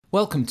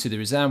Welcome to the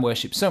Resound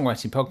Worship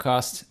Songwriting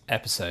Podcast,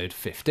 episode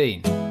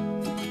 15.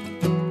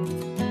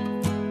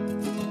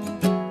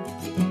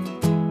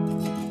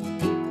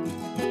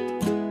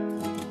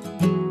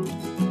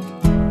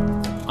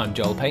 I'm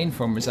Joel Payne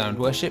from Resound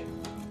Worship.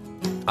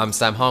 I'm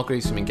Sam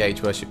Hargreaves from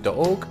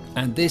engageworship.org.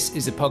 And this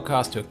is a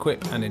podcast to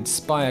equip and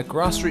inspire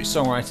grassroots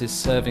songwriters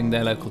serving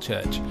their local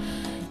church.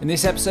 In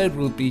this episode,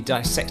 we'll be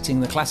dissecting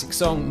the classic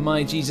song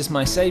My Jesus,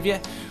 My Saviour,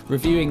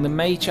 reviewing the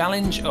May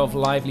challenge of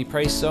lively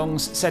praise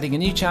songs, setting a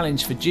new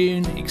challenge for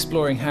June,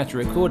 exploring how to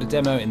record a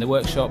demo in the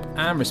workshop,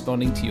 and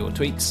responding to your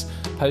tweets,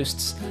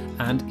 posts,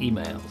 and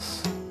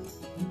emails.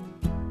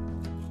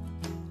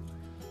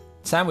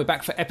 Sam, we're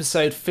back for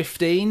episode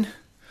 15.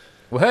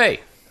 Well,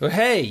 hey. Well,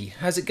 hey,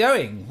 how's it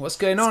going? What's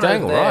going on It's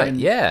going over all there? right.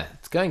 Yeah,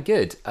 it's going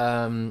good.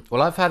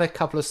 Well, I've had a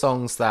couple of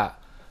songs that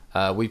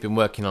we've been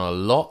working on a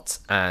lot,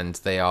 and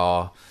they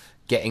are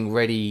getting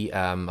ready.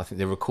 I think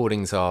the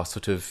recordings are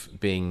sort of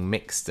being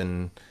mixed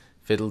and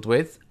fiddled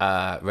with,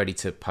 ready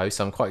to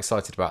post. I'm quite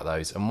excited about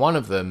those. And one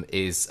of them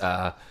is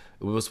it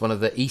was one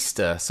of the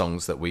Easter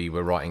songs that we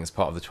were writing as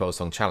part of the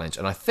 12-song challenge.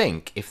 And I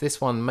think if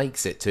this one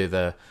makes it to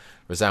the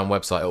Resound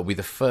website, it will be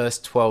the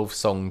first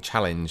 12-song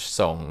challenge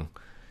song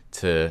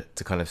to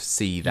kind of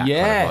see that kind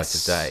of light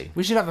of day.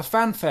 We should have a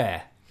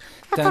fanfare.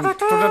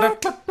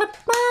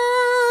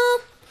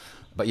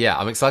 But yeah,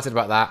 I'm excited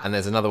about that, and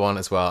there's another one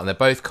as well, and they're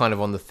both kind of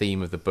on the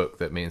theme of the book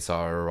that me and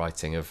Sarah are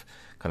writing, of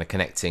kind of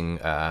connecting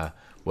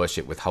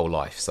worship with whole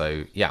life.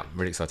 So yeah, I'm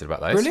really excited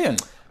about those.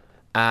 Brilliant.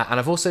 And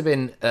I've also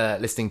been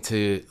listening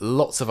to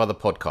lots of other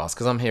podcasts,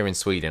 because I'm here in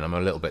Sweden. I'm a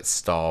little bit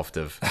starved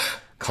of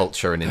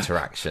culture and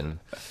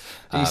interaction.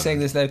 Are you saying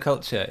there's no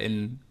culture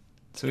in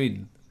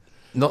Sweden?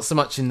 Not so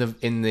much in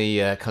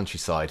the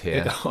countryside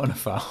here. On a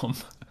farm.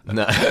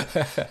 No.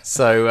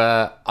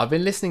 So I've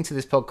been listening to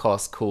this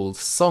podcast called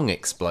Song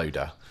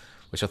Exploder,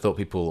 which I thought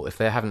people, if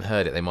they haven't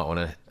heard it, they might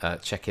want to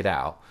check it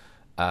out.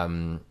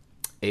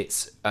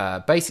 It's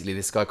basically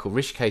this guy called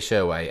Rishikesh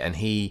Sherway, and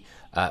he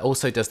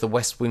also does the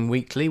West Wing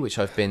Weekly, which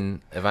I've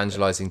been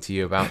evangelising to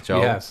you about,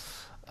 Joel.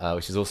 Yes.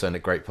 Which is also a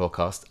great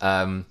podcast.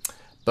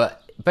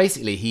 But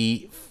basically,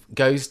 he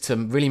goes to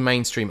really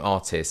mainstream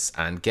artists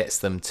and gets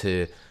them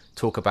to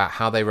talk about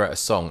how they wrote a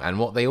song, and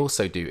what they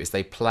also do is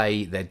they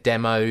play their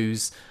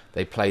demos,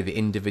 they play the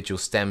individual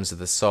stems of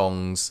the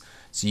songs,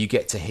 so you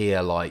get to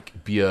hear like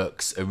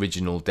Björk's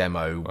original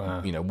demo.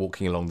 Wow. You know,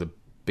 walking along the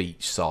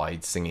beach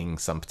side singing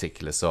some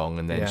particular song,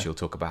 and then she'll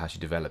talk about how she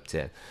developed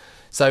it.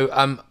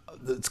 So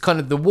it's kind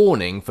of the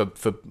warning for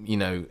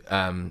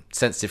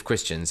sensitive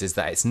Christians is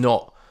that it's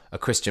not a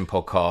Christian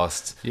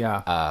podcast.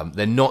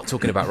 They're not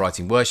talking about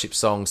writing worship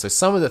songs, so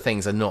some of the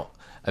things are not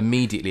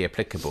immediately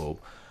applicable.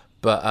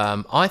 But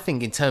I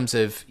think in terms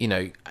of,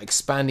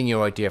 expanding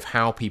your idea of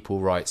how people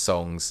write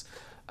songs,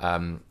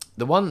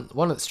 the one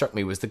that struck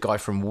me was the guy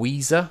from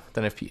Weezer. I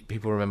don't know if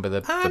people remember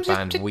the band Weezer.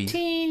 I'm just a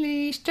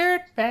teenage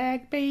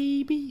dirtbag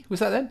baby.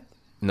 Was that them?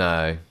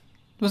 No.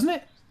 Wasn't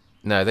it?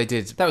 No, they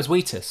did. That was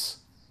Wheatus.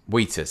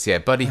 Wheatus, yeah.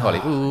 Buddy Holly.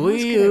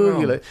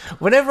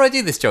 Whenever I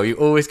do this, Joel, you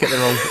always get the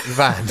wrong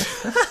band.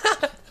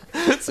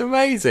 It's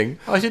amazing.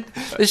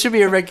 This should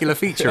be a regular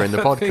feature in the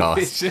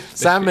podcast.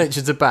 Sam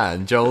mentions a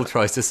band, Joel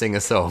tries to sing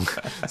a song.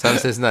 Sam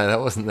says, no, that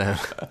wasn't them.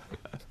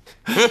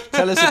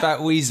 Tell us about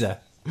Weezer.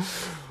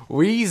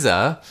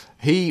 Weezer,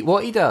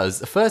 what he does,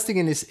 the first thing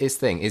in his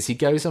thing is he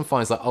goes and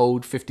finds like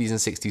old 50s and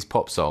 60s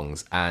pop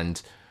songs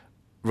and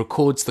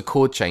records the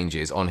chord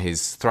changes on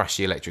his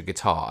thrashy electric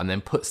guitar, and then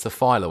puts the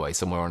file away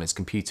somewhere on his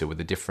computer with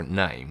a different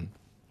name.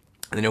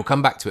 And then he'll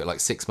come back to it like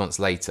 6 months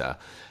later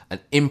and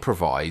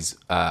improvise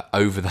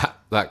over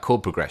that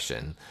chord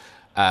progression.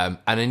 And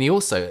then he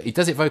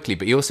does it vocally,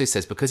 but he also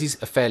says, because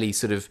he's a fairly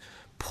sort of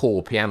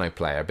poor piano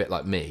player, a bit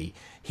like me,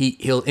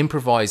 he'll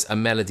improvise a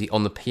melody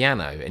on the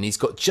piano, and he's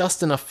got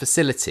just enough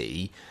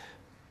facility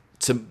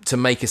to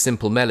make a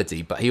simple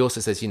melody. But he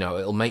also says,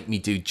 it'll make me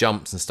do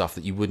jumps and stuff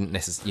that you wouldn't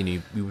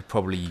necessarily, you would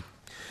probably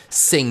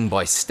sing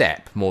by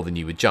step more than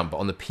you would jump. But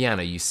on the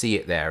piano, you see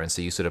it there, and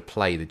so you sort of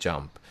play the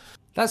jump.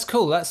 That's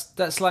cool.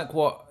 That's like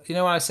what, what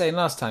I was saying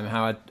last time,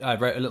 how I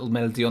wrote a little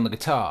melody on the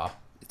guitar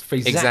for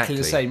exactly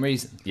the same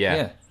reason.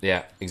 Yeah,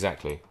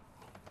 exactly.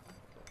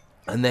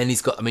 And then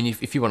he's got,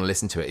 if you want to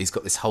listen to it, he's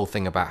got this whole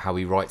thing about how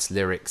he writes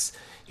lyrics.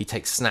 He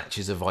takes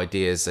snatches of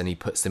ideas and he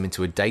puts them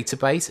into a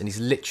database, and he's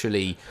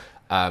literally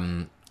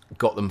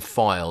got them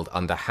filed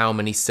under how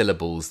many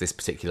syllables this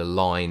particular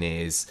line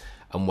is,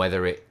 and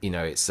whether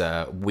it's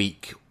a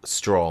weak,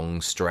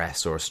 strong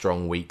stress or a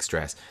strong, weak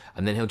stress.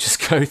 And then he'll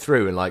just go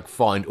through and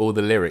find all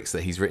the lyrics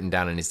that he's written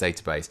down in his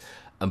database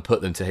and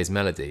put them to his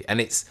melody.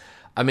 And it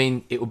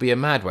would be a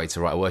mad way to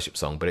write a worship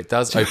song, but it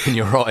does open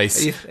your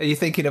eyes. Are you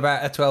thinking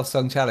about a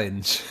 12-song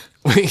challenge?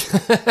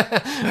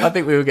 I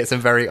think we will get some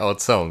very odd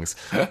songs.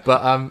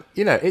 But,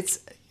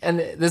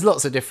 there's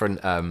lots of different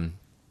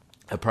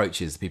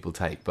approaches people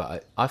take,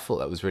 but I thought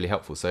that was really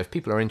helpful. So if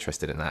people are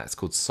interested in that, it's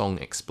called Song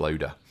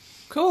Exploder.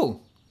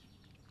 Cool.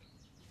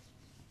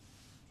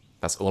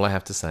 That's all I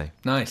have to say.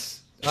 Nice.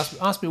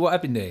 Ask me what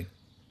I've been doing.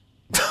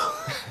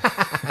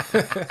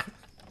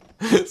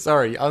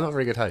 Sorry, I'm not a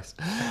very good host.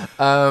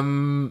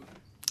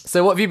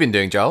 So what have you been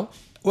doing, Joel?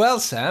 Well,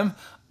 Sam,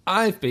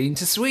 I've been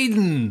to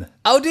Sweden.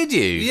 Oh, did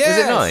you? Yes.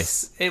 Was it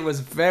nice? It was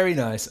very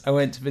nice. I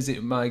went to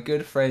visit my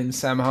good friend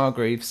Sam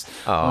Hargreaves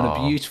on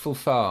a beautiful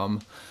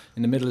farm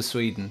in the middle of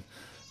Sweden.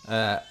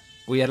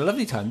 We had a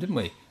lovely time, didn't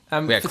we?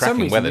 We had for cracking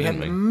some reason, weather, we had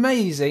didn't we?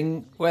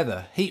 amazing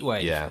weather, heat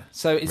wave. Yeah,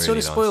 so it really sort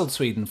of nice. spoiled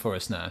Sweden for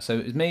us now. So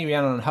it was me,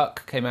 Rhiannon, and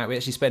Huck came out. We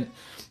actually spent a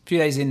few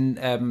days in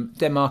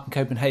Denmark and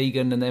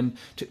Copenhagen, and then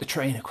took the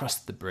train across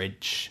the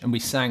bridge, and we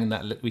sang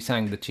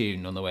the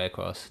tune on the way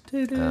across.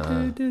 Did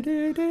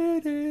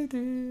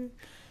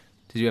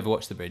you ever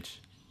watch the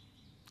bridge?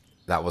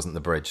 That wasn't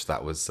the bridge.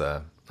 That was.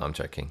 I'm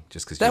joking.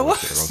 Just because That you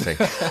watched the wrong thing.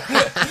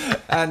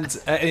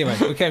 And anyway,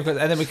 we came across,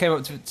 and then we came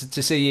up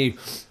to see you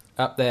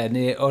up there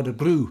near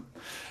Örebro,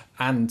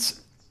 and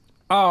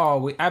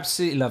we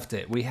absolutely loved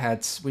it. We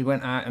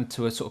went out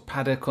into a sort of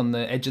paddock on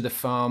the edge of the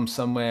farm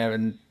somewhere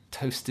and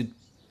toasted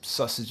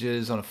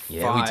sausages on a fire.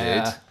 Yeah, we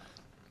did.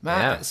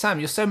 Man, Sam,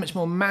 you're so much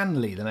more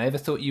manly than I ever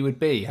thought you would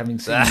be, having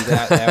seen you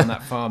out there on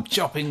that farm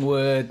chopping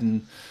wood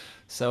and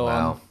so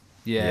on.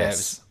 Yeah, It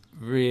was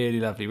really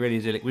lovely, really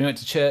idyllic. We went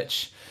to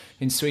church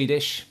in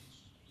Swedish.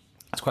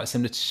 It's quite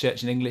similar to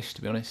church in English,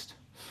 to be honest.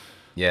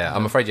 Yeah,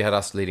 I'm afraid you had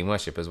us leading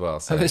worship as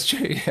well. So that's true.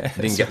 Yeah,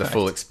 you didn't get the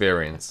full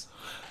experience.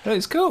 No, it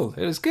was cool.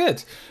 It was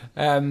good.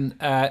 So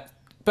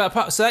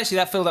actually,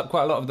 that filled up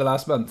quite a lot of the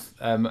last month,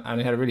 and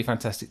we had a really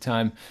fantastic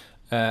time.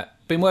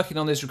 Been working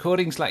on those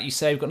recordings, like you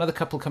say. We've got another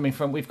couple coming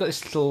from. We've got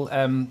this little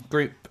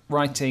group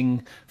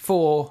writing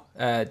for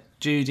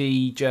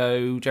Judy,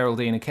 Joe,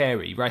 Geraldine, and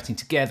Carey, writing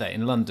together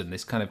in London.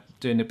 This kind of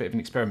doing a bit of an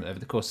experiment over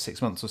the course of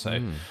 6 months or so.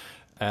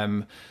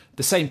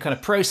 The same kind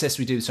of process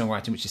we do with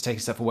songwriting, which is taking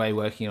stuff away,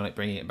 working on it,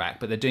 bringing it back,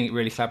 but they're doing it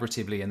really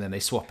collaboratively, and then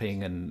they're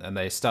swapping and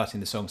they're starting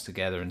the songs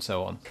together and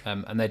so on.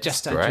 And they're just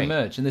starting to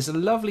emerge. And there's a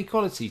lovely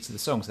quality to the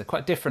songs. They're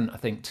quite different, I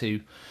think,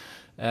 to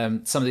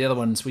some of the other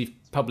ones we've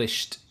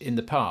published in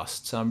the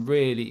past. So I'm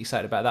really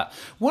excited about that.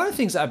 One of the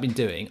things that I've been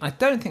doing, I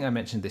don't think I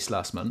mentioned this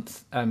last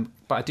month,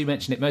 but I do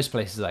mention it most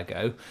places I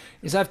go,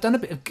 is I've done a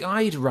bit of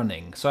guide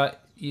running. So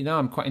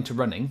I'm quite into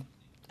running.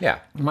 Yeah.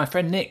 My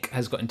friend Nick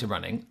has got into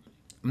running.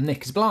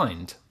 Nick is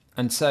blind.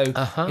 And so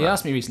he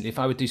asked me recently if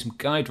I would do some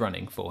guide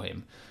running for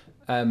him.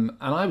 And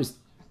I was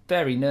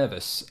very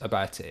nervous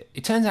about it.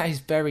 It turns out he's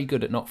very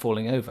good at not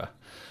falling over.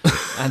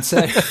 And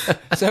so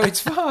it's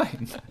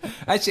fine.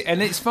 Actually,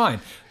 and it's fine.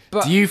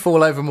 But do you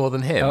fall over more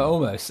than him?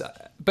 Almost.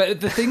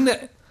 But the thing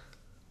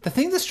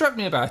that struck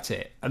me about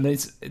it, and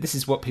this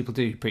is what people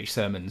do who preach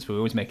sermons, we're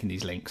always making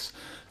these links,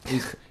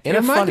 is in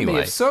a funny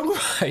way of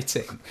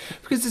songwriting.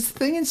 Because there's a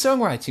thing in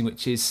songwriting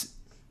which is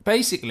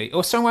basically,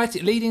 or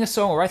songwriting, leading a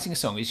song or writing a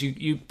song is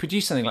you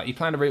produce something, like you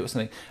plan a route or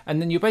something,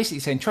 and then you're basically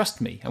saying, trust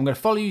me, I'm going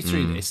to follow you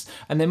through this,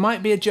 and there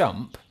might be a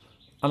jump,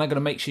 and I'm going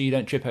to make sure you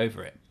don't trip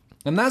over it.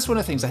 And that's one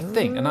of the things I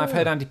think, and I've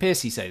heard Andy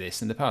Piercy say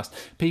this in the past,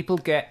 people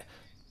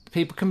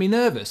can be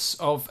nervous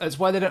that's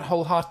why they don't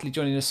wholeheartedly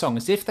join in a song,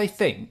 as if they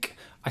think,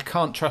 I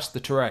can't trust the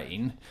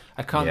terrain,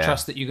 I can't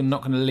trust that you're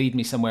not going to lead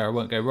me somewhere I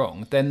won't go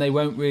wrong, then they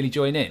won't really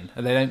join in,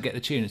 and they don't get the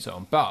tune and so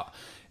on. But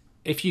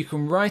if you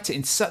can write it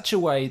in such a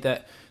way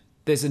that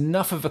there's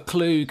enough of a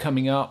clue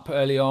coming up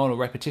early on, or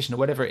repetition, or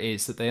whatever it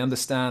is, that they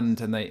understand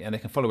and they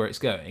can follow where it's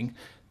going,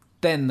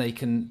 then they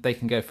can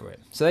go for it.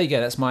 So there you go.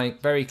 That's my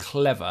very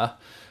clever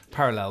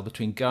parallel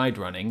between guide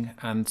running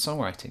and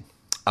songwriting.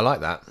 I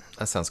like that.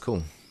 That sounds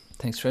cool.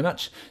 Thanks very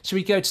much. Should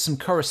we go to some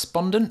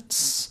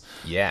correspondence?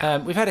 Yeah.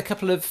 We've had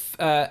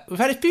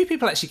a few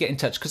people actually get in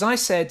touch, because I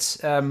said,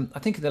 I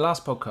think in the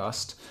last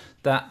podcast,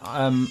 that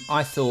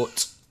I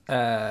thought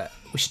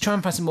we should try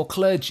and find some more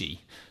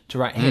clergy to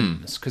write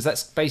hymns, because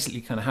that's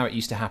basically kind of how it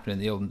used to happen in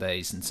the olden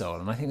days and so on,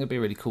 and I think it'd be a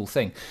really cool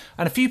thing.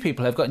 And a few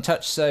people have got in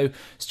touch. So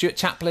Stuart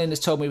Chaplin has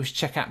told me we should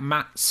check out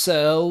Matt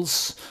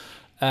Searles,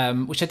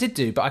 which I did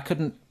do, but I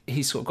couldn't.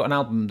 He's sort of got an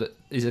album that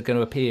is going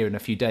to appear in a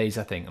few days,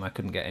 I think, and I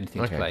couldn't get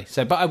anything to play.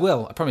 So, but I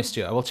will. I promise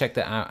you, I will check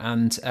that out.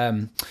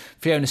 And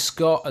Fiona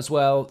Scott as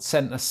well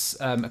sent us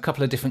a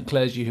couple of different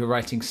clergy who are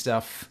writing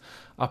stuff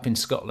up in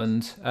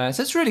Scotland.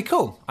 So it's really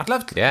cool. I'd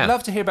love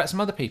to hear about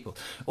some other people.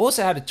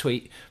 Also had a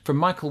tweet from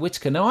Michael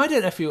Whitaker. Now, I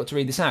don't know if you ought to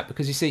read this out,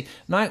 because you see,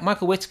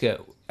 Michael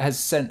Whitaker has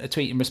sent a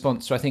tweet in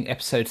response to, I think,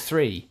 episode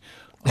 3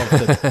 of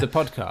the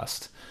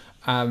podcast,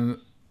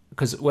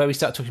 because where we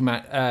start talking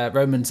about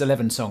Romans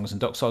 11 songs and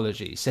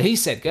doxology. So he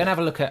said, go and have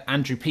a look at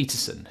Andrew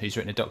Peterson, who's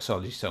written a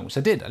doxology song, which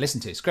I did. I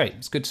listened to it. It's great.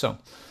 It's a good song.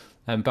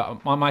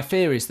 But my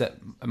fear is that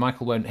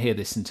Michael won't hear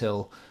this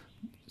until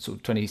sort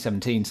of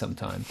 2017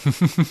 sometime.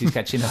 He's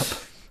catching up.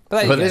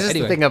 But this is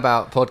the thing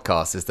about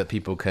podcasts, is that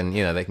people can,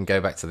 they can go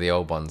back to the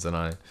old ones, and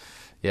I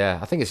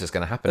think it's just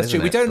going to happen. That's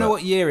true. We don't know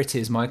what year it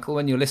is, Michael,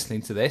 when you're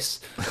listening to this,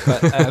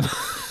 but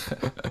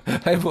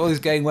hope all is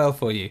going well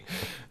for you.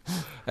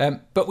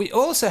 But we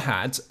also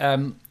had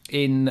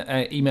in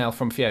email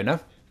from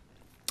Fiona.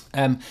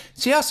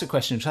 She asked a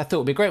question which I thought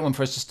would be a great one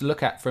for us just to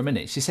look at for a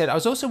minute. She said, I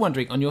was also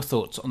wondering on your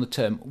thoughts on the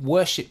term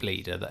worship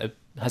leader that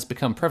has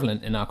become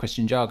prevalent in our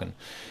Christian jargon.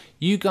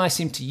 You guys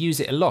seem to use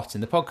it a lot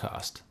in the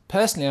podcast,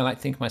 Personally, I like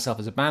to think of myself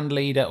as a band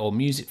leader or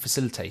music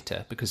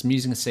facilitator, because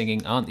music and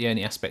singing aren't the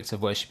only aspects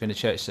of worship in a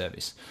church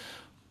service.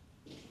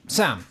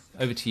 Sam,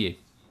 over to you.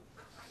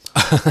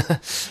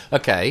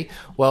 Okay,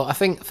 well, I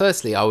think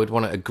firstly I would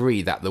want to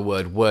agree that the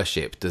word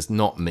worship does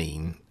not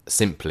mean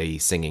simply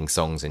singing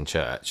songs in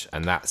church,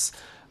 and that's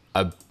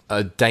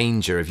a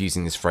danger of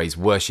using this phrase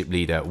worship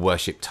leader,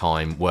 worship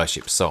time,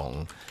 worship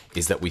song,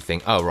 is that we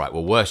think, oh right,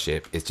 well,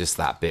 worship is just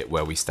that bit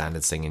where we stand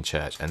and sing in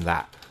church, and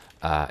that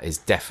is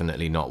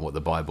definitely not what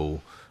the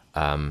Bible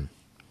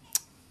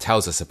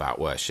tells us about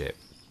worship.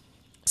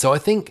 So I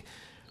think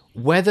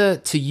whether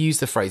to use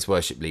the phrase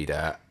worship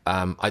leader,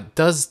 it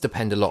does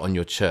depend a lot on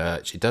your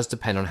church. It does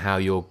depend on how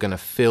you're going to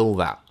fill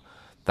that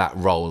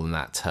role and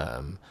that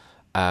term.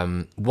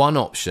 One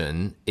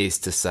option is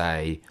to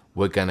say,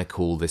 we're going to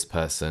call this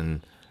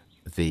person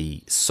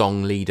the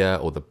song leader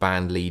or the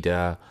band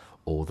leader,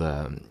 or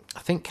I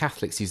think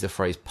Catholics use the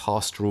phrase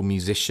pastoral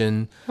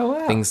musician,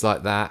 things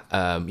like that.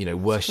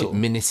 Worship cool.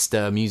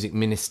 Minister, music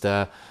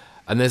minister.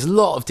 And there's a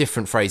lot of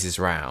different phrases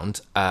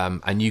around,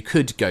 and you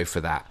could go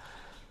for that.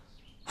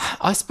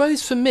 I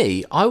suppose for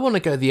me, I want to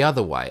go the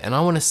other way, and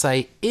I want to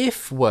say,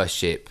 if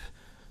worship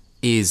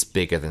is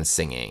bigger than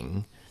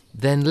singing,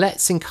 then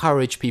let's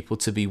encourage people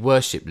to be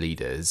worship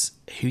leaders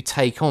who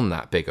take on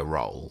that bigger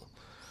role.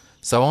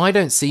 So I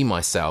don't see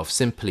myself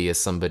simply as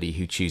somebody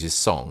who chooses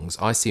songs.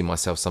 I see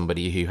myself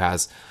somebody who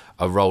has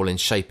a role in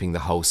shaping the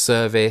whole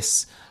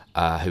service,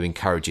 who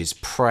encourages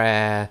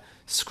prayer,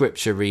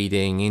 scripture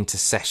reading,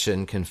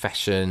 intercession,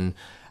 confession,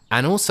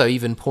 and also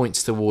even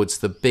points towards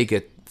the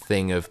bigger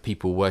thing of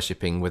people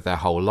worshipping with their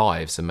whole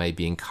lives, and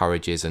maybe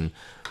encourages and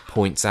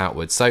points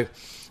outwards. So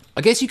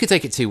I guess you could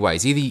take it two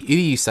ways. Either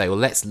you say, well,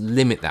 let's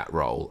limit that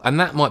role, and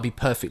that might be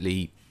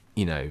perfectly,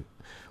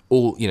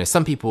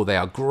 some people, they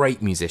are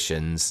great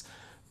musicians,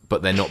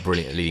 but they're not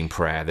brilliant at leading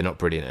prayer. They're not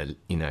brilliant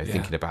at,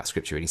 thinking about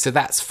scripture reading. So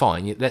that's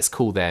fine. Let's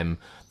call them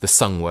the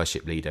sung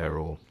worship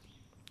leader.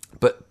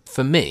 But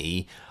for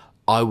me,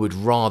 I would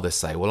rather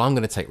say, well, I'm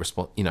going to take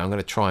I'm going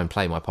to try and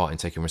play my part in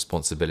taking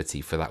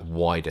responsibility for that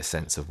wider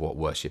sense of what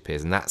worship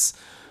is, and that's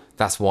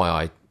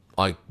why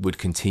I would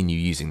continue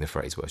using the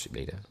phrase worship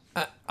leader.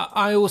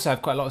 I also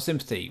have quite a lot of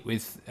sympathy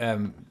with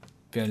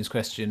Fiona's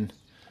question,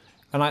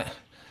 and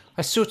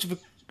I sort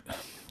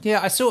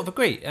of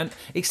agree, and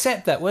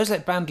except that words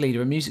like band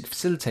leader and music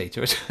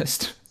facilitator are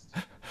just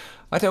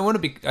I don't want to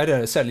be. I don't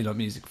know, certainly not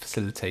music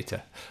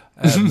facilitator.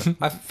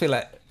 I feel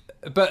like.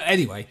 But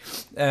anyway,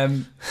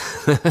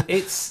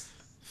 it's...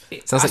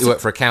 Sounds like you work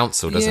for a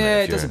council, doesn't it?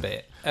 Yeah, it does a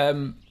bit.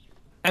 And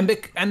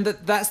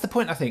that's the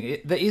point, I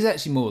think. There is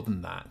actually more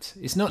than that.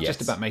 It's not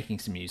just about making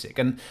some music.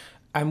 And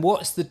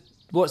what's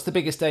the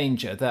biggest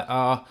danger? That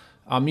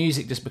our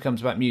music just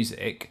becomes about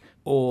music,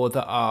 or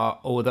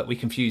that we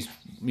confuse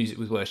music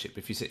with worship,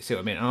 if you see what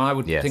I mean. And I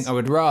would think I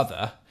would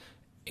rather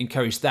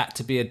encourage that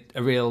to be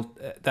a real...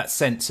 that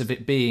sense of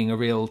it being a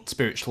real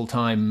spiritual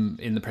time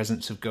in the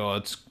presence of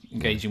God,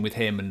 engaging with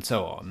him and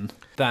so on,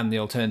 than the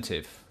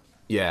alternative.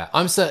 Yeah,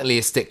 I'm certainly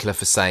a stickler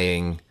for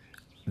saying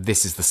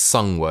this is the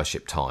sung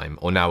worship time,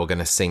 or now we're going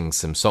to sing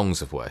some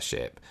songs of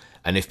worship.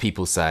 And if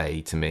people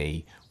say to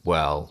me,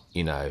 well,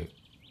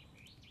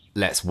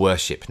 let's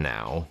worship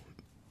now,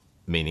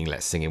 meaning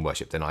let's sing in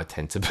worship, then I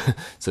tend to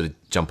sort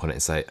of jump on it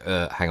and say,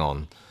 hang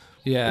on,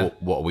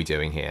 what are we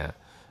doing here?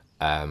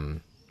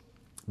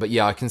 But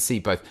yeah, I can see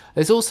both.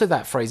 There's also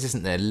that phrase,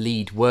 isn't there,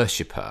 lead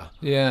worshipper?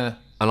 Yeah.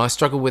 And I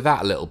struggle with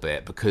that a little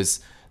bit, because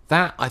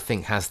that, I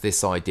think, has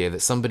this idea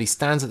that somebody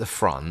stands at the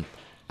front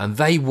and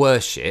they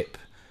worship,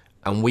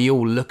 and we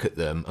all look at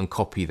them and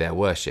copy their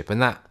worship. And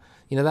that,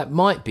 that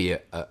might be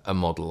a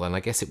model, and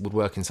I guess it would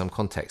work in some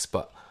context,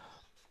 but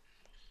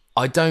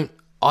I don't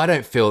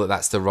feel that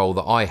that's the role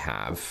that I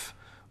have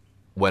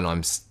when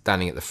I'm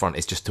standing at the front,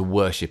 is just to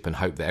worship and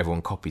hope that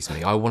everyone copies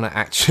me. I want to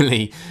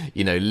actually,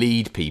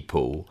 lead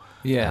people.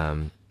 Yeah.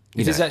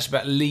 It is actually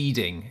about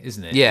leading,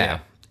 isn't it? Yeah.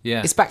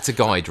 Yeah. It's back to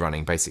guide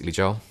running, basically,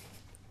 Joel.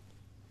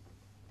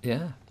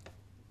 Yeah.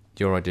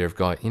 Your idea of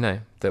guide,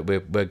 that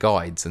we're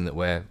guides, and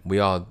that we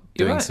are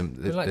doing some...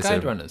 We're like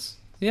guide runners.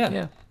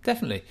 Yeah,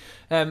 definitely.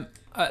 The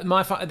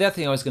other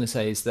thing I was going to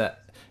say is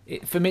that,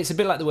 for me, it's a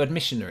bit like the word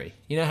missionary.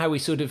 You know how we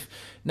sort of...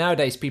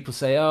 Nowadays, people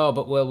say, we're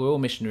all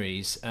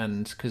missionaries,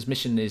 and because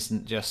mission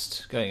isn't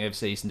just going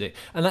overseas and doing...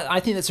 And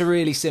I think that's a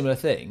really similar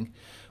thing,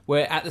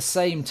 where at the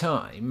same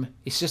time,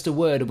 it's just a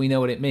word and we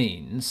know what it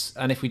means,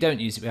 and if we don't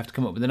use it, we have to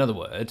come up with another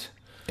word.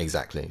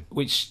 Exactly.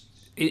 Which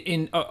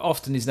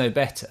often is no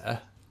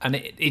better, and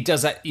it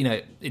does that.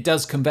 It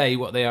does convey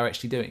what they are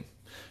actually doing.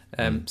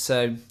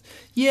 So,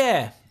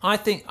 yeah, I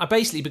think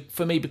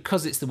for me,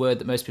 because it's the word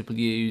that most people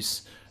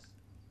use,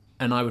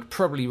 and I would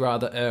probably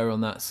rather err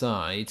on that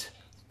side.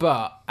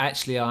 But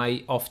actually,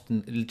 I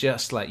often,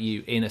 just like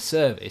you, in a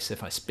service,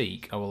 if I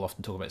speak, I will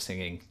often talk about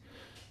singing,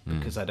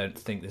 because I don't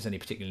think there's any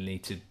particular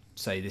need to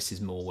say this is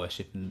more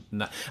worship and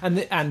that.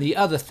 And the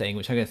other thing,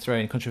 which I'm going to throw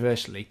in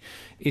controversially,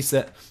 is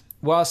that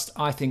whilst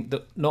I think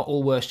that not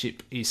all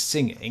worship is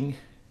singing,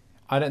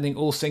 I don't think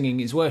all singing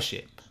is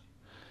worship.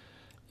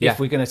 Yeah. If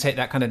we're going to take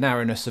that kind of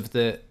narrowness of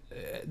the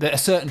a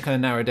certain kind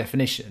of narrow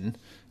definition.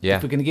 Yeah.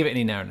 If we're going to give it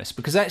any narrowness,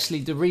 because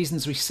actually the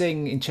reasons we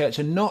sing in church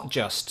are not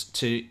just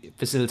to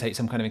facilitate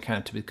some kind of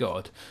encounter with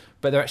God,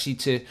 but they're actually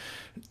to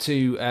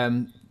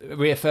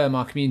reaffirm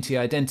our community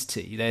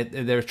identity.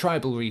 There are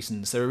tribal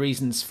reasons. There are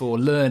reasons for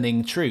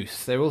learning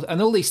truth.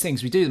 And all these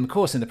things we do them, of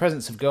course, in the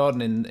presence of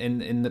God and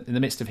in the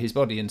midst of His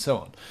body and so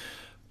on.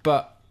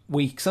 But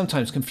we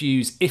sometimes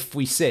confuse, if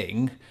we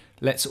sing,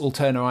 let's all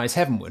turn our eyes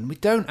heavenward. We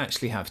don't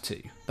actually have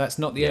to. That's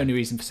not the only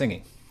reason for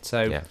singing.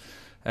 So,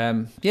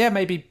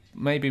 maybe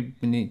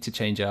we need to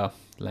change our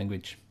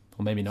language,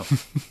 or maybe not.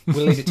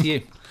 We'll leave it to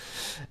you.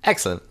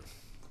 Excellent.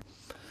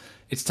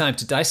 It's time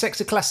to dissect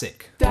a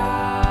classic.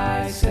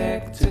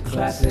 Dissect a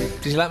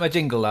classic. Did you like my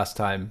jingle last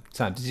time,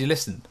 Sam? Did you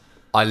listen?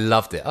 I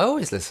loved it. I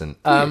always listen.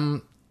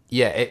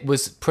 Yeah, it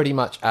was pretty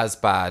much as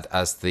bad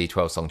as the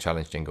 12-song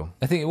challenge jingle.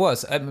 I think it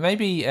was.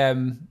 Maybe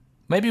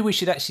we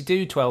should actually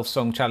do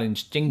 12-song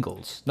challenge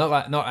jingles.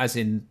 Not as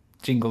in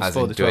jingles as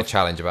for in the 12. Do a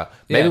challenge about.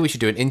 Maybe we should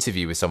do an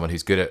interview with someone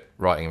who's good at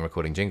writing and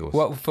recording jingles.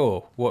 What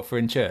for? What for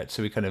in church?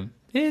 So we kind of,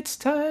 it's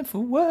time for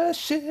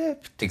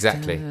worship.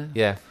 Exactly.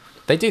 Yeah.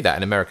 They do that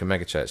in American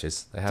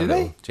megachurches. They have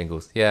little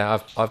jingles. Yeah,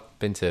 I've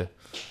been to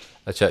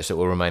a church that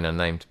will remain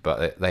unnamed,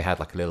 but they had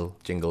like a little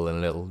jingle and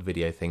a little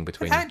video thing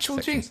between actual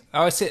sections. jingle.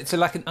 Oh, I see. So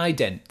like an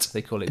ident,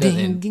 they call it.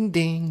 Ding, ding,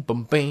 ding,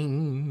 boom,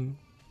 bing.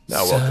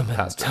 No, welcome,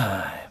 Pastor.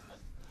 Time.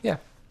 Yeah.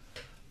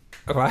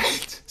 All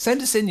right.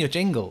 Send us in your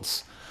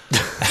jingles.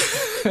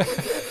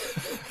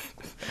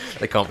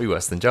 They can't be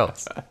worse than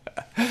Joel's.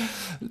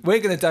 We're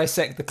going to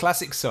dissect the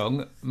classic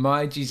song,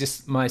 My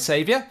Jesus, My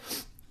Saviour,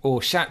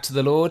 or Shout to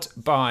the Lord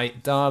by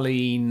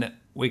Darlene.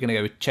 We're going to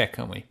go with Czech,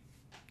 aren't we?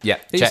 Yeah,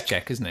 It's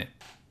Czech, isn't it?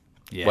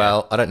 Yeah.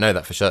 Well, I don't know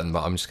that for certain,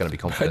 but I'm just going to be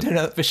confident. I don't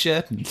know that for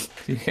certain.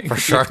 For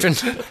certain?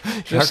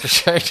 For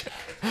certain.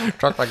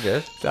 Talk like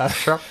this.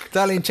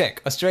 Darlene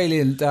Czech,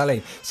 Australian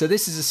Darlene. So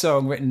this is a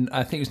song written,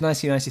 I think it was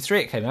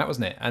 1993 it came out,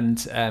 wasn't it?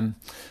 And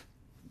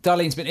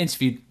Darlene's been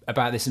interviewed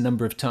about this a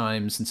number of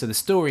times, and so the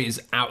story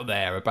is out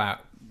there about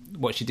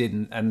what she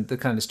did, and the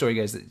kind of story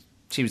goes that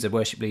she was a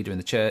worship leader in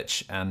the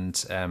church,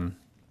 and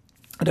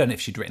I don't know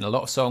if she'd written a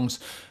lot of songs,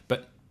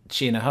 but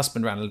she and her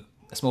husband ran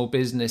a small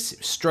business. It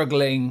was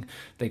struggling.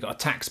 They got a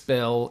tax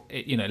bill.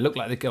 It looked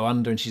like they'd go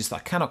under, and she's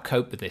like, I cannot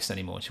cope with this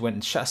anymore. She went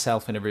and shut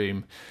herself in a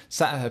room,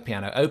 sat at her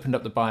piano, opened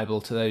up the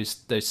Bible to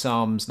those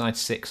Psalms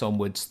 96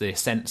 onwards, the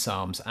Ascent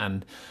Psalms,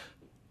 and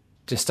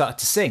just started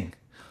to sing.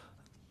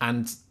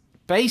 And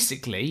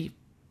basically,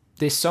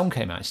 this song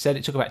came out. She said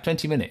it took about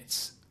 20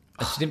 minutes.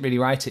 And she didn't really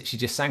write it. She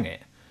just sang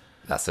it.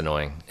 That's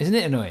annoying. Isn't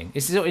it annoying?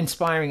 It's sort of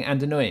inspiring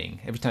and annoying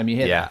every time you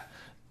hear that.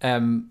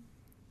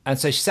 And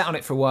so she sat on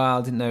it for a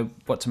while, didn't know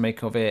what to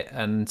make of it.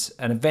 And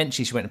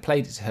eventually she went and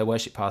played it to her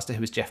worship pastor,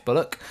 who was Jeff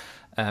Bullock,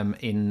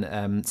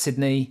 in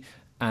Sydney,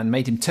 and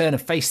made him turn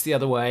and face the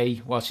other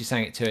way while she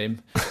sang it to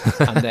him.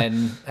 And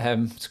then,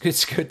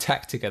 it's a good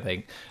tactic, I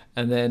think.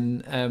 And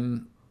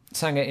then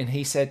sang it, and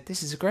he said,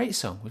 this is a great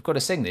song, we've got to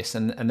sing this.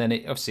 And then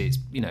it obviously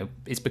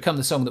it's become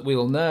the song that we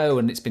all know,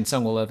 and it's been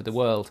sung all over the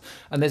world.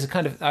 And there's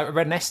I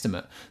read an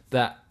estimate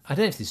that, I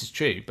don't know if this is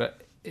true,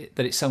 but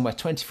that it's sung by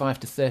 25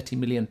 to 30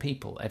 million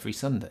people every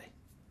Sunday.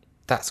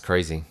 That's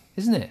crazy,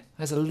 isn't it?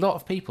 There's a lot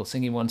of people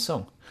singing one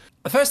song.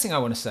 The first thing I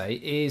want to say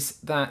is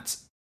that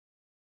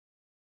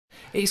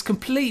it's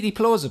completely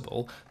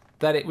plausible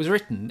that it was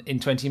written in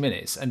 20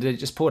 minutes and it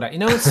just poured out.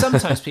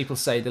 Sometimes people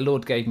say, the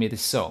Lord gave me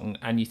this song,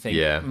 and you think,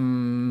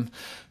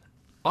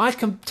 I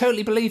can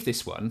totally believe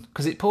this one,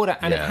 because it poured out,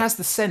 and it has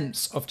the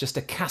sense of just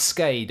a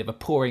cascade of a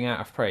pouring out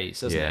of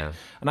praise, doesn't it?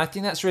 And I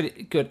think that's really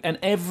good. And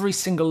every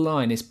single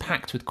line is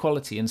packed with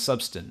quality and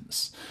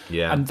substance.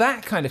 Yeah. And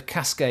that kind of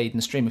cascade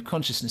and stream of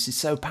consciousness is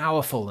so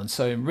powerful and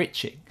so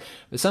enriching.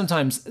 But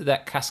sometimes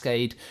that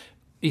cascade,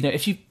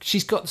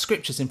 she's got the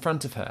scriptures in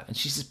front of her and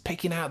she's just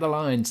picking out the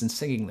lines and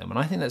singing them. And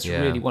I think that's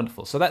really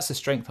wonderful. So that's the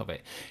strength of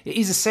it. It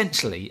is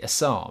essentially a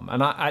psalm.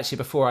 And I actually,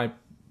 before I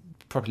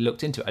properly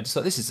looked into it, I just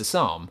thought, this is a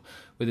psalm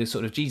with a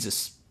sort of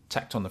Jesus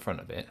tacked on the front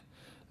of it.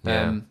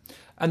 And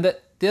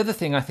the other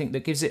thing I think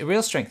that gives it a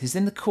real strength is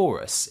in the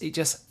chorus, it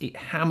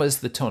hammers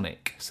the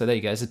tonic. So there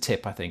you go, as a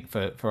tip, I think,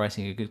 for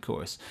writing a good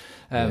chorus.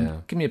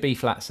 Give me a B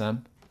flat,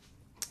 Sam.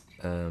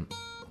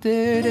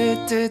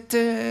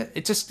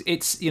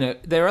 It's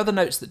there are other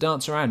notes that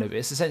dance around it, but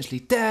it's essentially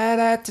da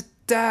da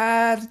da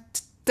da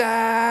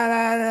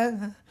da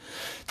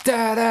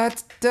da da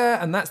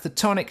da, and that's the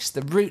tonic, it's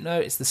the root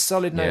note, it's the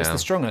solid note, it's the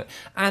strong note,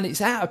 and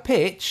it's out of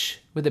pitch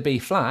with a B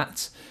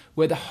flat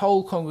where the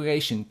whole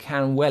congregation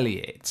can welly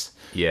it.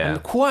 Yeah.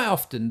 And quite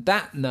often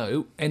that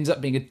note ends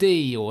up being a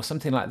D or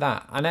something like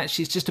that, and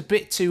actually it's just a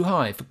bit too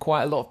high for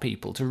quite a lot of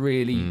people to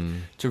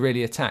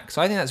really attack.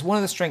 So I think that's one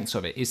of the strengths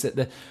of it, is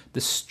that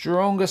the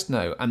strongest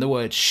note, and the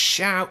word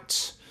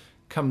shout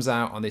comes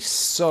out on this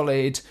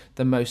solid,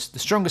 the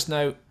strongest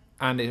note,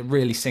 and it's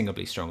really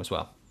singably strong as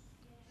well.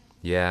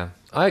 Yeah,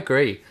 I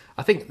agree.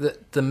 I think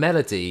that the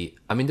melody,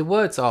 I mean, the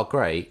words are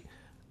great,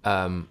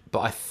 but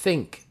I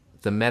think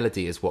the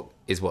melody is what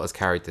has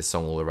carried this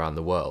song all around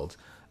the world.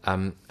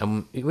 And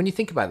when you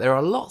think about it, there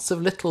are lots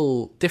of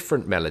little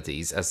different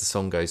melodies as the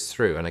song goes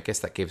through, and I guess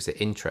that gives it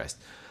interest.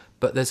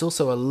 But there's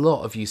also a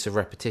lot of use of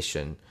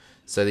repetition.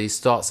 So he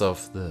starts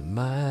off the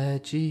 "My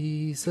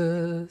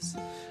Jesus,"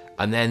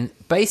 and then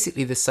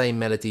basically the same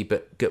melody,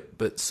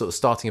 but sort of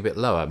starting a bit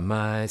lower,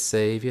 "My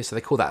Saviour." So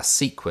they call that a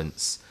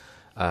sequence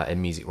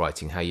in music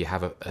writing, how you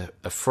have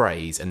a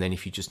phrase, and then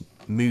if you just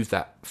move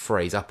that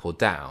phrase up or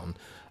down,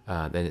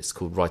 then it's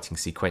called writing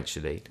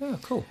sequentially. Oh,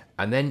 cool.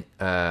 And then,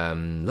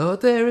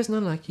 Lord, there is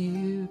none like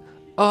you,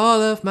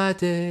 all of my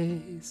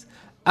days,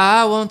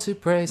 I want to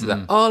praise. So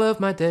that all of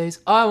my days,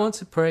 I want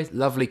to praise.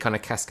 Lovely kind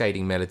of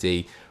cascading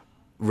melody,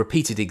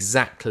 repeated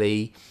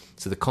exactly.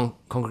 So the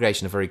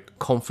congregation are very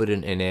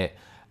confident in it.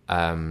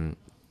 And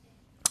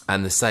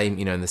the same,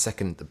 in the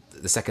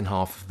second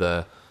half of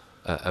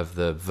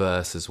the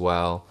verse as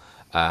well.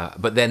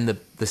 But then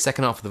the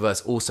second half of the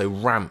verse also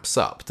ramps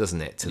up,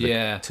 doesn't it,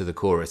 to the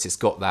chorus? It's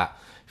got that.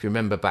 If you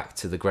remember back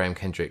to the Graham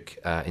Kendrick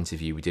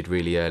interview we did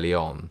really early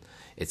on,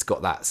 it's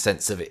got that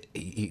sense of it.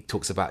 He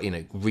talks about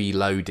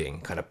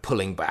reloading, kind of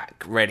pulling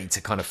back, ready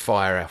to kind of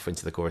fire off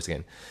into the chorus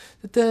again.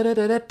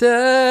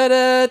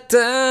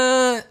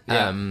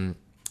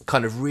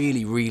 Kind of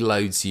really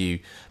reloads you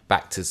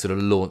back to sort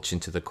of launch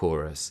into the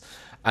chorus.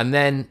 And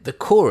then the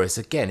chorus,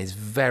 again, is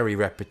very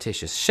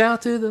repetitious.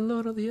 Shout to the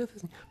Lord of the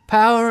earth.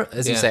 Power,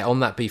 as you say, on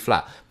that B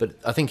flat. But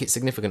I think it's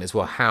significant as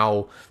well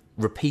how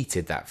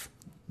repeated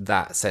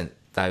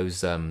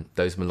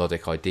those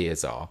melodic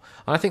ideas are.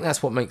 And I think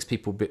that's what makes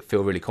people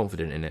feel really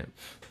confident in it.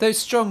 Those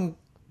strong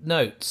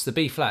notes, the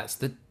B flats,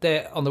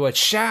 they're on the word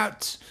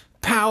shout,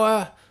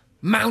 power,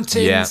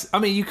 mountains. Yeah. I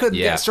mean, you couldn't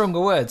get stronger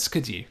words,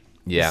 could you?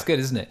 Yeah. It's good,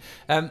 isn't it?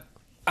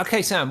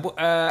 Okay, Sam,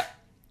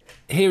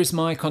 here is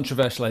my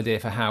controversial idea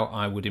for how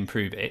I would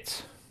improve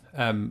it.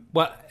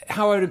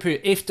 How I would improve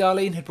it, if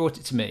Darlene had brought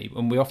it to me,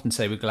 and we often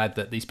say we're glad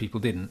that these people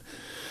didn't,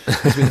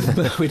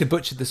 because we'd have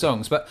butchered the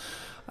songs. But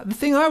the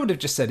thing I would have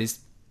just said is,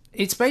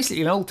 it's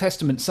basically an Old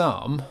Testament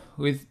psalm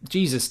with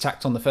Jesus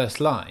tacked on the first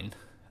line.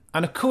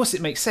 And of course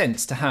it makes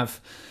sense to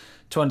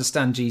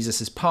understand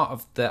Jesus as part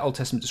of the Old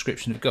Testament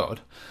description of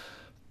God.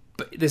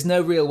 But there's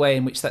no real way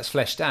in which that's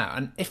fleshed out.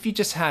 And if you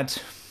just had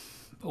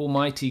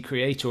Almighty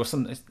Creator or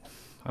something,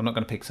 I'm not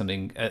going to pick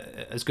something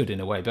as good in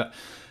a way, but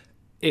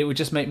it would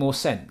just make more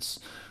sense.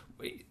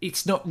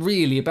 It's not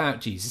really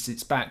about Jesus,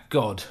 it's about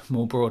God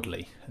more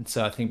broadly. And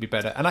so I think it'd be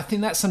better. And I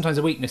think that's sometimes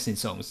a weakness in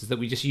songs, is that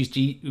we just use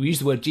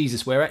the word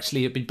Jesus, where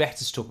actually it'd be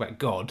better to talk about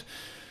God,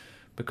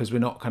 because we're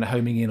not kind of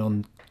homing in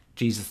on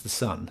Jesus the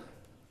Son.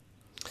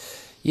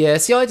 Yeah,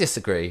 see, I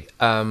disagree,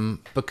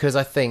 because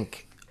I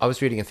think I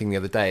was reading a thing the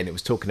other day and it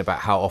was talking about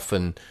how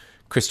often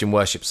Christian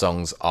worship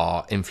songs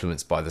are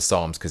influenced by the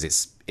Psalms because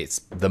it's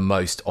the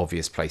most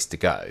obvious place to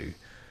go,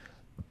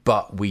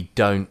 but we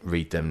don't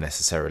read them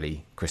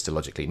necessarily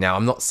Christologically. Now,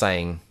 I'm not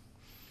saying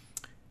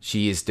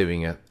she is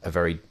doing a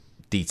very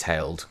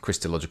detailed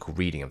Christological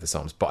reading of the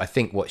Psalms, but I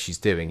think what she's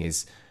doing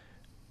is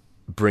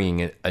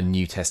bringing a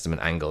New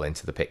Testament angle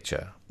into the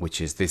picture,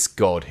 which is this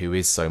God who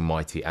is so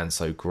mighty and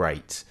so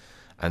great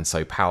and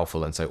so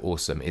powerful and so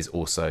awesome is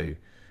also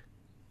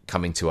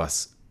coming to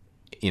us,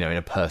 in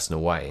a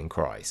personal way in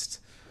Christ.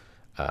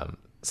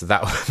 So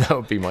that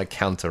would be my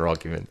counter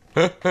argument.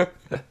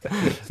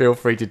 Feel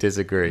free to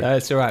disagree.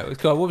 That's all right.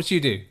 God, what would you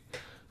do?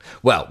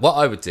 Well, what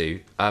I would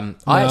do,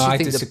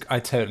 I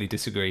totally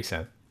disagree,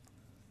 Sam.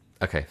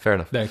 Okay, fair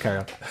enough. No,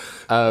 carry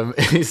on.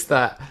 Is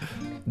that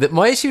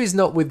my issue is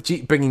not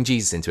with bringing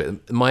Jesus into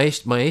it. My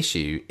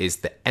issue is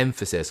the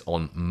emphasis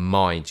on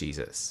my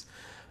Jesus.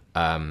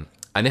 And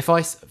if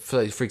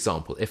for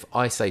example, if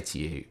I say to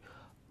you,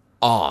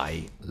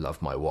 I love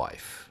my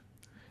wife,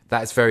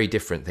 that's a very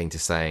different thing to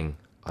saying,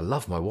 I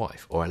love my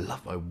wife, or I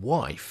love my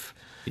wife.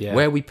 Yeah.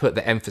 Where we put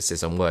the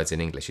emphasis on words in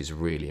English is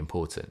really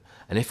important.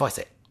 And if I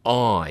say,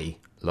 I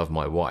love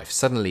my wife,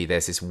 suddenly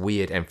there's this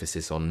weird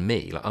emphasis on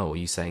me. Like, oh, are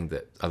you saying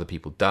that other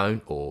people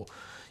don't? Or,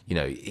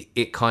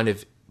 it kind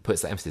of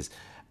puts that emphasis.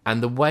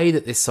 And the way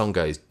that this song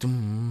goes,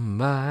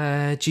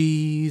 my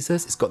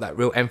Jesus, it's got that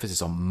real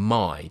emphasis on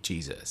my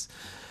Jesus.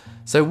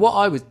 So what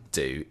I would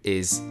do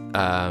is,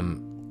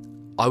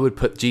 I would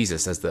put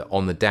Jesus as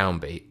on the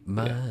downbeat.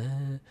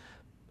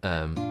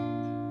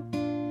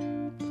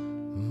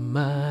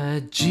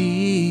 My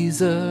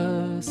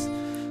Jesus,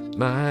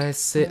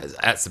 that's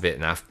a bit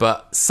naff,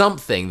 but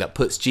something that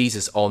puts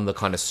Jesus on the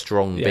kind of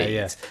strong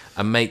beat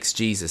and makes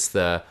Jesus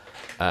the,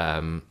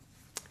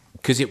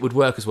 because it would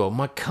work as well.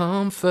 My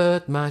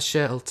comfort, my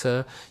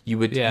shelter. You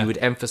would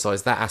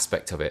emphasize that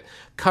aspect of it.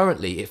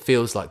 Currently, it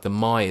feels like the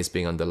my is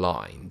being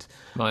underlined.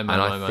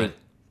 My.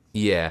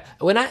 Yeah,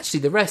 when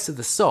actually the rest of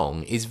the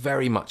song is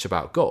very much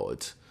about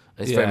God.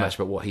 It's very much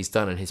about what he's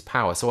done and his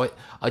power. So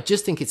I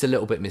just think it's a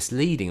little bit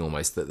misleading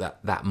almost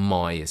that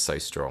my is so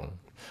strong.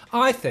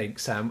 I think,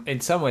 Sam,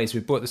 in some ways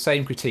we've brought the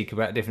same critique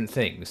about different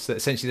things. That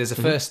essentially there's a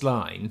first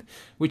line,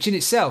 which in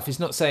itself is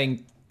not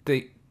saying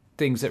the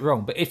things that are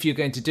wrong. But if you're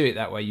going to do it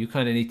that way, you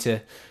kind of need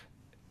to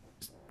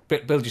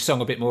build your song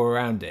a bit more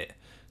around it.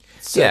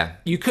 So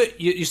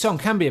your song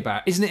can be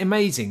about, isn't it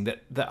amazing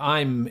that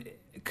I'm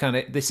kind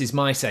of, this is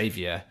my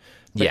saviour.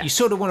 But Yeah. you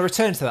sort of want to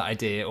return to that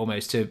idea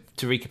almost to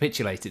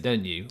recapitulate it,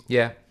 don't you?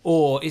 Yeah.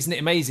 Or isn't it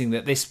amazing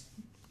that this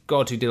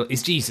God who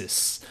is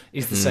Jesus,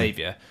 is the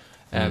saviour?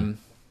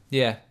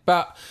 Yeah,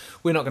 but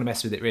we're not going to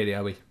mess with it, really,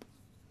 are we?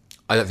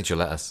 I don't think she'll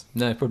let us.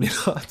 No, probably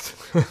not.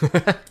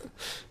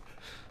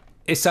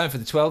 It's time for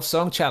the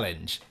 12-song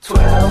challenge.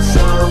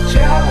 12-song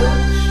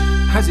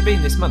challenge. How's it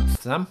been this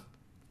month, Sam?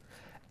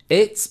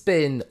 It's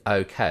been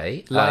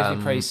okay.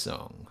 Lively praise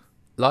song.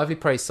 Lively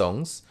praise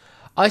songs.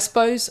 I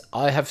suppose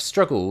I have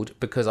struggled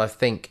because I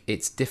think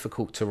it's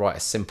difficult to write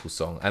a simple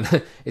song.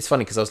 And it's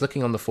funny because I was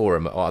looking on the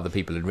forum at what other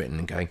people had written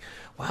and going,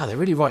 wow, they're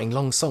really writing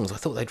long songs. I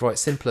thought they'd write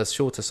simpler,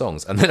 shorter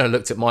songs. And then I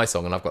looked at my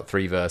song and I've got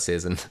 3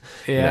 verses and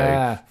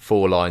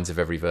 4 lines of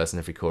every verse and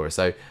every chorus.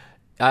 So,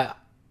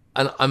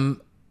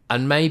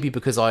 and maybe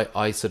because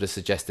I sort of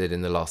suggested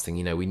in the last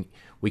thing,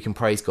 we can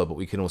praise God, but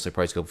we can also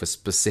praise God for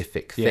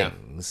specific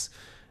things.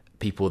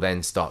 People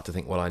then start to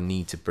think, well, I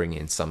need to bring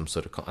in some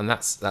sort of, and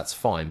that's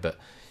fine, but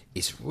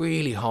it's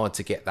really hard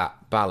to get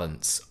that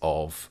balance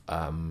of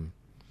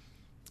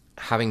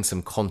having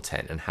some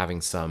content and having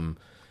some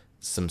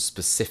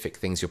specific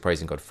things you're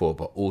praising God for,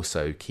 but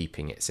also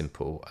keeping it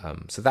simple.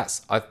 So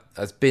that's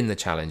been the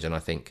challenge, and I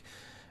think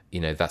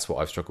that's what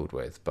I've struggled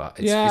with. But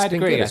it's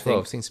been agree, good as well.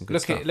 I've seen some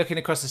good stuff. Looking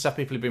across the stuff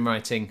people have been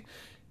writing,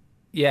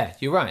 yeah,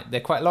 you're right.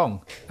 They're quite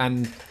long,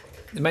 and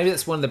maybe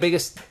that's one of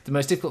the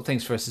most difficult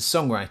things for us as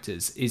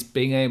songwriters is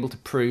being able to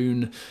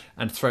prune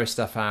and throw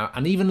stuff out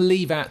and even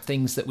leave out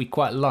things that we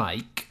quite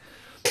like,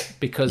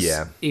 because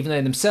even though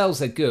in themselves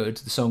they're good,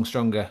 the song's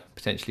stronger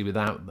potentially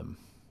without them.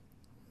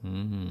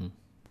 Mm-hmm.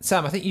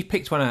 Sam, I think you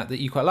picked one out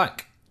that you quite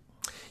like.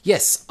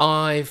 Yes,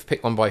 I've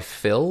picked one by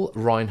Phil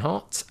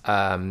Reinhardt.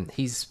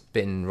 He's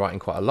been writing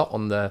quite a lot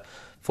on the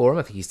forum.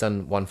 I think he's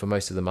done one for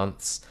most of the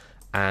months,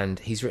 and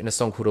he's written a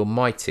song called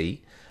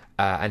Almighty.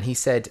 And he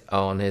said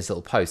on his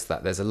little post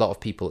that there's a lot of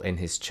people in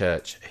his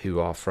church who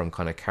are from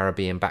kind of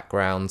Caribbean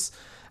backgrounds,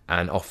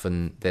 and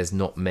often there's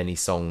not many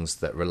songs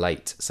that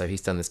relate. So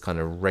he's done this kind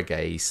of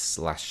reggae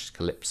 /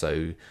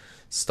 calypso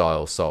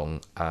style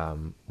song,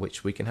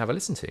 which we can have a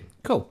listen to.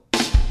 Cool.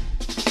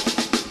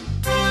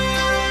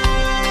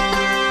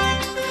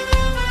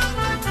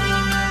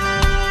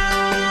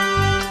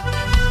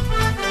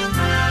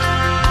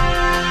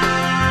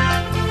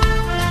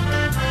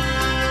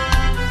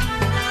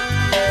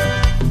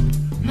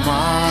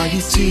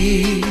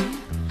 Mighty,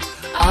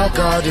 our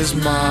God is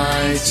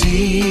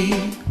mighty,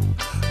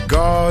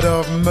 God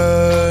of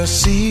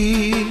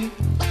mercy,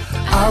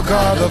 our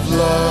God of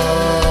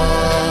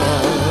love.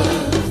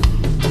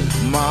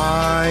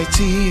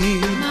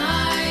 Mighty,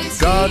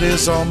 God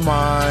is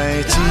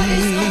almighty,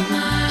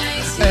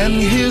 and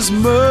his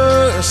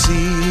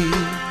mercy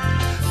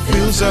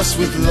fills us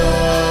with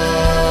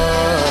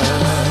love.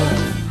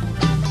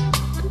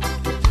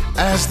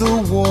 As the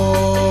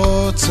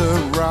water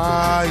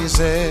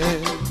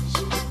rises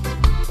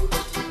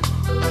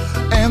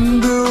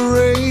and the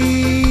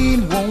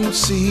rain won't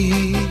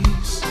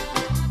cease,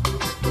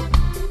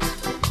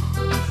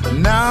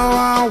 now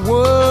our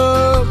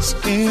world's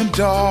in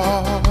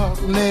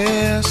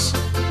darkness,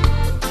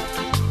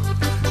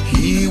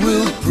 he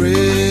will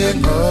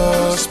bring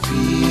us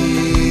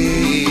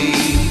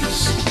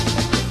peace.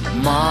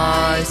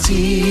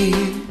 Mighty,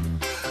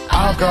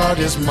 our God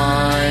is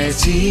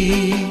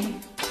mighty,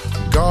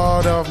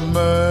 God of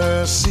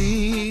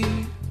mercy,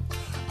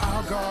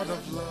 our God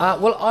of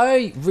love. Well,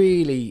 I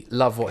really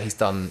love what he's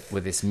done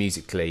with this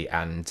musically,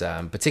 and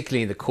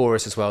particularly the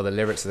chorus as well, the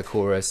lyrics of the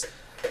chorus.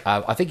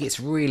 I think it's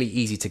really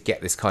easy to get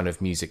this kind of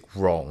music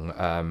wrong.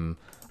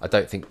 I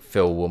don't think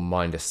Phil will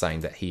mind us saying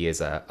that he is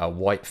a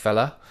white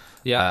fella.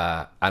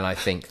 Yeah. And I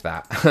think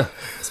that,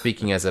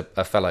 speaking as a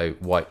fellow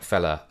white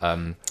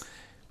fella,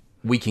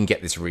 we can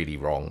get this really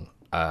wrong.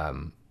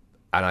 And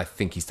I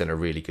think he's done a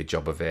really good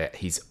job of it.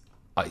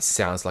 It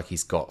sounds like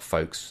he's got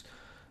folks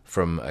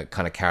from a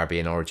kind of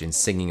Caribbean origin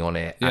singing on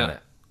it. Yeah. And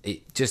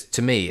it just,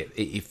 to me,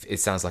 it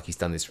sounds like he's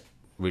done this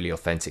really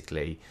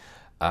authentically.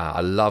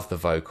 I love the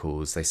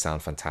vocals. They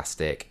sound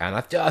fantastic. And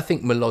I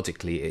think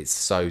melodically it's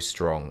so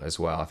strong as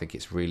well. I think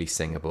it's really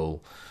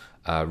singable,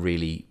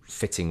 really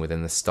fitting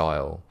within the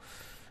style.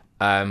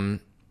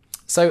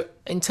 So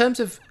in terms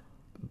of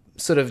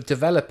sort of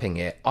developing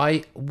it,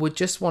 I would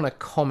just want to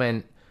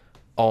comment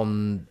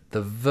on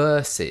the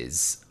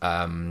verses.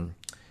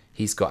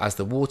 He's got, as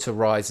the water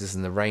rises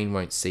and the rain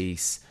won't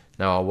cease,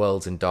 now our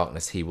world's in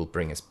darkness, he will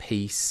bring us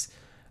peace.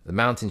 The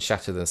mountains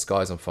shatter, the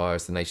skies on fire,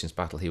 as the nations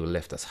battle, he will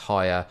lift us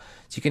higher.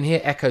 So you can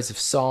hear echoes of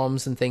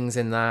psalms and things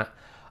in that.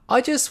 I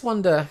just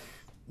wonder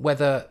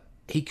whether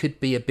he could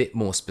be a bit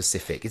more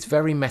specific. It's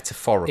very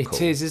metaphorical.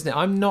 It is, isn't it?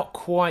 I'm not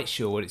quite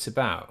sure what it's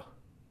about.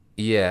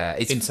 Yeah.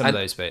 In some of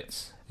those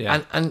bits.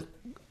 Yeah.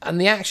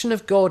 And the action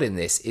of God in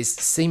this is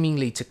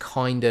seemingly to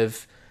kind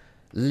of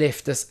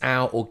lift us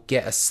out or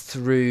get us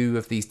through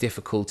of these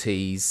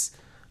difficulties.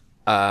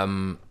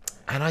 And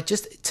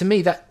to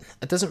me, that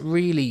it doesn't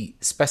really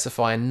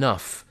specify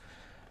enough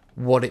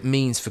what it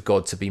means for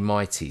God to be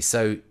mighty.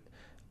 So,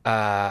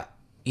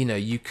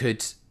 you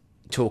could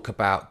talk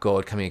about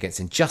God coming against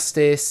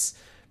injustice,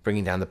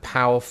 bringing down the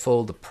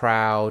powerful, the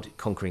proud,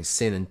 conquering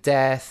sin and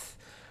death.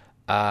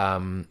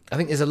 I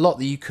think there's a lot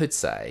that you could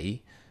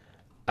say.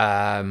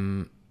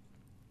 And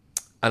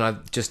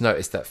I've just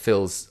noticed that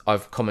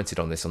I've commented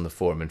on this on the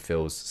forum, and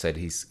Phil's said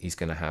he's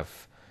going to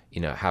have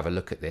a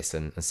look at this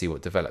and see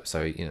what develops.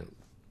 So,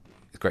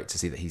 it's great to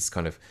see that he's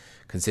kind of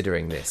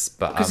considering this.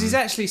 But because he's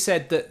actually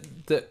said that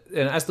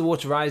as the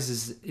water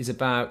rises is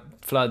about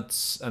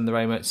floods and the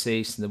rain won't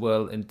cease and the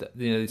world, and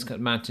these kind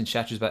of mountain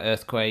shatters about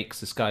earthquakes,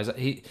 the skies.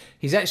 He's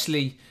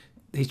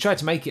tried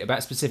to make it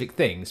about specific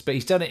things, but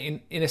he's done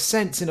it in a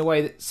sense, in a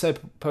way that's so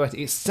poetic.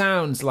 It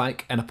sounds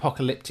like an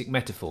apocalyptic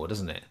metaphor,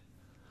 doesn't it?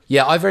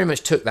 Yeah, I very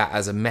much took that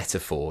as a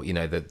metaphor.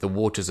 The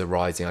waters are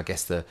rising. I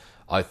guess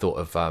I thought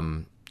of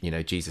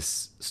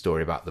Jesus'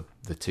 story about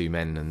the two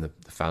men and the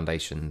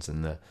foundations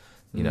and the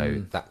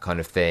that kind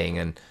of thing.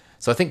 And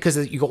so I think because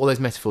you've got all those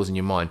metaphors in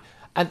your mind,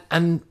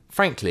 and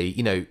frankly,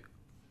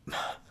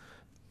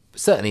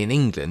 certainly in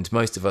England,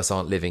 most of us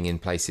aren't living in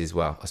places.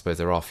 Well, I suppose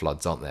there are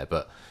floods, aren't there?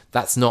 But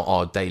that's not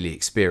our daily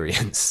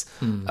experience.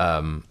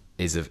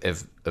 Is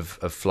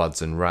of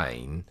floods and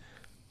rain.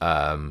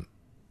 I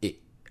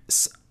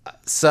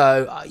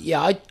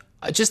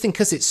just think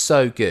because it's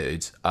so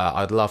good,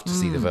 I'd love to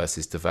see the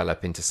verses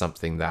develop into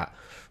something that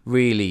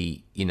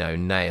really,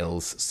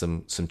 nails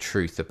some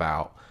truth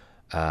about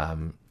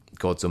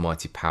God's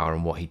almighty power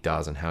and what he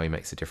does and how he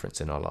makes a difference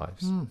in our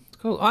lives.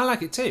 Cool. I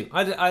like it too.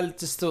 I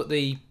just thought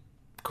the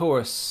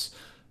chorus,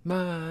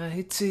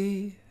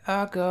 mighty,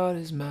 our God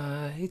is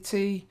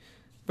mighty.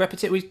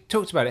 We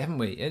talked about it, haven't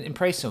we? In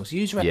praise songs,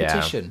 use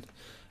repetition.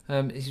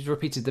 He's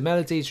repeated the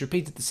melody, he's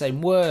repeated the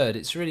same word.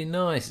 It's really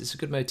nice. It's a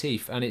good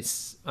motif, and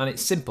it's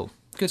simple.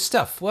 Good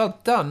stuff. Well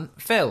done,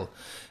 Phil.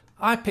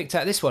 I picked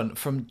out this one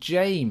from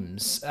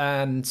James,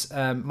 and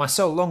My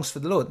Soul Longs for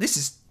the Lord. This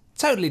is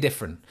totally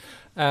different.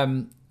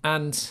 And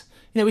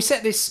we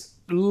set this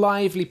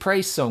lively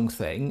praise song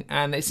thing,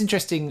 and it's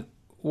interesting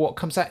what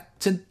comes out.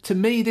 To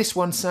me, this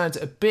one sounds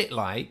a bit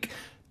like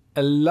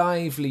a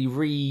lively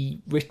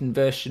rewritten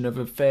version of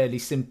a fairly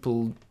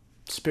simple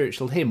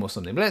spiritual hymn or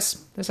something. But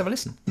let's have a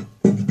listen.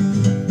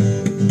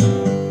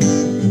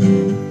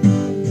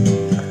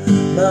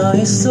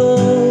 My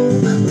soul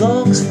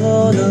longs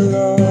for the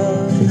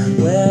Lord.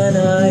 When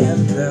I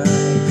am dry,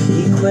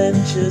 he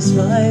quenches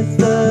my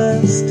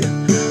thirst.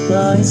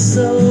 My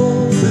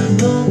soul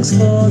longs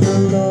for the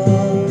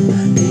Lord.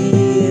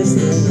 He is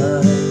the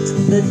light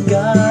that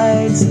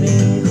guides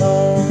me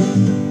home.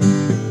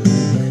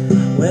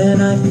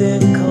 When I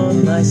think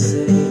on my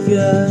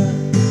Saviour,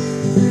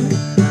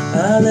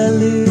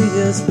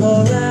 hallelujahs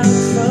pour out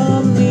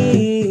from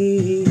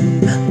me.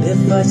 And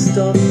if I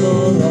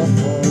stumble or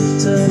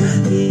falter,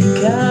 he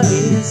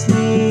carries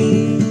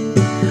me.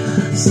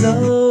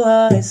 So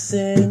I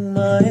sing,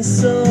 my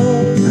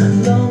soul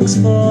longs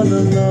for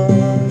the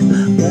Lord.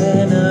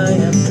 When I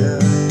am dry,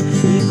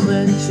 he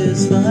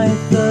quenches my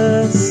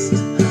thirst.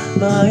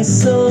 My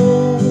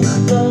soul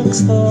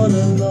longs for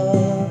the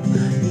Lord.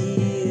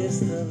 He is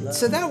the light.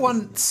 So that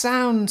one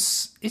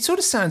sort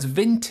of sounds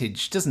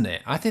vintage, doesn't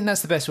it? I think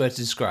that's the best way to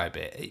describe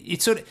it.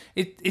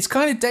 It's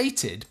kind of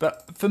dated,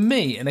 but for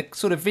me, in a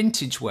sort of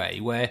vintage way,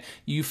 where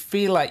you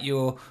feel like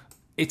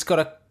it's got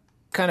a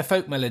kind of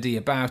folk melody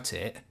about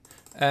it.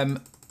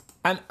 And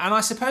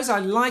I suppose I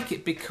like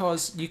it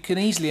because you can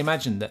easily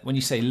imagine that when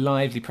you say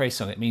lively praise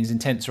song, it means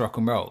intense rock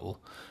and roll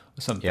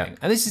or something. Yeah.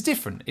 And this is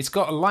different. It's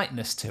got a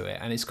lightness to it,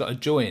 and it's got a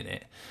joy in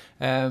it.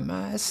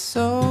 My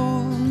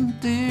soul,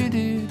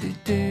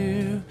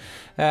 do.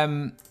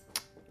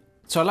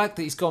 So I like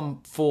that he's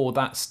gone for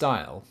that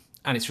style,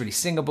 and it's really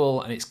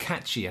singable and it's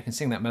catchy. I can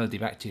sing that melody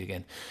back to you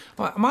again.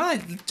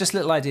 My just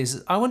little idea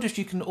is, I wonder if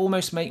you can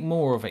almost make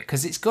more of it,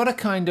 because it's got a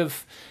kind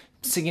of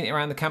singing it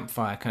around the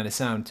campfire kind of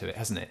sound to it,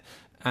 hasn't it?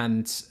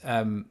 And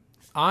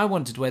I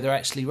wondered whether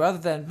actually, rather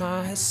than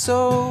my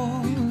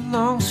soul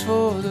longs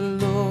for the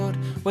Lord,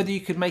 whether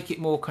you could make it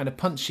more kind of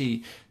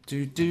punchy.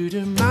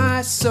 Do,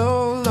 my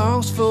soul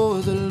longs for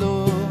the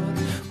Lord.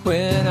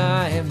 When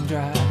I am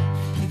dry,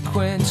 he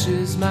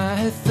quenches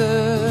my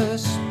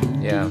thirst.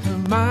 Yeah.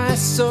 My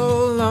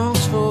soul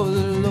longs for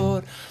the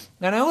Lord.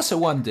 And I also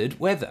wondered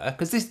whether,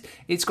 because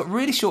it's got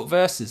really short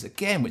verses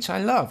again, which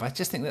I love. I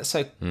just think that's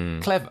so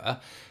clever.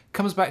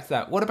 Comes back to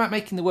that. What about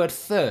making the word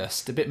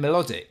thirst a bit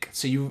melodic?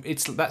 So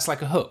that's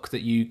like a hook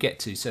that you get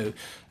to. So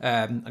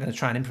I'm going to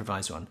try and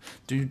improvise one.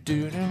 Do,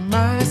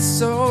 my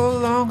soul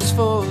longs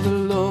for the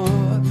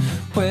Lord.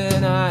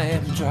 When I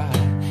am dry,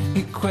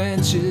 he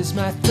quenches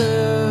my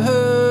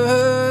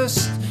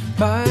thirst.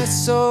 My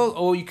soul,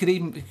 or you could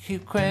even, he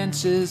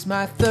quenches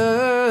my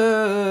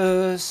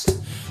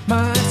thirst.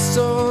 My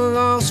soul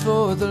longs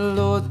for the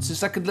Lord. So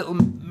it's like a little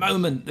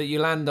moment that you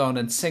land on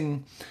and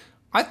sing.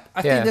 I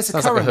think there's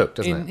a current, like a hook,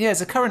 doesn't it? Yeah,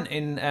 there's a current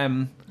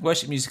in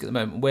worship music at the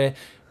moment where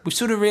we've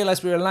sort of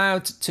realised we're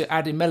allowed to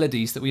add in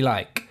melodies that we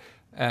like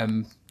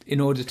in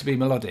order to be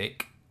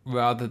melodic,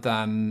 rather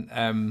than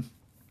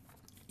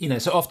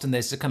so often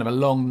there's a kind of a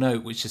long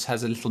note which just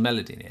has a little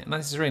melody in it, and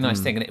that's a really nice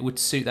thing, and it would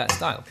suit that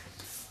style.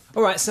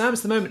 All right, Sam,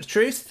 it's the moment of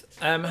truth.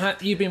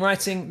 You've been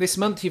writing this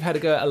month. You've had a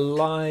go at a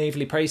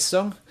lively praise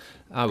song.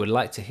 I would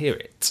like to hear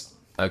it.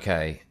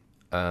 Okay.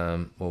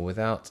 Well,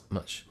 without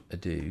much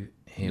ado,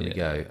 here we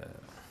go.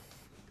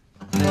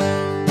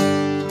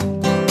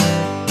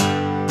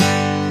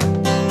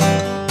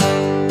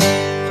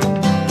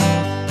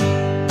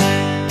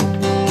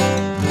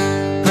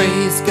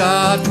 Praise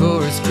God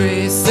for His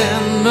grace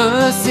and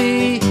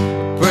mercy.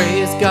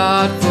 Praise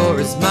God for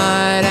His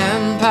might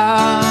and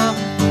power.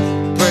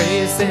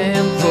 Praise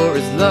Him for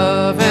His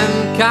love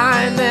and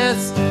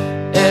kindness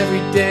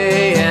every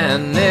day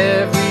and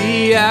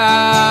every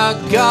hour.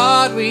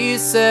 God, we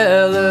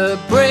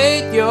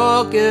celebrate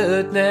Your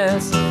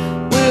goodness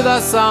with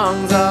our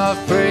songs of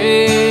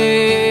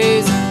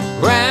praise.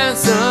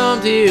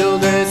 Ransomed,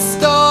 healed,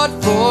 restored,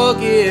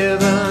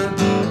 forgiven.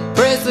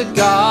 Praise the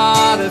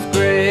God of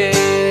grace.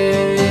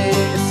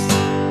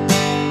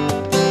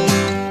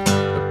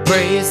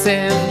 Praise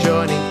Him,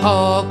 joining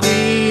all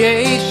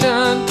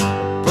creation.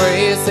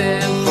 Praise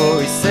Him,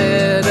 for He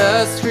set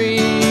us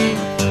free.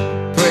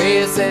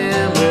 Praise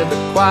Him with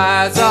the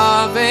choirs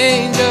of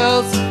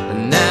angels,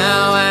 and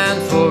now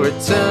and for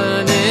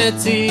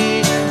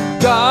eternity.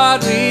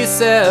 God, we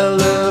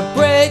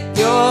celebrate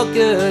Your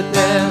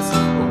goodness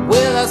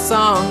with our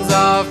songs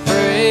of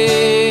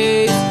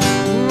praise.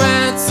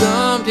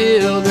 Ransomed,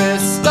 healed,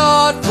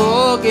 restored,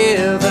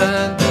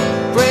 forgiven.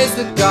 Praise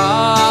the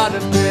God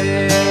of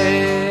grace.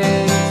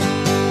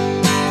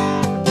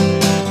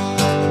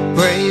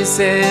 Praise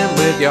Him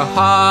with your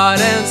heart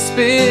and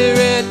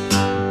spirit.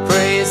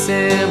 Praise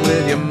Him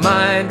with your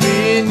mind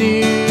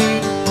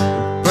renewed.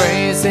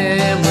 Praise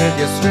Him with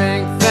your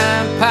strength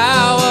and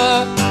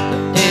power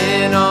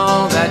in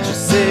all that you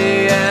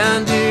say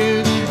and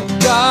do.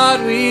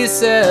 God, we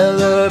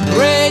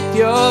celebrate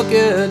Your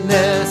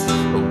goodness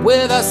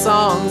with our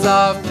songs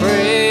of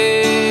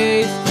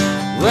praise.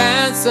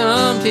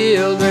 Ransomed,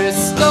 healed,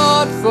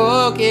 restored,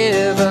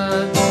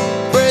 forgiven.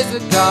 Praise the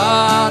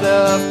God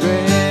of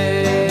grace.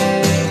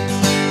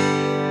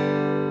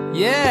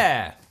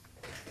 Yeah.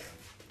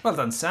 Well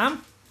done,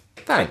 Sam.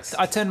 Thanks.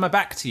 I turned my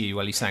back to you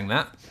while you sang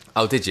that.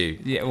 Oh, did you?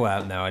 Yeah,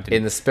 well, no, I didn't.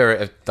 In the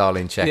spirit of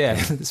Darlene Check. Yeah,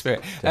 the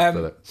spirit.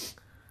 Bullet.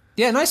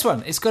 Yeah, nice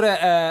one. It's got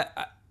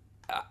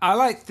I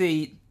like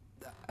the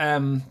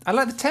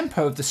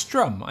tempo of the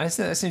strum. I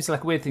think that seems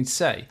like a weird thing to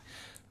say,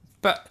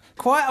 but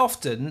quite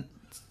often,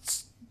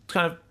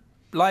 kind of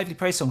lively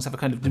praise songs have a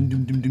kind of dum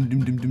dum dum dum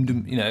dum dum dum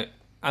dum, you know,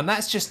 and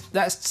that's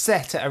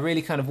set at a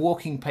really kind of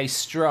walking pace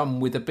strum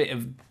with a bit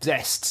of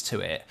zest to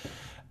it,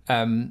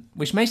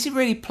 which makes it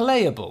really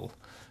playable.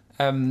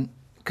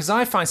 Because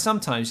I find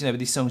sometimes, you know, with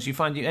these songs, you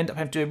end up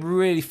having to do a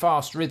really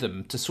fast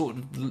rhythm to sort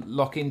of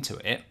lock into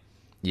it.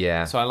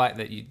 Yeah. So I like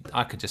that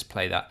I could just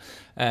play that.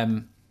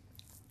 And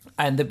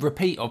the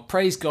repeat of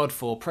praise God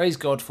for, praise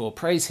God for,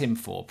 praise Him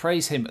for,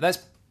 praise Him.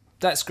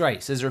 That's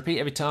great. So there's a repeat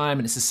every time,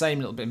 and it's the same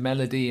little bit of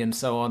melody and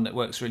so on that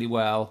works really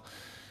well.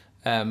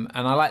 And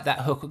I like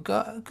that hook.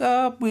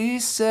 God, we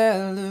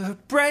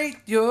celebrate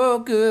Your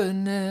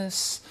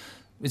goodness.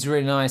 It's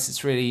really nice.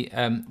 It's really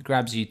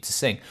grabs you to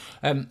sing.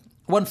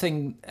 One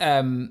thing,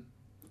 I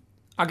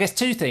guess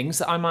two things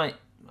that I might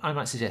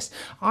suggest.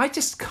 I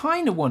just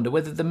kind of wonder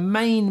whether the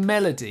main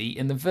melody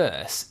in the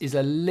verse is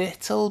a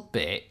little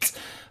bit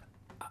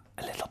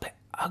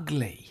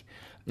ugly.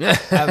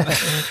 That's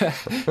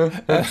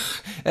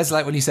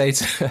like when you say,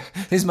 "This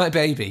is my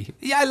baby."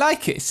 Yeah, I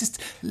like it. It's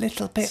just a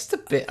little bit,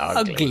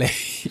 ugly.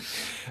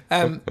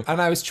 And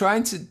I was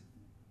trying to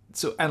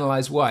sort of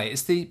analyse why.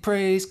 It's the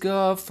praise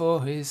God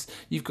for His.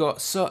 You've got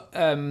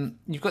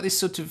this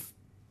sort of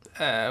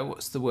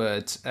what's the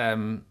word?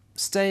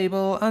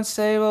 Stable,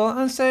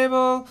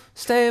 unstable,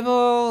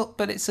 stable,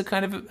 but it's a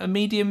kind of a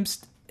medium.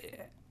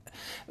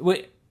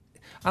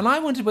 And I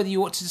wondered whether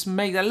you ought to just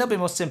make that a little bit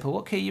more simple.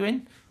 What key are you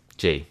in?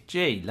 G.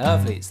 G,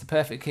 lovely. It's the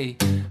perfect key.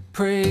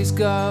 Praise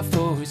God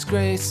for His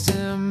grace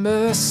and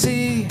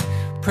mercy.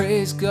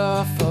 Praise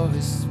God for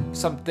His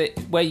something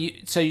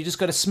so you just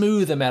got a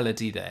smoother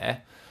melody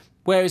there.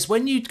 Whereas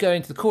when you go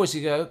into the chorus,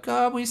 you go,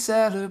 God, we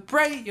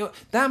celebrate Your.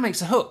 That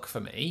makes a hook for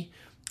me.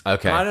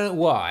 Okay. I don't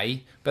know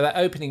why, but that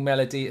opening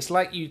melody, it's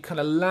like you kind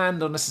of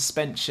land on a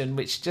suspension,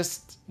 which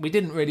just we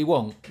didn't really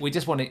want. We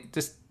just want it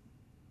just.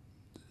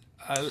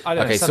 I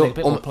don't know, something a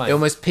bit more plain. It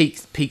almost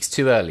peaks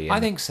too early. I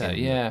think so,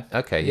 yeah.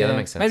 Okay, yeah, that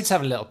makes sense. Maybe just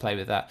have a little play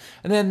with that.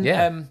 And then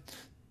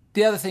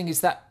the other thing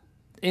is that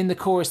in the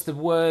chorus, the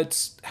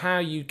words, how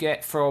you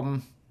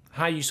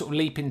sort of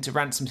leap into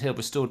ransomed, healed,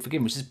 restored,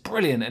 forgiven, which is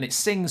brilliant, and it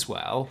sings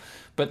well,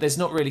 but there's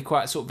not really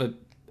quite sort of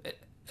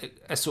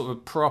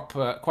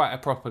quite a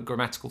proper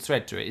grammatical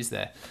thread to it, is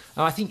there?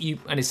 And I think in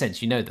a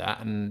sense, you know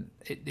that, and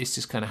it's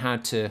just kind of how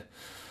to.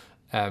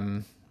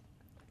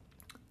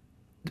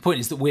 The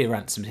point is that we're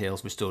ransomed, healed,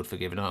 restored,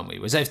 forgiven, aren't we?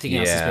 Whereas everything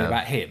else has been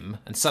about Him,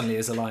 and suddenly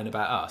there's a line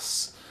about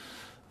us.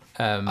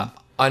 I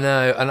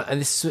know, and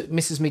this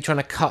misses me trying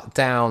to cut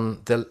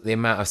down the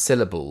amount of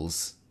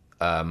syllables,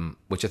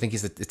 which I think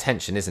is the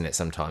tension, isn't it?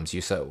 Sometimes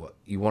you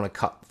want to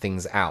cut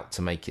things out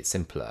to make it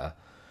simpler,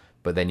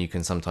 but then you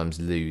can sometimes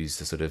lose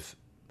the sort of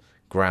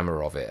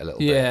grammar of it a little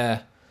bit.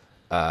 Yeah.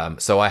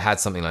 So I had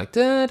something like,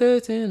 da, da,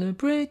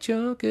 celebrate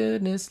your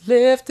goodness,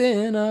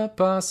 lifting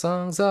up our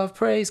songs of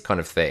praise kind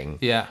of thing.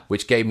 Yeah.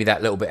 Which gave me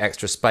that little bit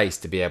extra space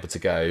to be able to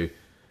go,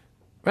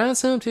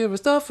 ransom to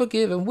restore,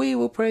 forgiven, we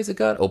will praise the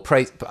God. Or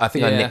praise, I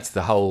think I nicked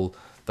the whole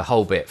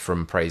bit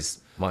from praise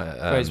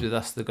praise with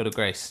us, the God of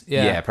grace.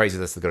 Yeah, praise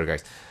with us, the God of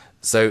grace.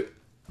 So,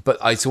 but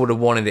I sort of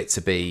wanted it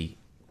to be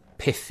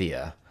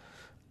pithier.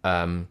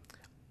 I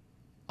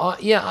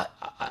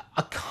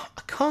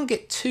can't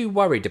get too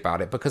worried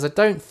about it because I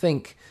don't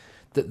think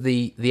that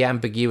the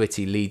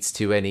ambiguity leads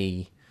to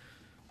any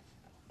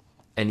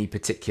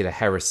particular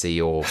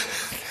heresy or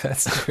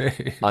That's true.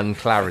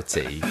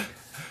 unclarity.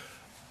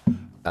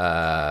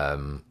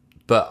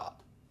 But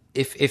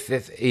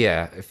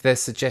if there's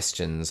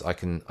suggestions, I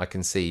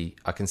can see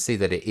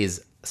that it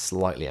is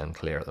slightly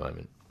unclear at the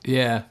moment.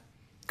 Yeah.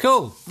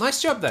 Cool.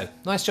 Nice job, though.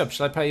 Nice job.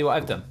 Shall I tell you what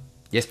I've done?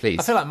 Yes, please.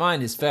 I feel like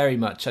mine is very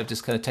much, I've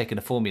just kind of taken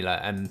a formula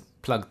and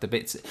plugged the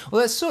bits.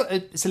 Well, it's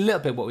a little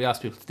bit what we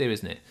ask people to do,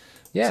 isn't it?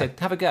 Yeah. So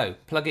have a go,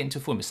 plug it into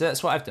a formula. So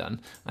that's what I've done.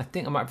 I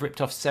think I might have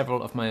ripped off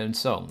several of my own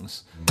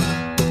songs.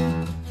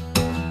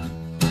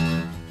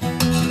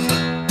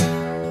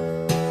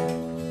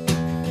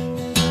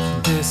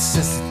 This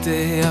is the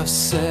day of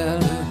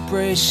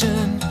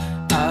celebration,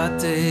 our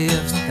day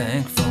of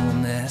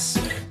thankfulness.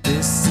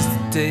 This is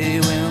the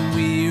day when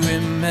we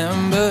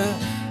remember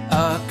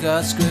our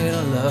God's great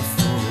love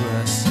for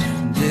us.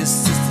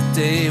 This is the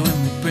day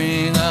when we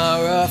bring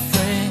our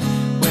offering,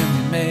 when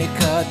we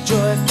make our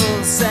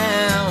joyful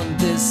sound.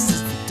 This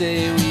is the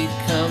day we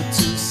come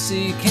to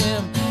seek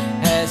Him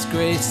as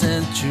grace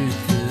and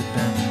truth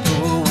abound.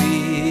 Oh,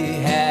 we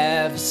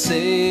have a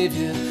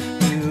Saviour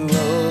who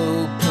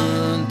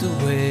opened the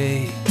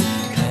way,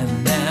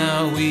 and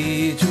now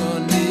we draw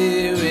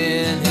near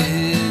in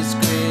His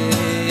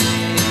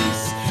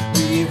grace.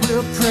 We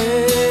will praise.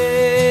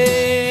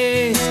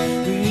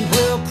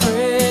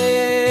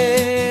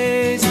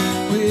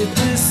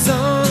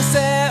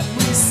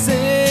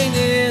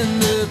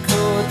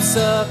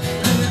 Of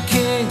the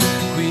King,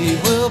 we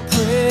will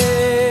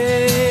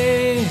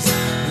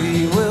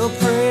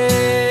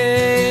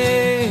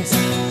praise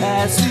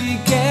as we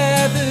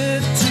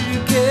gather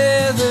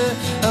together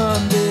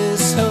on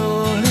this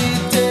holy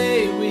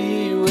day.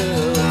 We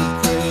will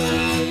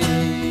praise.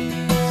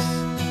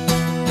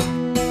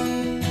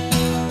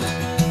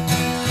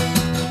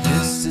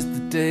 This is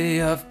the day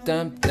of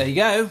There you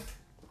go.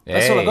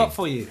 That's all I got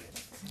for you.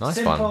 Nice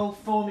Simple one.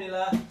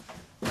 formula.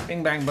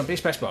 Bing bang,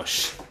 bish bash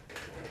bosh.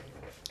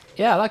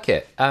 Yeah, I like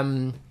it.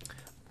 I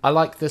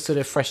like the sort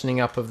of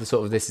freshening up of the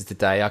sort of this is the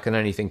day. I can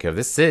only think of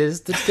this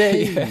is the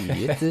day.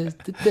 It is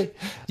the day.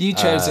 You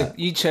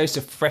chose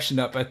to freshen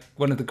up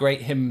one of the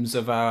great hymns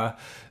of our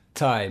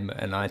time,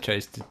 and I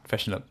chose to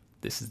freshen up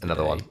this is the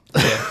Another day. one.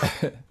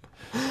 Yeah.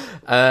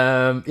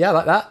 Yeah, I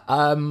like that.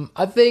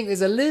 I think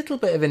there's a little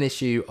bit of an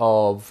issue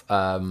of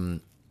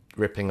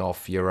ripping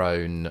off your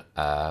own.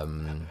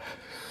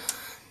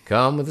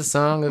 Come with a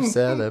song of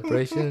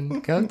celebration,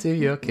 come to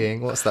your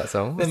king. What's that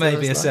song? There may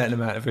be a certain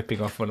amount of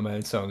ripping off one of my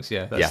own songs,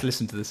 yeah. Let's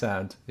listen to the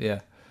sound, yeah.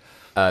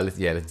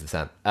 Listen to the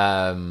sound.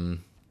 I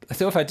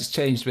thought if I just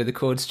changed where the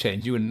chords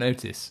changed, you wouldn't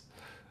notice.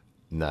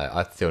 No,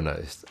 I still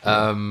noticed.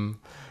 And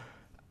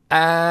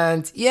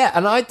yeah,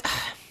 and I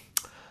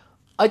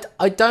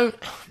don't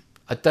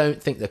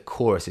think the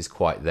chorus is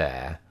quite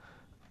there.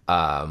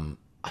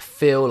 I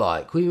feel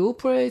like we will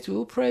praise.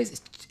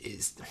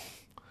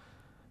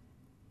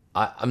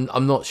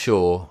 I'm not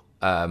sure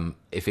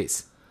if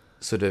it's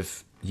sort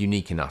of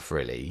unique enough,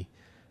 really.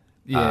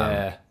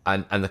 Yeah.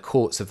 And the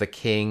courts of the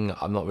king,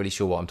 I'm not really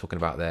sure what I'm talking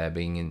about there,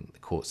 being in the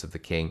courts of the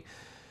king.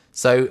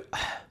 So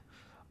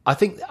I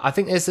think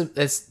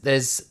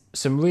there's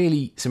some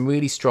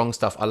really strong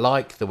stuff. I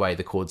like the way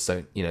the chords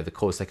the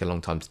chords take a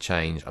long time to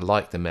change. I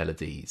like the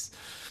melodies.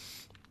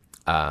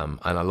 And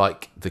I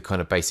like the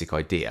kind of basic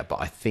idea, but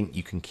I think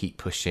you can keep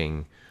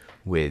pushing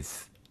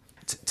with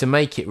to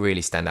make it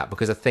really stand out,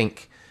 because I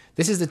think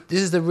this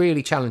is the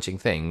really challenging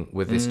thing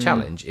with this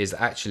challenge is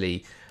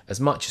actually, as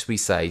much as we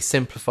say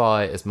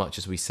simplify, as much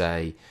as we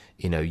say,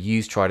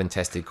 use tried and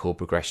tested chord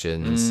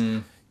progressions,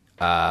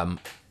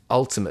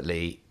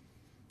 ultimately,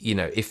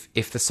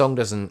 if the song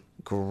doesn't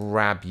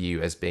grab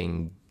you as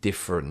being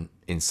different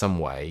in some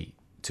way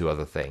to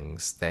other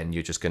things, then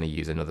you're just going to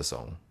use another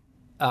song.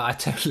 I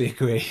totally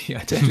agree. I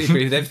totally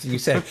agree with everything you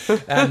said.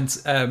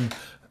 And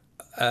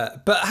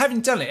but having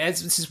done it,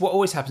 this is what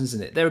always happens,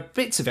 isn't it? There are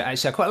bits of it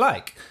actually I quite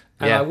like.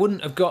 And I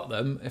wouldn't have got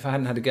them if I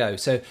hadn't had a go.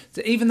 So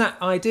even that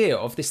idea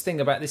of this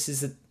thing about this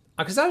is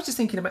because I was just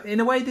thinking about, in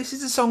a way, this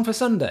is a song for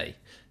Sunday.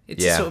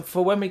 It's sort of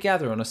for when we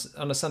gather on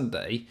a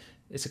Sunday.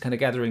 It's a kind of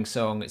gathering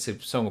song. It's a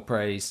song of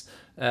praise.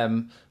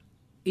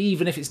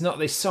 Even if it's not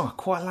this song, I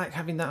quite like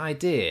having that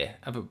idea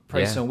of a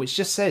praise song, which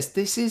just says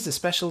this is a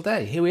special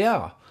day. Here we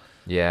are.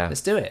 Yeah,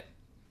 let's do it.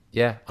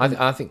 Yeah,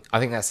 I think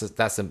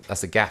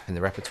that's a gap in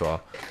the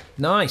repertoire.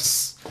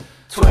 Nice.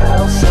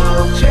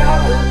 12-song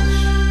challenge.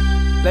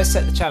 Let's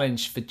set the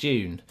challenge for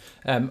June.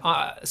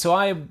 I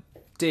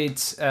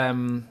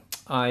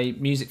I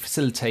music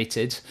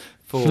facilitated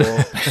for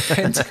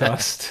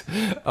Pentecost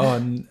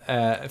on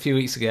a few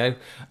weeks ago,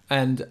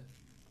 and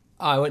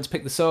I went to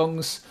pick the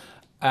songs,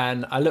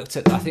 and I looked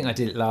at, I think I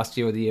did it last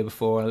year or the year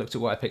before, and I looked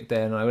at what I picked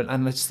there, and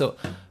I just thought,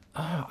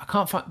 I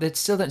can't find, there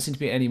still don't seem to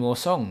be any more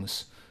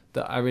songs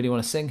that I really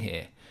want to sing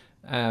here.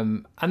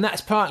 And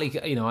that's partly,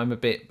 I'm a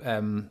bit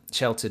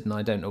sheltered, and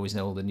I don't always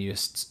know all the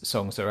newest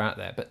songs that are out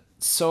there, but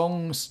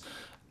songs,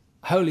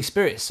 Holy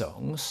Spirit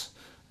songs,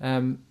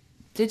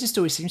 there just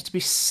always seems to be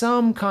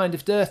some kind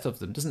of dearth of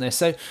them, doesn't there?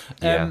 So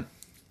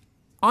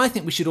I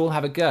think we should all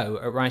have a go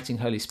at writing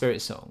Holy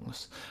Spirit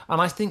songs.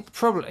 And I think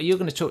probably, you're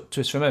going to talk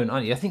to us for a moment,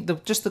 aren't you? I think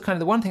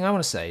the one thing I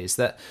want to say is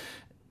that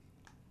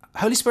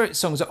Holy Spirit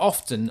songs are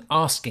often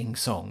asking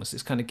songs.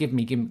 It's kind of give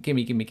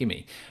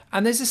me.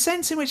 And there's a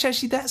sense in which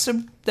actually that's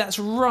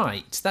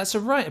right. That's a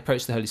right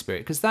approach to the Holy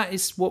Spirit, because that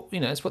is what,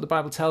 it's what the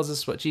Bible tells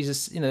us, what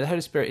Jesus, the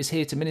Holy Spirit is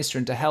here to minister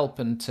and to help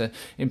and to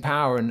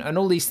empower and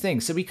all these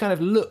things. So we kind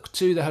of look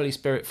to the Holy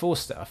Spirit for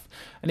stuff.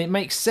 And it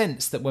makes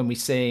sense that when we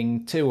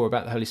sing to or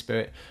about the Holy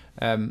Spirit,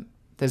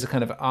 there's a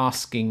kind of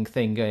asking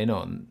thing going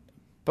on.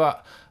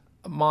 But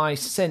my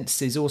sense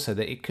is also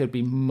that it could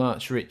be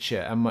much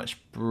richer and much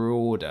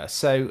broader.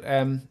 So,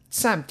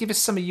 Sam, give us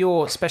some of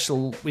your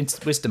special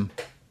wisdom.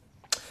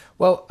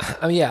 Well,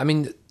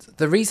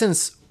 the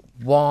reasons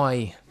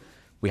why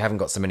we haven't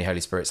got so many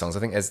Holy Spirit songs, I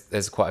think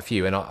there's quite a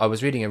few. And I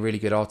was reading a really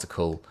good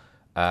article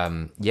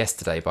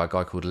yesterday by a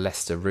guy called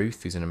Lester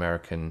Ruth, who's an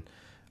American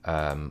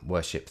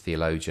worship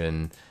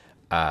theologian,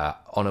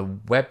 on a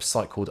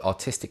website called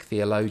Artistic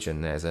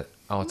Theologian. There's an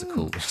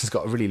article which has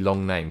got a really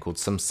long name called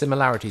Some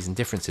Similarities and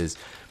Differences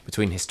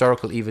Between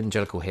Historical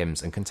Evangelical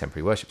Hymns and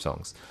Contemporary Worship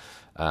Songs.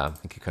 I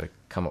think you could have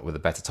come up with a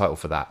better title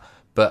for that.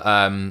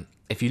 But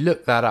if you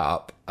look that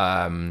up,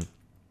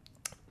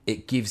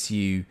 it gives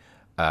you,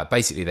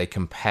 basically they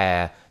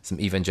compare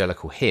some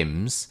evangelical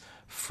hymns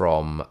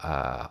from,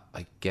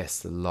 I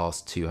guess, the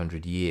last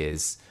 200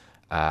 years,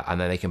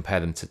 and then they compare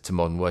them to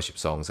modern worship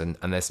songs. And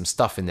there's some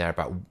stuff in there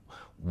about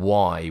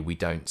why we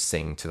don't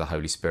sing to the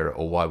Holy Spirit,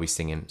 or why we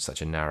sing in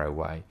such a narrow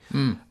way.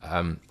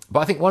 But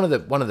I think one of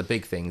the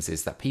big things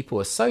is that people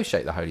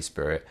associate the Holy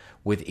Spirit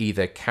with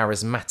either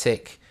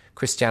charismatic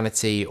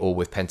Christianity or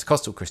with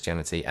Pentecostal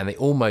Christianity, and they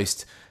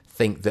almost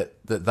think that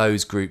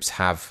those groups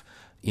have,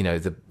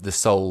 the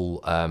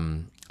sole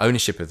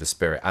ownership of the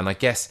Spirit. And I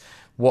guess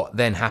what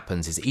then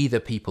happens is either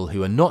people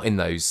who are not in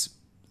those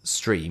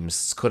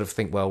streams kind of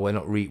think, well, we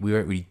won't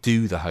really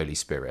do the Holy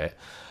Spirit,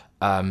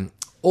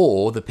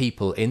 or the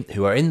people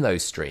who are in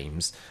those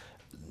streams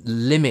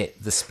limit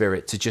the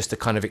Spirit to just a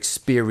kind of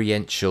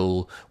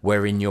experiential,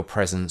 we're in your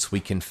presence, we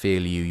can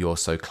feel you, you're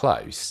so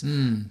close.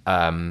 And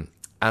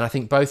I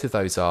think both of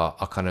those are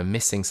kind of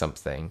missing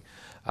something.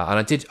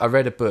 And I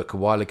read a book a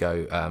while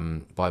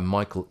ago by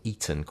Michael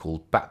Eaton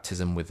called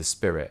Baptism with the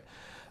Spirit,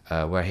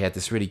 where he had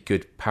this really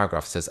good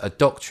paragraph that says, a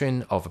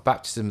doctrine of a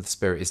baptism of the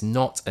Spirit is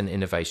not an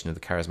innovation of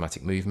the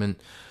charismatic movement,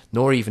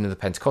 nor even of the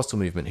Pentecostal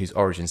movement, whose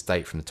origins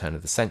date from the turn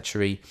of the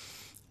century.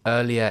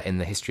 Earlier in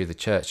the history of the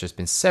church, there's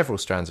been several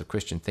strands of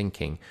Christian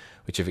thinking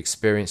which have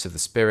experience of the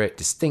Spirit,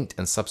 distinct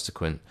and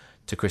subsequent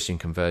to Christian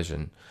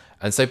conversion.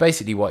 And so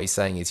basically what he's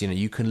saying is,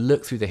 you can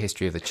look through the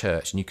history of the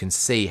church and you can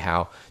see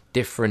how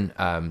different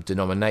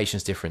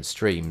denominations, different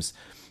streams,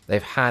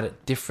 they've had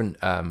different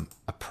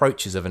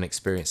approaches of an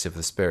experience of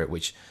the Spirit,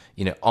 which,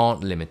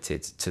 aren't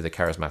limited to the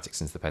charismatics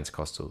and to the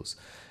Pentecostals.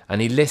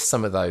 And he lists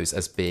some of those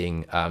as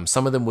being,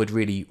 some of them would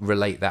really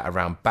relate that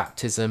around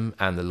baptism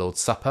and the Lord's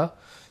Supper.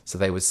 So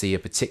they would see a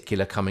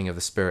particular coming of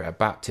the Spirit at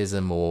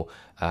baptism, or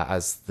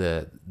as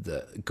the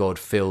God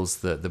fills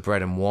the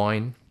bread and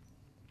wine.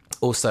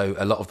 Also,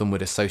 a lot of them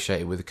would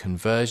associate it with a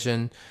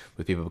conversion,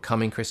 with people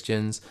becoming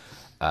Christians.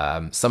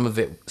 Some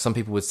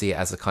people would see it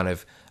as a kind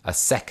of a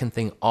second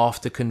thing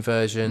after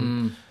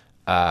conversion.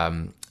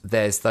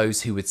 There's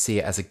those who would see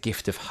it as a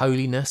gift of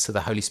holiness. So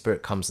the Holy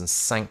Spirit comes and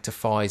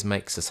sanctifies,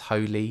 makes us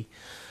holy.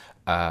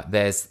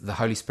 There's the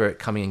Holy Spirit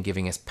coming and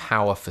giving us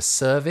power for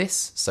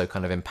service, so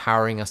kind of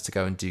empowering us to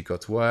go and do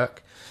God's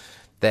work.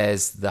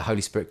 There's the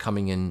Holy Spirit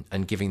coming in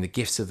and giving the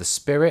gifts of the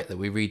Spirit that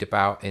we read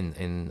about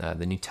in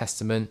the New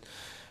Testament.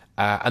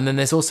 And then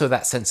there's also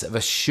that sense of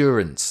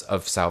assurance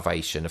of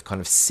salvation, of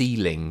kind of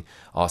sealing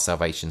our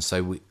salvation.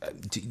 So,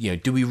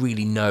 do we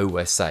really know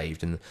we're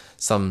saved? And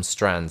some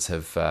strands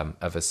have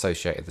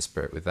associated the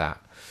Spirit with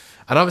that.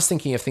 And I was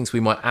thinking of things we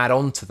might add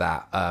on to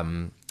that.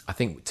 I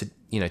think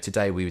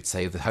today we would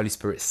say the Holy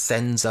Spirit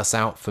sends us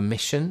out for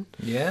mission.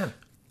 Yeah.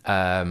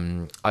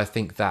 I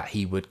think that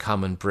he would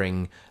come and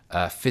bring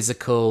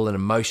physical and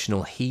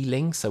emotional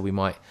healing. So we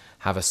might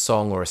have a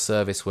song or a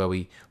service where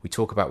we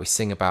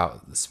sing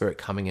about the Spirit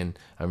coming in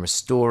and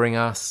restoring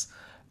us.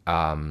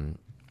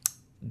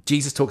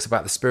 Jesus talks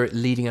about the Spirit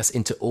leading us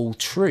into all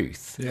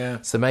truth. Yeah.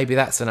 So maybe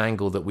that's an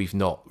angle that we've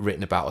not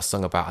written about or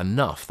sung about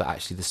enough, that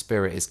actually the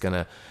Spirit is going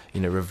to,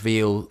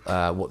 reveal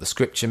what the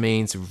Scripture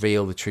means,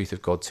 reveal the truth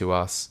of God to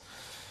us.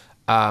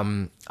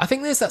 I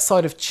think there's that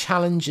side of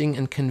challenging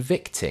and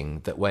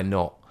convicting that we're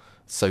not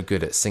so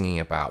good at singing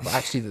about. But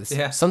actually,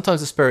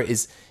 sometimes the Spirit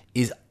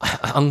is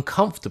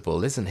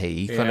uncomfortable, isn't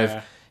he?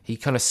 He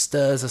kind of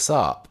stirs us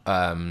up.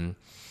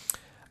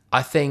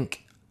 I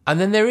think, and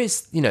then there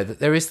is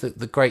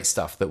the great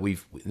stuff that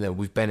we've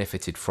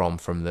benefited from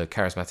the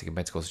charismatic and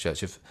Pentecostal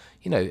church of,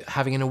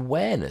 having an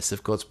awareness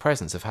of God's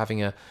presence, of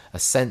having a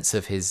sense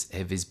of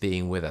his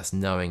being with us,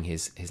 knowing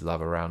his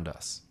love around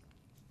us.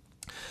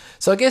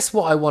 So I guess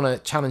what I want to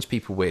challenge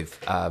people with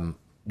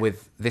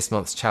this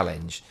month's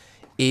challenge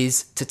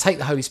is to take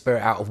the Holy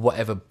Spirit out of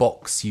whatever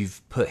box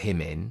you've put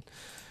him in,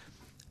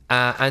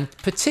 and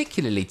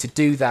particularly to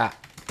do that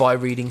by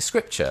reading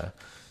Scripture.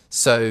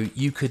 So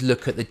you could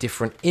look at the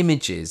different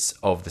images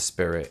of the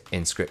Spirit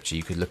in Scripture.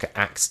 You could look at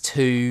Acts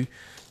 2,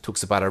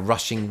 talks about a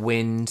rushing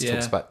wind,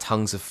 talks about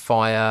tongues of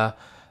fire,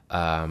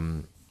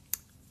 the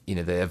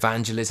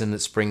evangelism that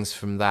springs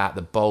from that,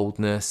 the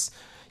boldness.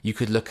 You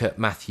could look at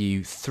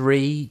Matthew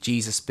 3,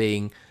 Jesus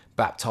being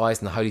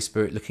baptized and the Holy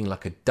Spirit looking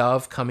like a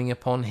dove coming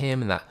upon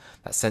him, and that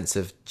sense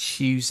of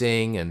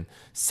choosing and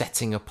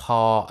setting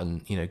apart,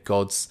 and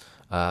God's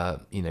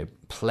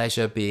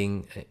pleasure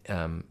being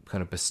kind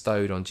of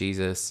bestowed on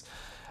Jesus.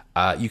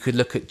 You could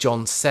look at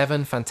John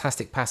 7,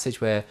 fantastic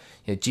passage where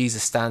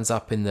Jesus stands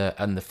up in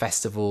the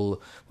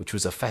festival, which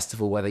was a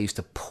festival where they used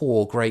to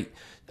pour great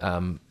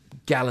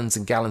gallons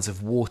and gallons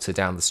of water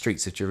down the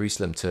streets of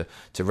Jerusalem to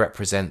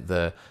represent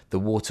the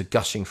water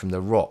gushing from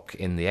the rock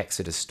in the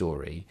Exodus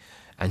story.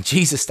 And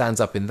Jesus stands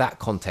up in that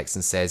context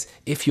and says,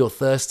 if you're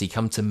thirsty,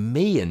 come to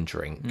me and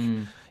drink.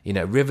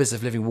 Rivers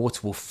of living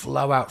water will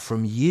flow out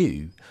from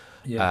you.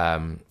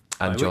 And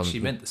John, which he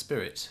meant the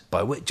Spirit.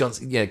 By which John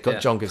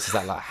gives us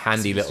that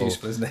handy little.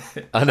 Useful, isn't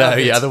it? I know.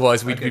 Yeah.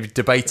 Otherwise, we'd be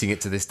debating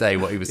it to this day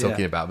what he was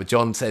talking about. But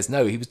John says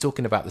no. He was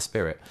talking about the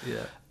Spirit.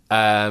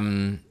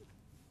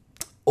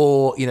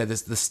 Or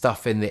there's the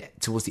stuff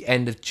towards the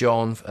end of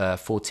John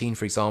 14,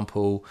 for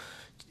example.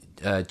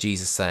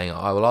 Jesus saying,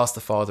 "I will ask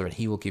the Father, and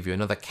He will give you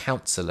another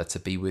Counselor to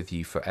be with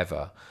you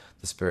forever."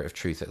 The Spirit of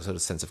Truth, that sort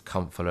of sense of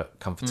comforter,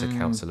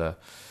 Counselor.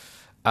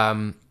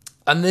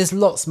 And there's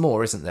lots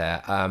more, isn't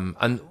there?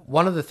 And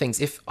one of the things,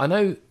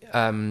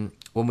 when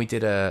we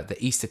did the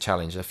Easter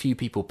challenge, a few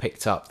people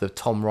picked up the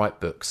Tom Wright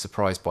book,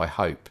 Surprised by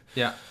Hope.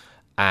 Yeah.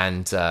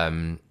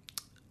 And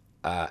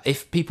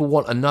if people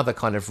want another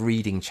kind of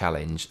reading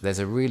challenge, there's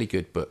a really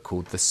good book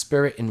called The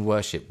Spirit in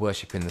Worship,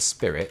 Worship in the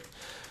Spirit,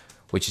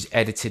 which is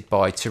edited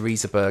by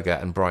Teresa Berger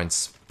and Brian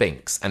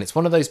Spinks. And it's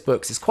one of those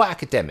books, it's quite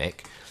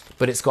academic,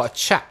 but it's got a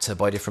chapter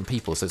by different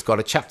people. So it's got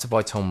a chapter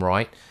by Tom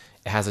Wright.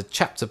 It has a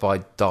chapter by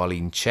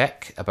Darlene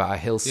Check about a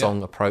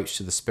Hillsong approach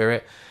to the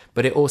Spirit,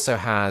 but it also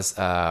has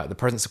the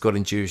presence of God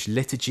in Jewish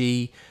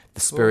liturgy, the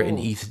Spirit in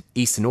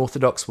Eastern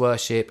Orthodox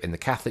worship, in the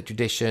Catholic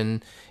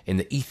tradition, in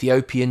the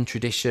Ethiopian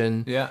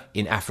tradition,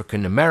 in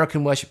African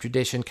American worship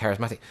tradition,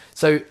 charismatic.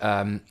 So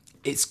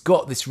it's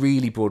got this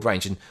really broad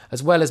range, and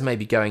as well as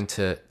maybe going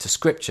to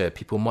Scripture,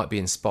 people might be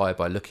inspired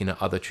by looking at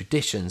other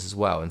traditions as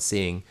well and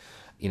seeing,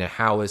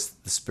 how has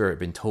the Spirit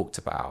been talked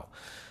about.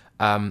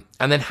 And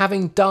then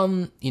having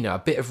done, a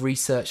bit of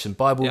research and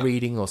Bible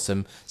reading or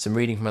some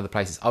reading from other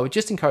places, I would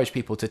just encourage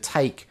people to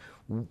take,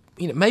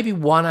 maybe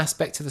one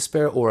aspect of the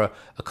Spirit or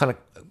a kind of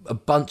a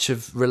bunch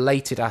of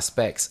related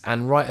aspects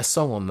and write a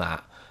song on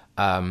that,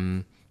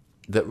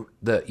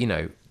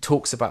 that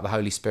talks about the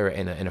Holy Spirit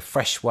in a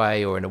fresh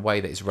way or in a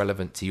way that is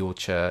relevant to your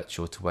church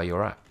or to where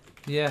you're at.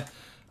 Yeah,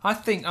 I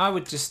think I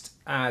would just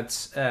add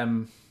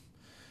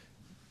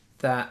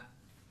that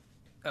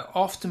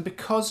often,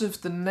 because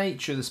of the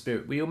nature of the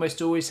Spirit, we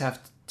almost always have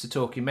to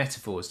talk in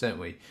metaphors, don't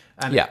we?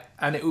 And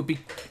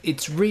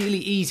it's really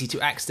easy to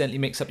accidentally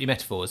mix up your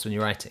metaphors when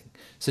you're writing.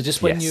 So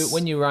just when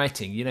you're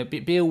writing,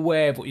 be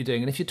aware of what you're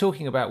doing. And if you're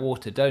talking about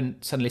water,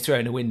 don't suddenly throw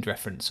in a wind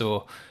reference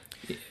or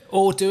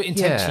do it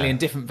intentionally in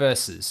different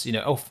verses.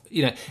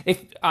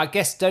 If I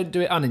guess don't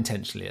do it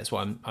unintentionally. That's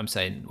what I'm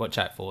saying. Watch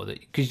out for that,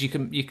 because you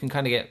can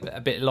kind of get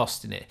a bit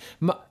lost in it.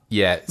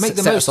 Make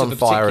the most of a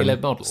particular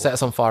model. Set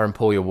us on fire and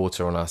pour your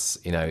water on us.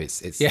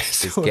 It's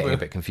getting a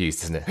bit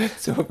confused, isn't it?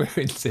 So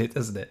we're into it,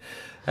 doesn't it?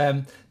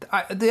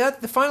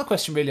 The final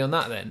question really on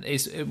that then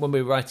is, when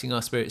we're writing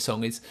our Spirit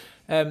song, is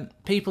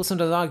people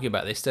sometimes argue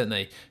about this, don't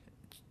they?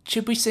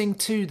 Should we sing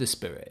to the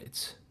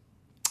Spirit?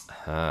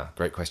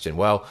 Great question.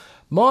 Well,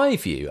 my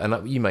view,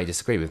 and you may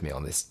disagree with me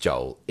on this,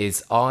 Joel,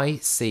 is I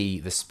see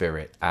the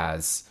Spirit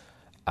as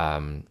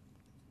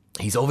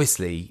he's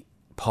obviously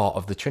part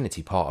of the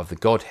Trinity, part of the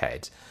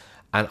Godhead.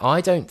 And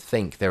I don't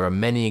think there are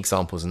many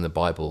examples in the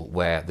Bible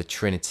where the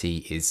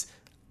Trinity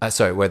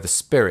where the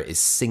Spirit is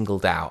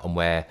singled out and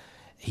where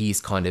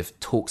he's kind of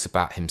talks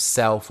about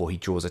himself or he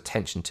draws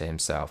attention to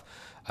himself.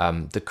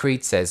 The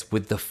Creed says,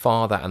 with the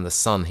Father and the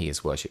Son he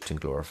is worshipped and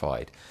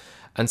glorified.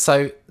 And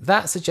so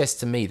that suggests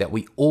to me that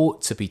we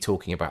ought to be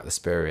talking about the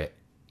Spirit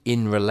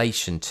in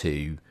relation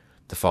to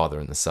the Father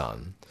and the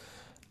Son.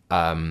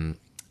 And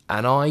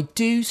I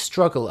do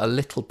struggle a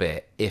little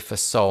bit if a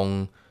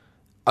song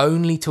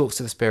only talks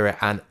to the Spirit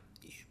and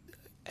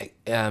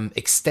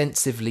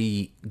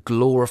extensively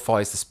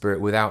glorifies the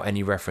Spirit without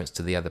any reference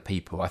to the other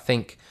people. I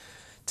think,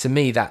 to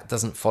me, that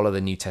doesn't follow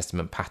the New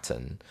Testament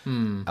pattern.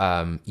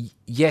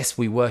 Yes,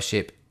 we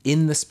worship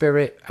in the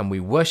Spirit and we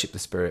worship the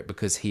Spirit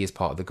because he is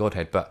part of the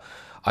Godhead. But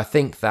I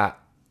think that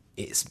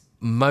it's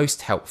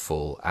most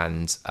helpful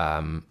and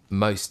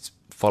most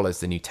follows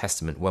the New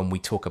Testament when we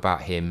talk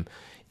about him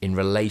in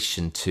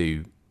relation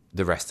to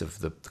the rest of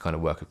the kind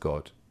of work of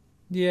God.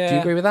 Yeah. Do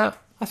you agree with that?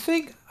 I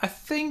think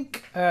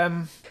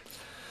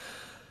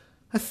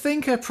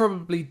I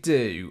probably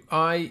do.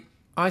 I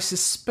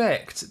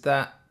suspect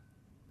that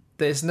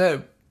there's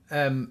no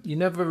you're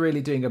never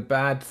really doing a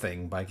bad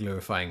thing by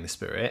glorifying the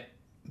Spirit,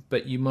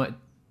 but you might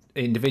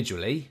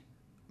individually,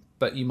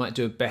 but you might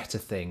do a better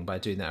thing by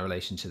doing that in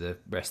relation to the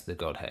rest of the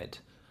Godhead.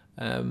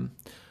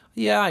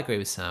 Yeah, I agree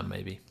with Sam,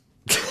 maybe.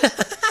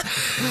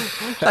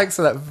 Thanks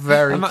for that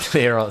very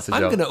clear answer,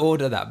 John. I'm going to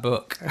order that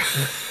book.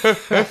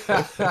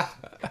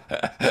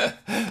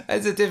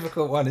 It's a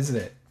difficult one, isn't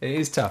it? It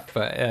is tough,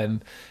 but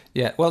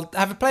yeah. Well,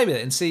 have a play with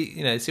it and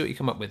see what you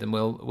come up with, and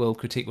we'll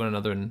critique one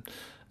another and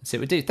see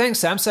what we do. Thanks,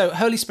 Sam. So,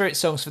 Holy Spirit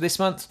songs for this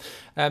month.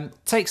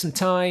 Take some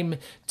time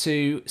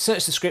to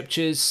search the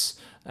scriptures,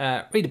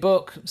 read a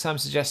book. Sam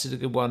suggested a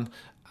good one,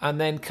 and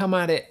then come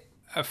at it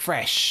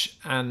afresh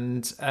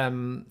and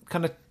kind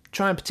of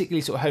try and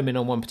particularly sort of home in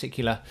on one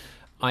particular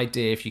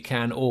idea if you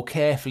can, or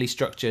carefully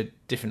structure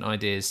different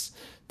ideas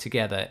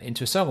together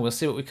into a song. We'll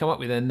see what we come up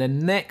with, and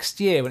then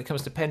next year when it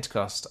comes to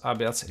Pentecost, I'll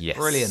be able to say, yes,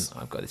 brilliant,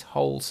 I've got this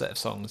whole set of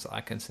songs that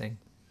I can sing.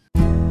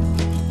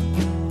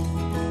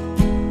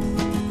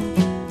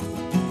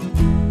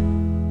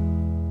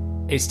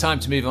 It's time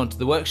to move on to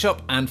the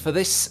workshop, and for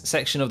this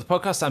section of the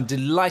podcast I'm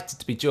delighted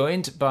to be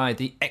joined by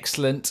the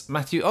excellent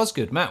Matthew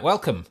Osgood. Matt,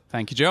 welcome.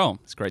 Thank you, Joel.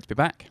 It's great to be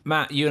back.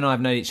 Matt, you and I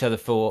have known each other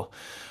for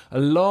a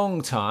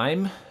long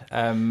time.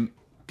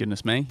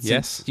 Goodness me,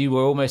 yes. You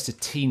were almost a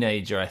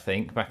teenager, I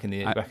think, back in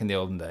the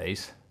olden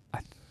days.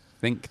 I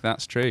think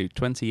that's true.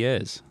 20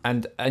 years.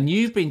 And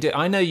you've been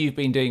I know you've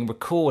been doing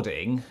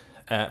recording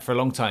for a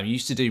long time. You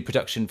used to do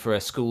production for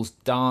a school's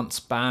dance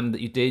band that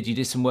you did. You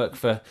did some work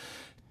for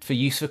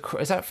Youth for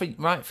Christ. Is that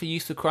for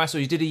Youth for Christ? Or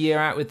you did a year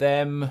out with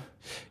them?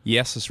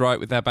 Yes, that's right,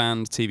 with their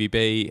band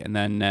TVB, and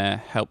then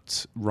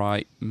helped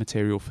write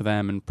material for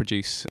them and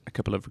produce a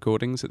couple of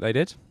recordings that they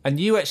did.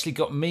 And you actually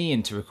got me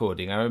into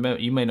recording. I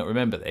remember, you may not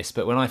remember this,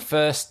 but when I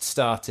first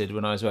started,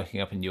 when I was working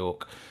up in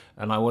York,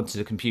 and I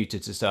wanted a computer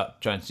to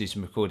start trying to do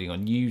some recording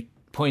on, you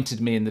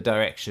pointed me in the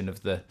direction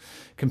of the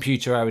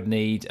computer I would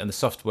need and the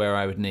software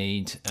I would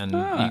need, and you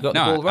got the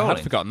ball rolling. I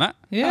had forgotten that.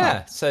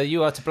 Yeah, so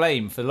you are to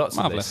blame for lots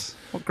Marvellous. of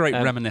this. What great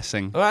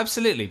reminiscing. Oh,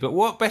 absolutely. But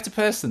what better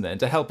person then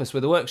to help us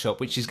with a workshop,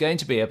 which is going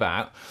to be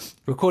about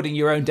recording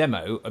your own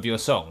demo of your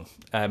song.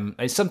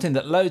 It's something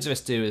that loads of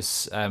us do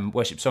as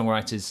worship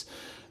songwriters,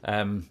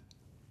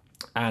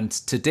 and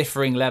to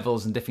differing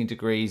levels and differing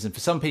degrees. And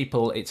for some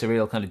people, it's a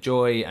real kind of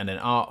joy and an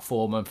art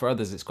form, and for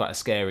others, it's quite a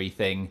scary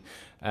thing.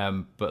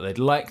 But they'd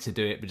like to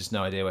do it, but just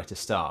no idea where to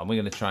start. And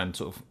we're going to try and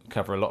sort of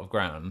cover a lot of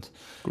ground.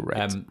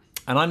 Great.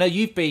 And I know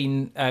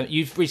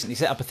you've recently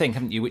set up a thing,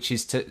 haven't you, which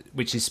is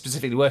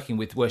specifically working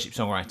with worship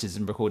songwriters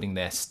and recording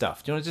their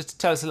stuff. Do you want to just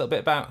tell us a little bit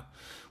about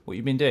what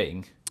you've been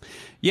doing?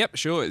 Yep,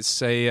 sure.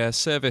 It's a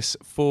service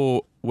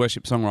for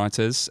worship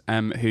songwriters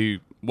who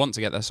want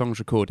to get their songs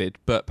recorded,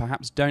 but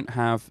perhaps don't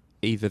have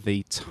either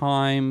the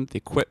time, the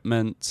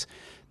equipment,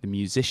 the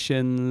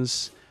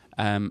musicians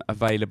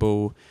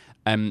available.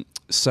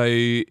 So,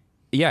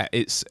 yeah,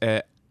 it's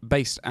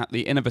based at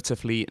the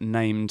innovatively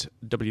named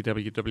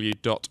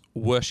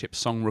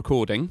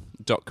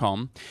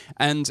www.worshipsongrecording.com,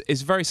 and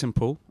it's very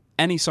simple.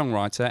 Any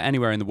songwriter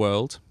anywhere in the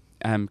world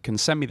can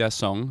send me their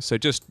song. So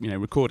just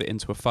record it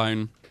into a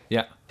phone,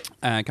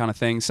 kind of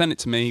thing. Send it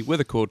to me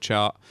with a chord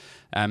chart.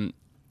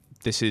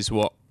 This is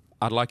what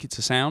I'd like it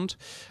to sound.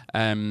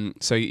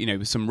 So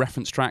with some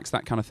reference tracks,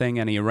 that kind of thing.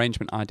 Any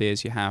arrangement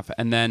ideas you have,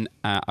 and then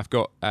I've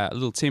got a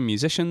little team of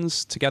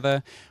musicians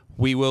together.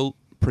 We will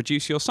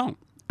produce your song.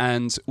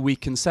 And we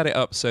can set it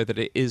up so that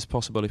it is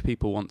possible if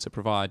people want to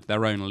provide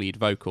their own lead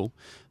vocal,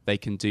 they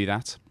can do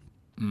that.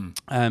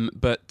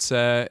 But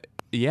other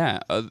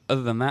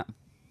than that,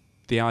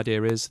 the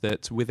idea is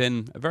that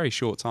within a very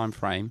short time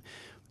frame,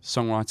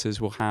 songwriters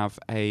will have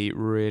a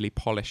really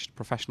polished,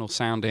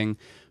 professional-sounding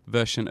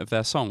version of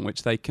their song,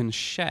 which they can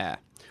share,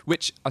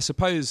 which I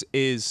suppose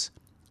is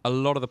a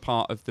lot of the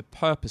part of the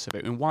purpose of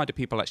it. And why do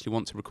people actually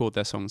want to record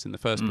their songs in the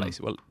first place?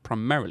 Well,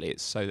 primarily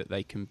it's so that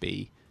they can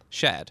be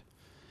shared.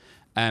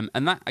 And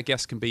that, I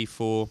guess, can be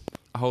for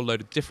a whole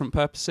load of different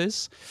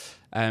purposes.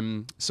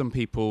 Some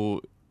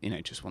people,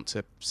 just want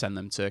to send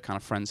them to kind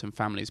of friends and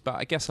families. But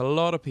I guess a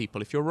lot of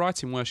people, if you're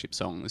writing worship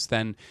songs,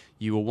 then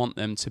you will want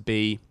them to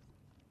be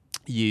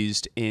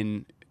used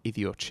in either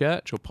your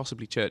church or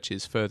possibly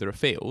churches further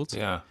afield.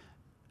 Yeah.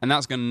 And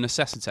that's going to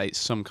necessitate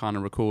some kind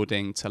of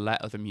recording to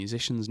let other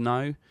musicians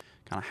know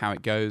kind of how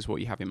it goes,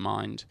 what you have in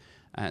mind,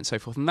 and so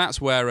forth. And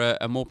that's where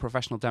a more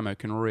professional demo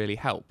can really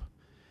help.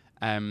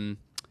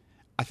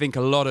 I think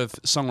a lot of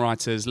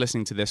songwriters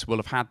listening to this will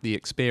have had the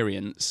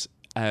experience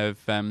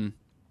of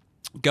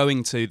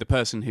going to the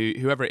person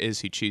whoever it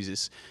is who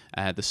chooses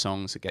the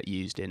songs that get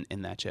used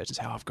in their church and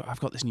say, "Oh, I've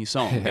got this new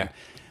song,"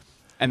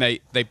 and they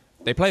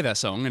they play their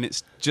song and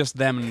it's just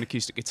them and an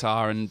acoustic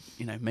guitar, and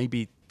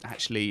maybe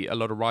actually a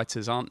lot of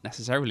writers aren't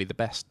necessarily the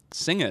best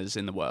singers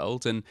in the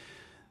world, and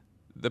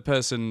the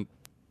person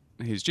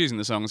who's choosing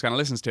the songs kind of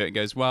listens to it and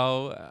goes,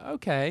 well,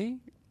 okay.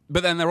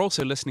 But then they're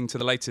also listening to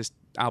the latest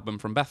album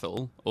from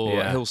Bethel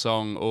or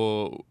Hillsong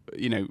or,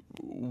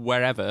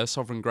 wherever,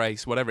 Sovereign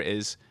Grace, whatever it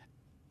is,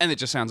 and it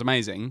just sounds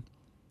amazing.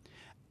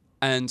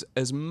 And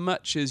as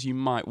much as you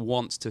might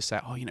want to say,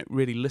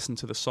 really listen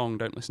to the song,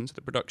 don't listen to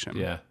the production.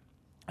 Yeah.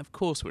 Of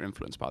course we're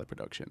influenced by the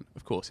production.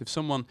 Of course, if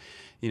someone,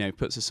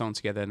 puts a song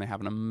together and they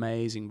have an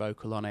amazing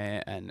vocal on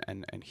it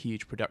and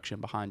huge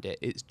production behind it,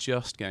 it's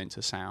just going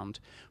to sound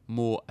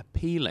more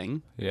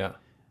appealing than,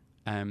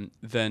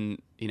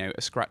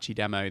 a scratchy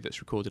demo that's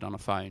recorded on a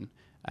phone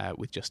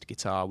with just a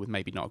guitar with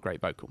maybe not a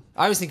great vocal.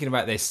 I was thinking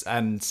about this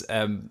and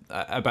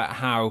about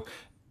how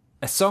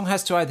a song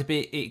has to either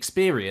be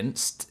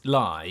experienced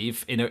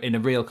live in a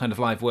real kind of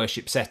live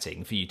worship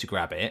setting for you to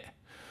grab it,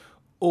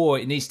 or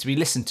it needs to be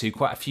listened to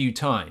quite a few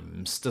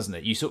times, doesn't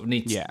it? You sort of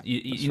need to,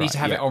 you need to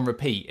have it on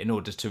repeat in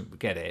order to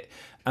get it.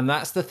 And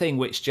that's the thing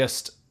which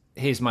just,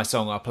 here's my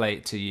song, I'll play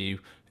it to you,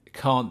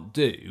 can't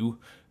do.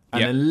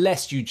 And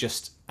unless you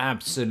just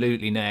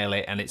absolutely nail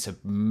it and it's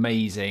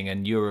amazing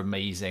and you're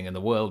amazing and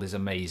the world is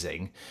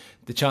amazing,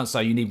 the chances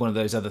are you need one of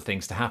those other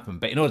things to happen.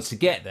 But in order to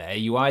get there,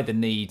 you either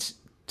need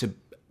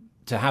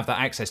to have that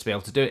access to be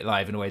able to do it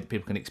live in a way that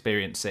people can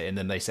experience it, and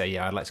then they say,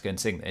 I'd like to go and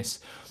sing this.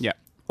 Yeah.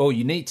 Or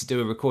you need to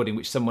do a recording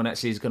which someone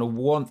actually is going to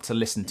want to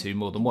listen to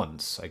more than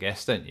once, I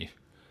guess, don't you?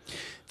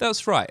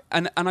 That's right.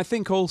 And I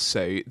think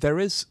also there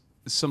is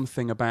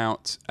something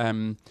about,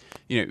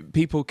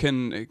 people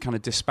can kind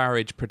of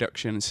disparage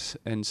productions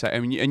and say,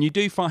 and you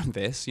do find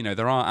this,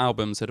 there are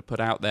albums that are put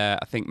out there.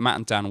 I think Matt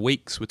and Dan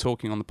Weeks were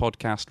talking on the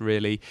podcast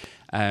really,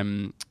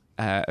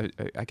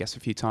 I guess a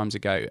few times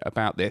ago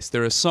about this.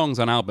 There are songs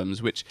on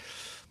albums which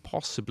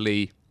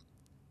possibly,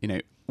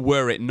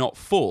 were it not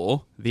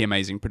for the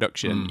amazing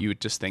production, you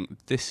would just think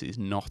this is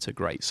not a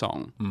great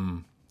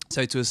song.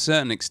 So to a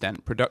certain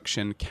extent,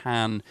 production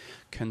can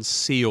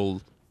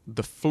conceal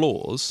the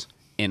flaws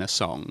in a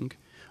song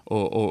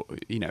or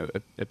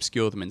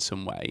obscure them in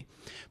some way.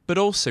 But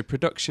also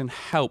production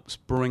helps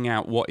bring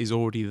out what is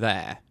already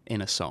there in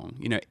a song.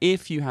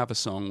 If you have a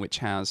song which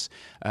has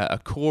a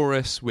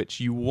chorus which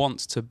you want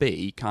to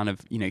be kind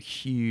of,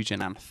 huge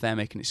and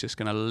anthemic, and it's just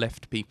going to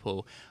lift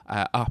people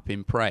up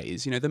in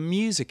praise, the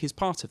music is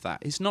part of that.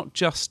 It's not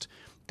just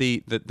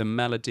the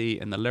melody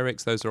and the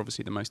lyrics. Those are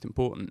obviously the most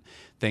important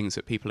things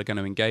that people are going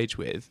to engage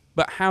with.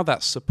 But how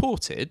that's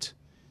supported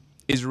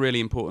is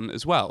really important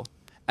as well.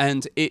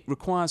 And it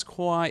requires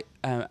quite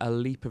a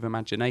leap of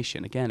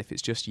imagination. Again, if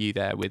it's just you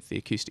there with the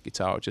acoustic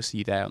guitar or just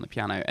you there on the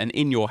piano, and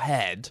in your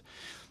head,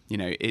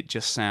 it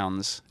just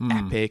sounds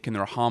epic, and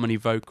there are harmony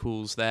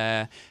vocals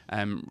there,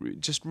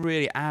 just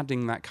really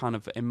adding that kind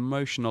of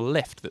emotional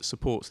lift that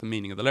supports the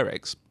meaning of the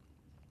lyrics.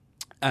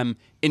 In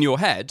your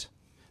head,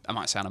 that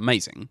might sound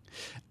amazing.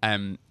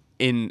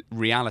 In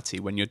reality,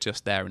 when you're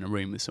just there in a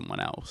room with someone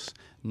else,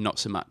 not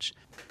so much.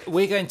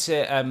 We're going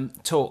to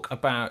talk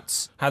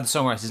about how the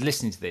songwriters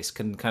listening to this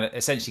can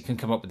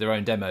come up with their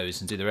own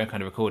demos and do their own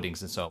kind of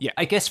recordings and so on. Yeah.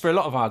 I guess for a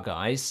lot of our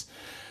guys,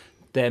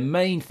 their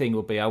main thing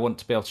will be, I want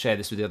to be able to share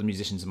this with the other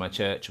musicians in my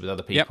church, with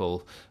other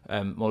people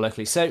more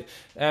locally. So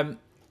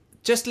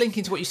just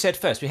linking to what you said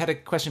first, we had a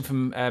question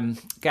from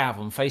Gav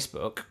on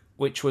Facebook,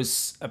 which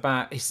was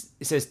about, it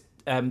says,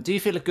 do you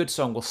feel a good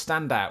song will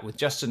stand out with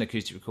just an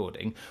acoustic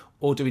recording,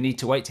 or do we need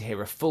to wait to hear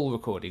a full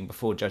recording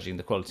before judging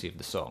the quality of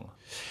the song?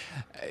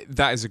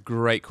 That is a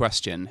great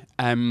question.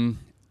 And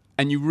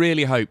you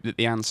really hope that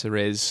the answer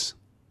is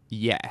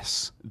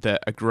yes,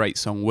 that a great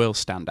song will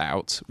stand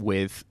out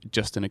with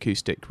just an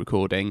acoustic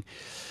recording.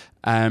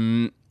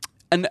 And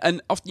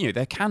often,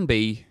 there can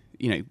be,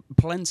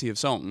 plenty of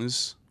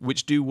songs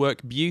which do work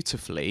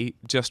beautifully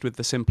just with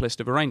the simplest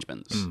of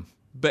arrangements.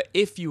 But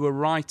if you were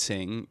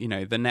writing,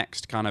 the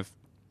next kind of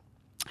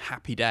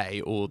Happy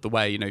Day, or the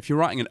way, if you're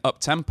writing an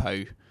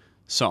up-tempo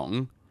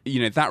song,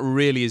 that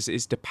really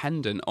is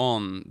dependent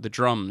on the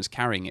drums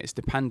carrying it. It's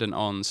dependent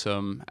on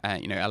some,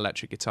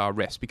 electric guitar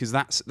riffs, because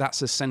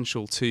that's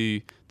essential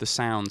to the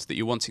sounds that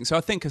you're wanting. So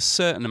I think a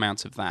certain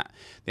amount of that,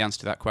 the answer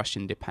to that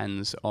question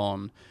depends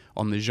on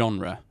the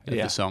genre of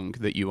the song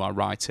that you are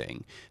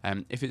writing.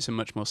 If it's a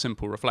much more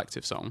simple,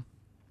 reflective song,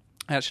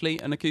 actually,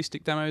 an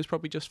acoustic demo is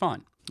probably just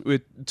fine. We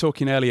were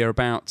talking earlier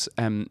about,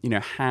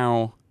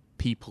 how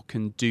people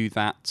can do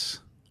that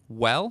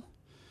well.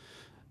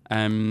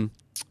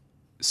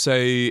 So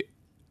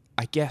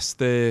I guess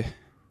the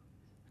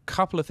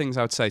couple of things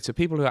I would say to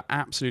people who are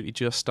absolutely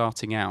just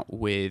starting out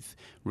with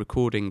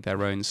recording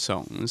their own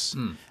songs,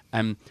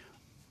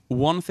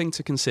 one thing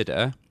to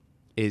consider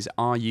is,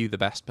 are you the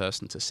best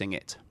person to sing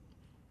it?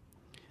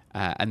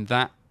 And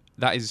that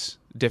is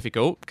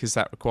difficult, because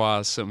that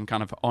requires some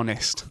kind of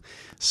honest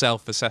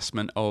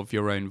self-assessment of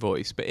your own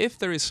voice. But if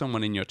there is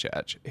someone in your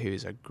church who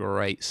is a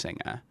great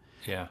singer,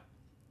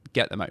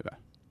 get them over.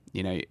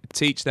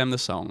 Teach them the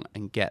song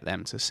and get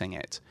them to sing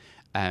it.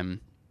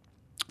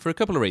 For a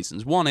couple of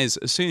reasons. One is,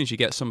 as soon as you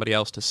get somebody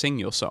else to sing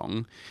your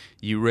song,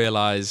 you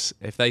realise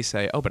if they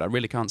say, oh, but I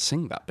really can't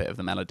sing that bit of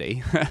the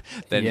melody,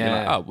 then you're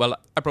like, oh, well,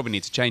 I probably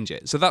need to change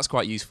it. So that's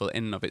quite useful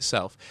in and of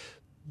itself.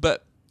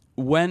 But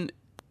when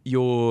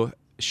you're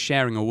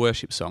sharing a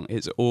worship song,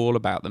 it's all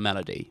about the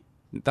melody.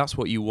 That's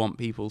what you want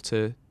people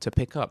to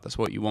pick up. That's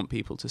what you want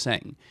people to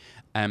sing.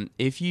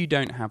 If you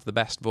don't have the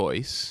best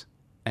voice,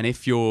 and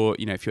if your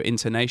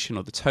intonation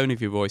or the tone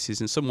of your voice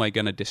is in some way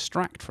going to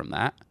distract from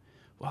that,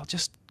 well,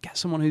 just get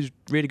someone who's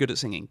really good at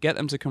singing. Get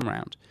them to come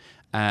around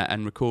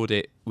and record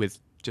it with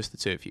just the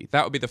two of you.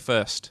 That would be the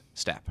first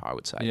step, I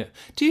would say. Yeah.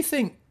 Do you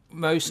think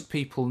most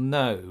people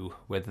know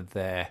whether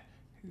they're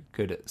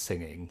good at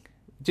singing?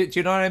 Do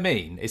you know what I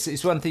mean?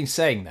 It's one thing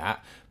saying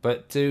that,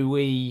 but do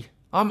we?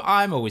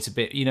 I'm always a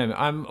bit,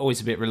 I'm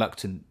always a bit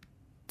reluctant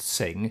to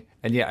sing,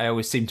 and yet I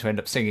always seem to end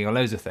up singing on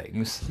loads of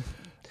things.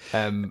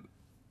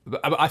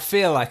 But I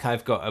feel like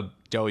I've got a...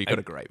 Joel, you've got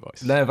a great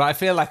voice. No, but I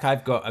feel like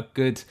I've got a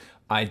good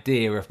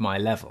idea of my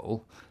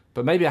level,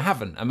 but maybe I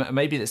haven't.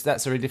 Maybe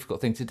that's a really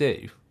difficult thing to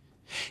do.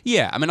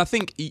 Yeah, I mean, I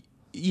think,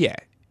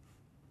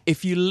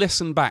 if you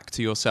listen back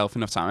to yourself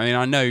enough time, I mean,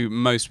 I know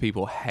most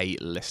people hate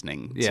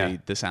listening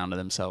to the sound of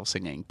themselves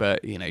singing,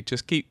 but,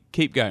 just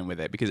keep going with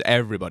it because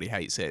everybody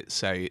hates it.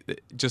 So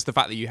just the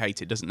fact that you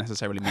hate it doesn't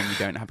necessarily mean you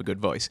don't have a good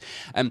voice.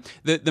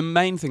 The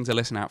main thing to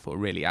listen out for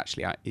really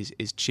actually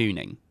is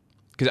tuning.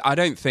 Because I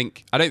don't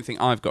think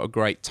I've got a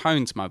great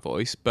tone to my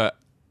voice, but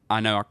I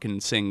know I can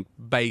sing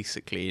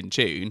basically in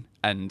tune,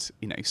 and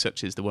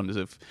such is the wonders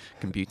of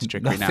computer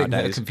trickery nowadays.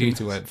 That a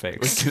computer won't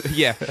fix.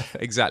 Yeah,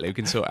 exactly. We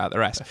can sort out the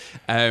rest.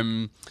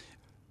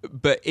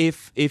 But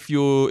if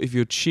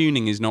your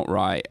tuning is not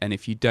right, and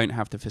if you don't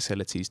have the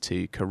facilities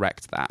to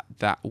correct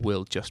that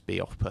will just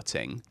be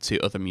off-putting to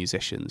other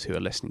musicians who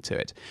are listening to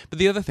it. But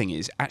the other thing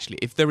is, actually,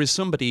 if there is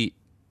somebody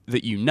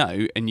that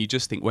and you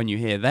just think when you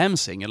hear them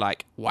sing, you're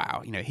like,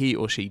 wow, he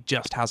or she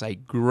just has a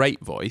great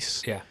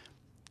voice. Yeah.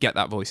 Get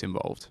that voice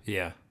involved.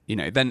 Yeah.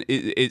 Then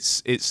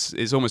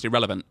it's almost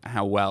irrelevant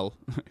how well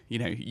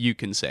you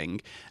can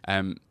sing,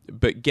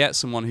 but get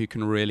someone who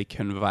can really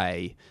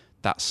convey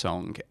that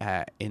song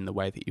in the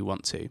way that you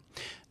want to.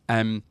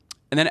 And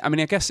then, I mean,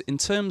 I guess in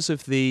terms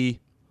of the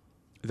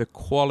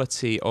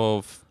quality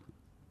of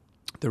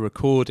the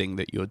recording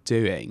that you're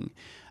doing,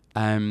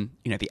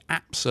 the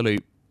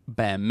absolute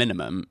bare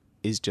minimum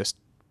is just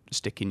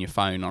sticking your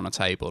phone on a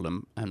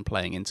table and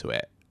playing into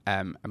it.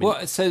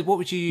 So what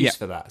would you use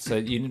for that? So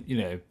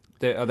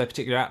are there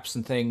particular apps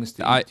and things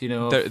that you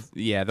know of?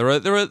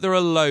 There are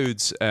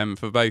loads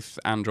for both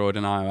Android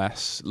and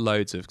iOS,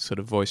 loads of sort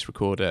of voice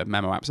recorder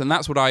memo apps, and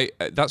that's what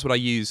I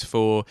use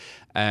for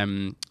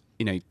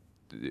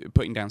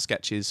putting down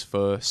sketches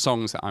for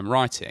songs that I'm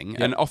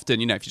writing. And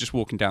often, if you're just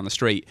walking down the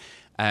street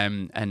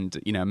and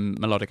a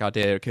melodic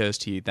idea occurs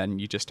to you, then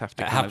you just have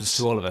to... It happens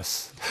to all of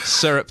us.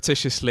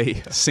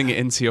 Surreptitiously sing it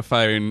into your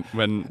phone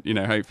when,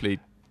 hopefully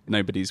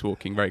nobody's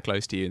walking very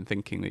close to you and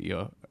thinking that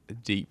you're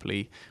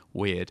deeply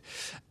weird.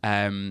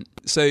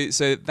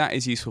 So that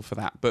is useful for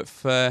that. But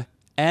for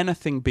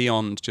anything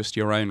beyond just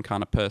your own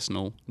kind of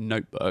personal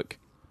notebook,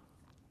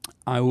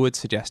 I would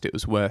suggest it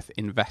was worth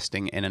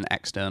investing in an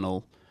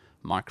external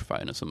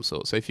microphone of some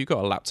sort. So if you've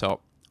got a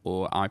laptop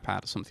or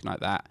iPad or something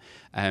like that,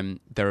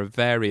 there are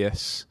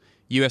various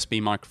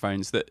USB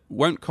microphones that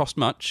won't cost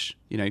much,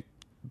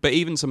 but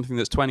even something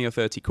that's 20 or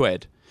 30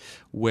 quid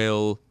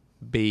will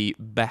be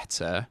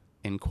better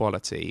in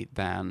quality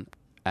than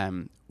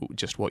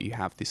just what you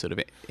have, this sort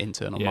of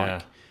internal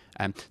mic.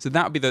 So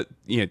that would be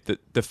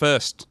the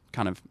first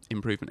kind of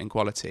improvement in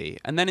quality.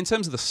 And then in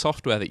terms of the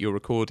software that you're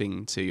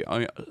recording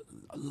to,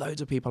 loads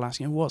of people ask,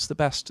 what's the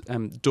best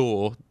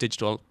DAW,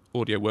 digital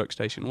audio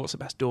workstation? What's the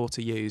best DAW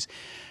to use?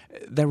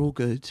 They're all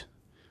good.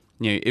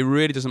 It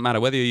really doesn't matter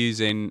whether you're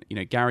using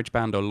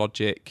GarageBand or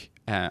Logic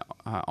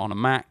on a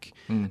Mac,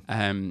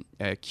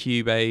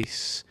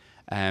 Cubase.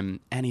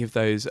 Any of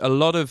those, a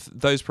lot of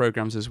those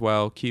programs as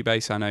well.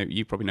 Cubase, I know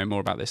you probably know more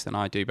about this than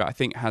I do, but I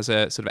think has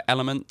a sort of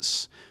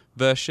Elements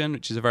version,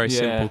 which is a very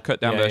simple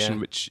cut down version,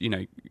 which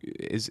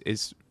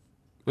is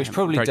which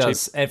probably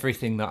does cheap.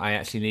 Everything that I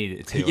actually need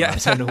it to. I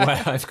don't know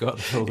where I've got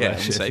the full version.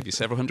 And save you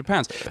several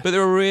 £100. But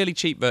there are really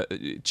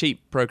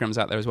cheap programs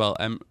out there as well.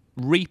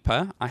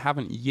 Reaper, I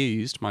haven't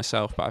used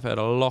myself, but I've heard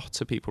a lot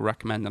of people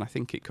recommend, and I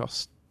think it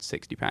costs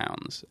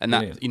 £60, and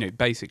that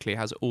basically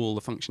has all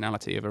the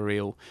functionality of a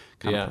real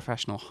kind of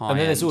professional high. And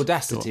then there's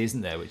Audacity,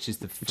 isn't there, which is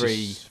the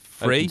free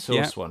open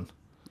source one.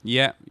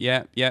 Yeah.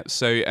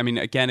 So, I mean,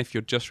 again, if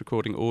you're just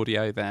recording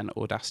audio, then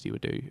Audacity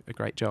would do a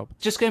great job.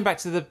 Just going back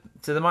to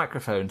the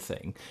microphone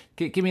thing,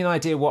 give me an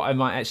idea what I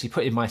might actually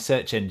put in my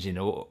search engine,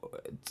 or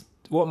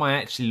what am I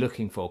actually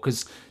looking for?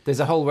 Because there's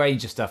a whole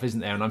range of stuff, isn't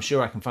there? And I'm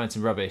sure I can find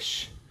some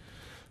rubbish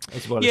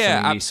as well as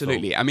something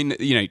absolutely. useful. I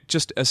mean,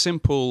 just a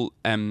simple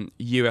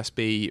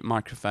USB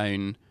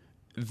microphone,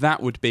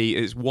 that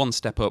is one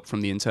step up from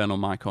the internal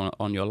mic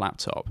on your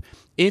laptop.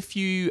 If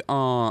you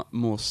are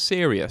more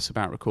serious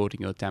about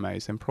recording your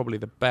demos, then probably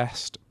the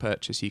best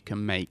purchase you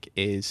can make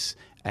is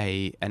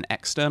an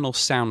external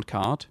sound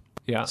card.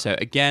 Yeah. So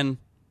again,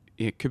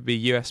 it could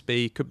be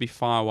USB, could be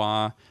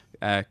Firewire,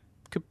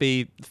 could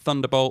be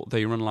Thunderbolt, though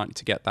you're unlikely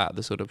to get that at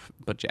the sort of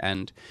budget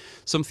end.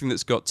 Something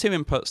that's got 2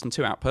 inputs and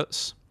 2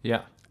 outputs.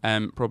 Yeah.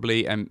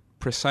 Probably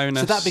PreSonus.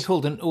 So that'd be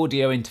called an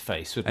audio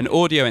interface, wouldn't it? An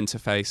audio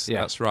interface,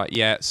 that's right,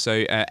 yeah.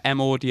 So M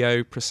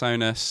Audio,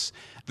 PreSonus,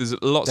 there's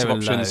lots of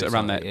options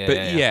around there.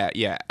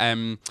 Yeah.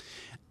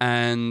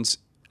 And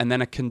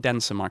then a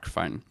condenser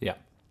microphone. Yeah.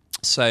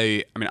 So,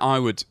 I mean, I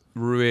would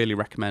really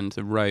recommend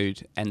the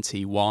Rode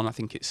NT1. I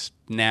think it's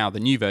now, the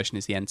new version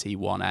is the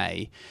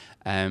NT1A.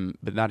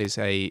 But that is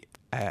it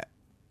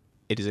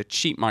is a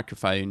cheap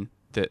microphone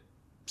that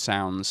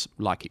sounds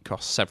like it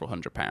costs several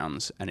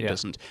 £100s, and it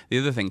doesn't. The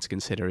other thing to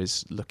consider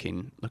is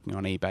looking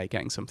on eBay,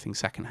 getting something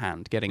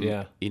secondhand, getting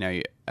a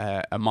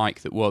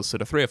mic that was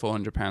sort of £300 or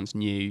 £400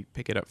 new,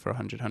 pick it up for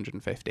 100,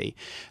 150,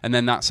 and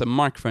then that's a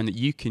microphone that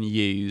you can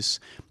use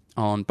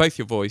on both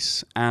your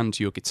voice and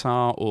your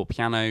guitar or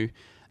piano.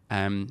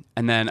 And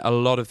then a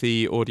lot of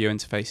the audio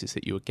interfaces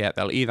that you'll get,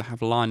 they'll either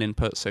have line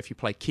inputs, so if you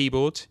play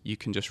keyboard, you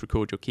can just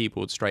record your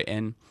keyboard straight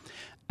in,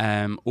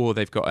 or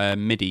they've got a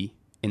MIDI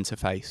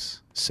interface,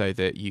 so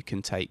that you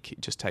can take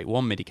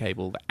one MIDI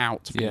cable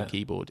out from the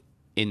keyboard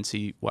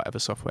into whatever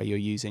software you're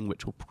using,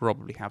 which will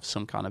probably have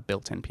some kind of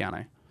built-in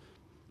piano.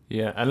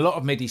 Yeah, and a lot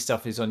of MIDI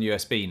stuff is on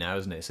USB now,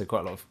 isn't it? So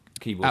quite a lot of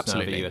keyboards now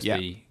have a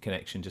USB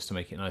connection, just to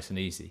make it nice and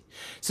easy.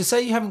 So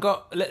say you haven't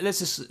got, let's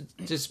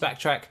just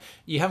backtrack,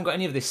 you haven't got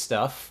any of this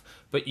stuff,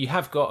 but you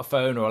have got a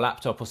phone or a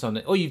laptop or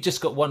something, or you've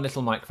just got one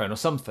little microphone or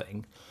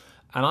something,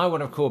 and I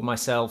want to record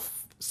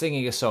myself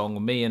singing a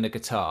song, me and a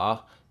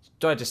guitar.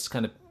 Do I just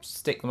kind of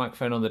stick the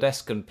microphone on the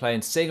desk and play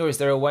and sing, or is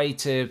there a way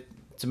to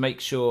make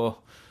sure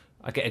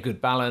I get a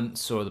good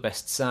balance or the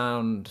best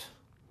sound?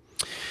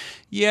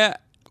 Yeah,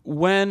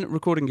 when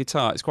recording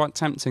guitar, it's quite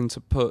tempting to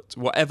put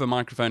whatever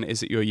microphone it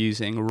is that you're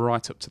using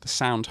right up to the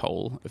sound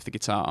hole of the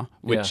guitar,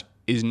 which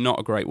is not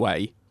a great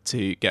way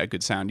to get a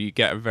good sound. You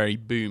get a very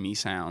boomy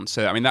sound.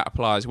 So, I mean, that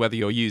applies whether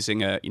you're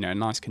using a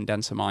nice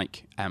condenser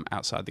mic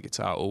outside the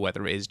guitar, or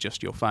whether it is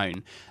just your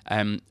phone.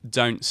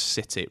 Don't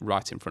sit it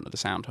right in front of the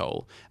sound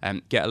hole.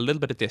 Get a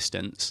little bit of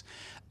distance.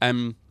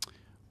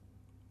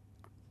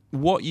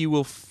 What you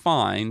will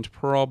find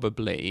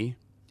probably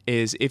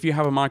is if you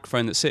have a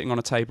microphone that's sitting on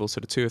a table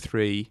sort of 2 or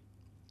 3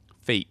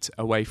 feet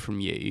away from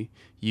you,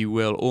 you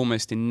will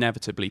almost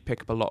inevitably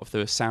pick up a lot of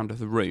the sound of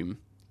the room.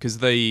 Because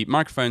the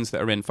microphones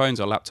that are in phones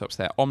or laptops,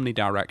 they're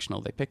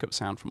omnidirectional. They pick up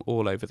sound from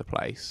all over the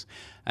place.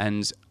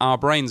 And our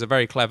brains are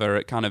very clever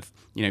at kind of,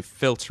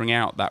 filtering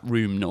out that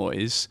room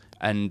noise.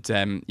 And,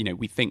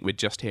 we think we're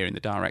just hearing the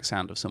direct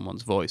sound of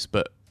someone's voice.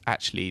 But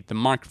actually, the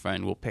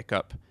microphone will pick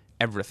up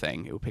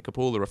everything. It will pick up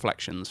all the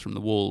reflections from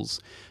the walls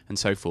and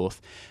so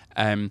forth.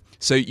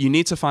 So you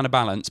need to find a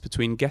balance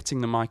between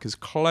getting the mic as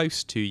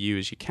close to you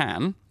as you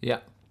can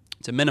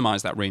to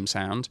minimise that room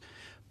sound,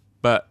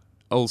 but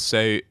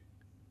also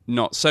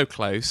not so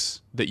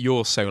close that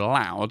you're so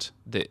loud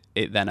that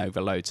it then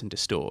overloads and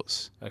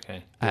distorts.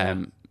 Okay.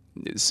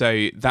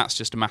 So that's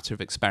just a matter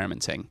of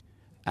experimenting.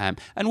 And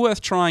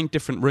worth trying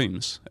different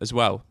rooms as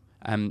well.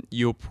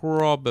 You're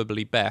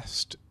probably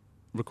best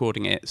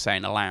recording it, say,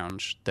 in a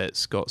lounge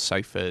that's got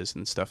sofas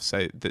and stuff,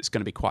 so that's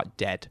going to be quite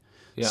dead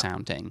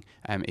sounding.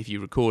 If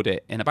you record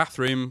it in a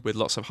bathroom with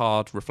lots of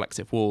hard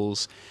reflective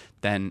walls,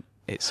 then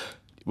it's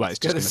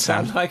just going to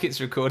sound like it's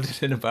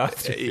recorded in a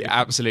bathroom.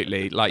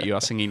 Absolutely, like you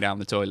are singing down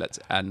the toilet,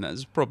 and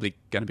it's probably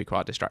going to be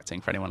quite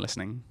distracting for anyone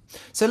listening.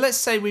 So let's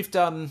say we've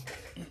gone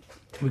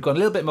a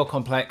little bit more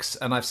complex,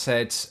 and I've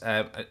said,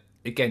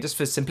 again, just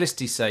for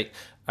simplicity's sake,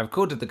 I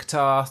recorded the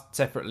guitar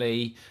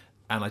separately,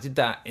 and I did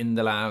that in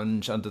the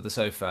lounge under the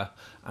sofa,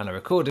 and I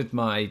recorded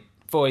my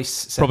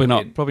voice. Probably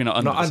not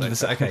under the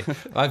sofa. Okay,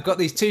 I've got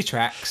these 2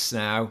 tracks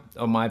now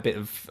on my bit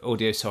of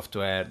audio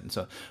software and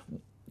so on.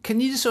 Can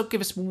you just sort of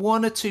give us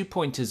 1 or 2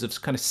 pointers of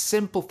kind of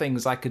simple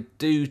things I could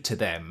do to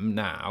them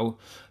now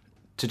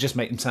to just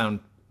make them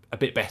sound a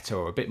bit better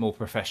or a bit more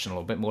professional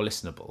or a bit more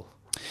listenable?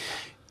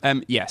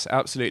 Yes,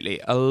 absolutely.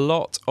 A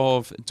lot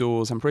of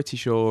DAWs, I'm pretty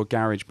sure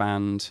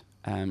GarageBand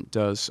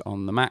does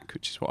on the Mac,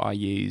 which is what I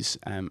use,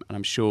 and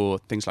I'm sure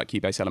things like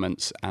Cubase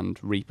Elements and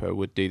Reaper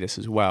would do this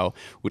as well,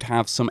 would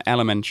have some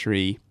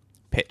elementary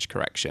pitch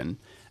correction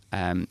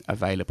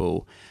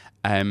available.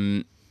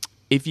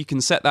 If you can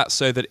set that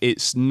so that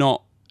it's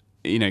not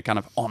kind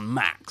of on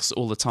max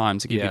all the time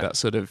to give you that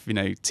sort of,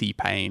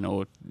 T-Pain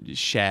or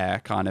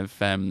Cher kind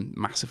of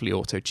massively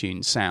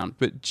auto-tuned sound,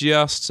 but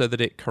just so that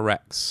it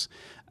corrects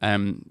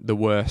the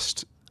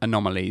worst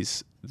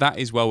anomalies, that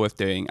is well worth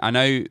doing. I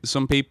know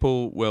some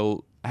people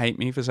will hate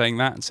me for saying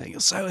that and say,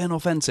 you're so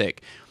inauthentic.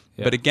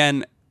 Yeah. But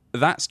again,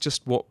 that's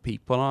just what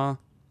people are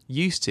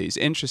used to. It's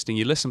interesting.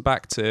 You listen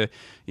back to,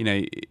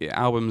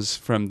 albums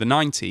from the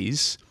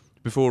 90s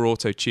before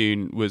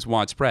auto-tune was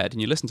widespread,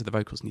 and you listen to the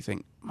vocals and you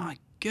think, my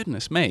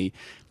goodness me,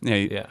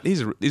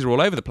 these are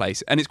all over the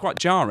place. And it's quite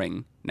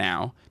jarring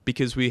now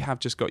because we have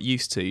just got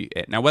used to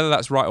it. Now, whether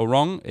that's right or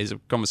wrong is a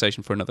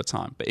conversation for another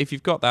time. But if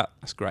you've got that,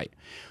 that's great.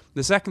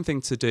 The second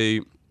thing to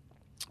do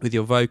with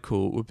your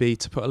vocal would be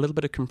to put a little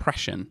bit of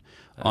compression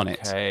on it.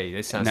 Okay,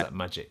 this sounds like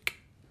magic.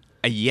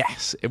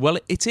 Yes. Well,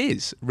 it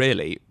is,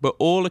 really. But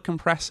all a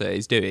compressor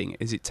is doing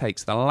is it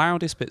takes the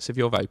loudest bits of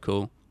your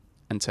vocal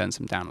and turns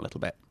them down a little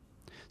bit.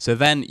 So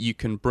then you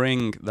can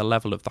bring the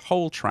level of the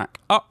whole track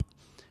up,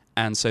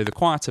 and so the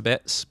quieter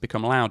bits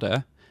become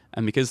louder,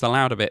 and because the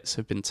louder bits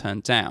have been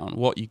turned down,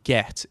 what you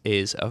get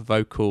is a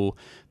vocal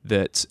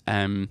that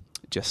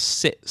just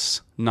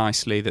sits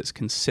nicely, that's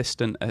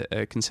consistent at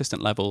a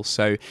consistent level,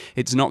 so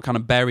it's not kind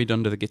of buried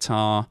under the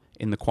guitar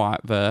in the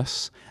quiet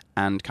verse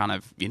and kind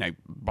of,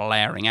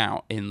 blaring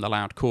out in the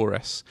loud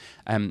chorus.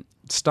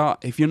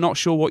 If you're not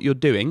sure what you're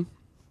doing,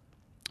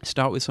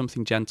 start with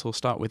something gentle.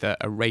 Start with a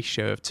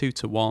ratio of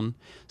 2-1.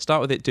 Start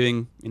with it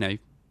doing,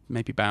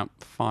 maybe about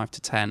 5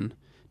 to 10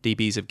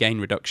 dBs of gain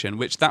reduction,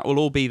 which that will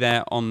all be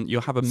there on.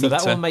 You'll have a meter. So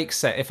that will make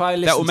sense. If I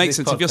listen that will to make this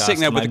sense. If you're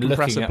sitting there with a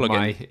compressor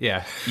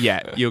plugin,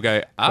 you'll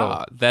go,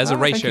 there's a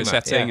ratio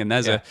setting, and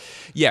there's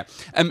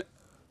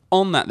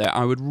on that,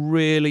 I would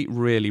really,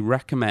 really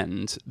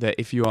recommend that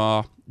if you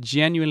are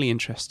genuinely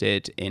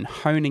interested in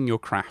honing your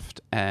craft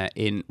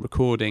in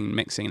recording,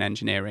 mixing, and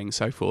engineering,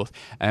 so forth,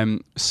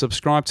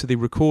 subscribe to the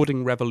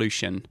Recording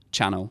Revolution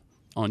channel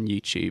on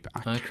YouTube.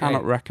 I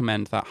cannot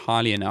recommend that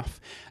highly enough.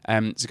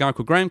 There's a guy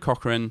called Graham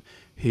Cochran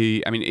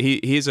who, he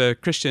is a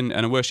Christian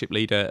and a worship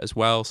leader as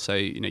well, so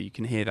you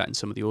can hear that in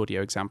some of the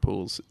audio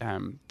examples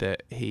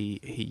that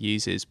he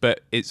uses. But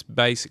it's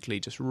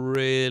basically just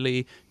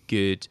really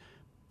good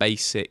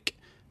basic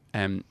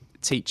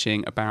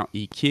teaching about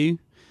EQ,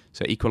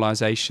 so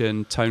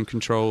equalization, tone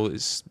control,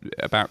 is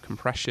about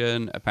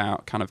compression,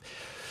 about kind of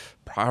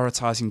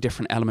prioritizing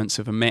different elements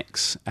of a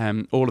mix,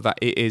 all of that.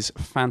 It is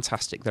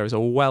fantastic. There is a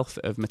wealth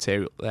of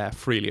material there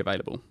freely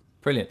available.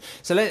 Brilliant.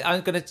 So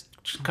I'm going to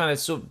kind of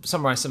sort of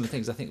summarize some of the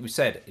things I think we've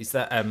said. Is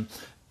that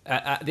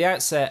at the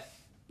outset,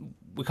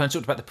 we kind of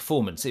talked about the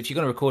performance. If you're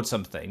going to record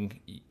something,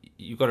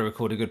 you've got to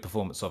record a good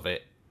performance of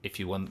it if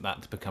you want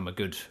that to become a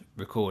good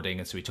recording.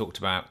 And so we talked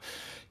about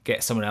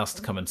get someone else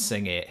to come and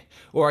sing it.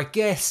 Or I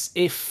guess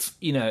if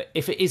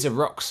it is a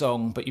rock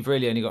song, but you've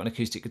really only got an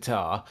acoustic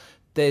guitar,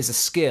 there's a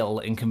skill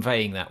in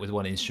conveying that with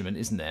one instrument,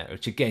 isn't there?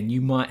 Which again, you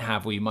might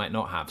have or you might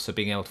not have. So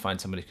being able to find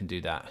somebody who can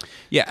do that.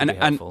 Yeah,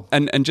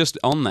 and just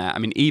on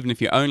that, even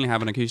if you only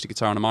have an acoustic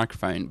guitar and a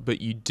microphone,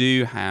 but you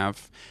do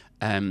have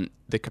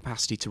the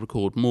capacity to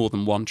record more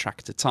than one track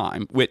at a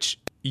time, which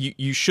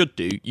you should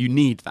do. You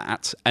need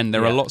that, and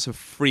there are lots of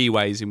free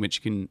ways in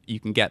which you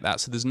can get that.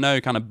 So there's no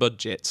kind of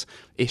budget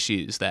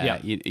issues there.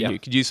 You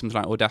could use something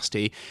like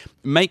Audacity.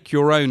 Make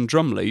your own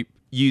drum loop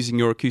using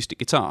your acoustic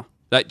guitar.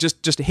 Like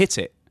just hit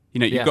it.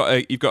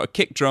 You've got a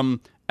kick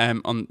drum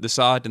on the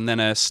side, and then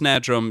a snare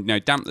drum.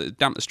 Damp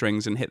the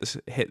strings and hit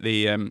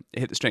the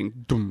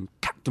string. Dum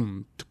cat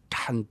dum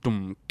cat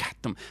dum cat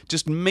dum.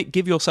 Just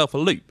give yourself a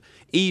loop.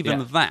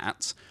 Even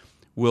that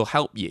will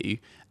help you.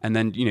 And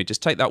then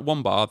just take that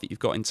one bar that you've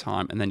got in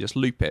time, and then just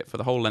loop it for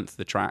the whole length of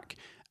the track.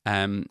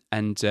 And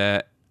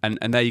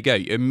there you go.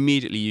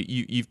 Immediately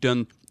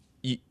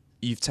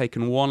you've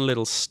taken one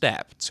little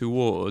step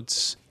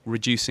towards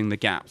reducing the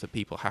gap that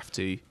people have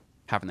to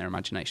have in their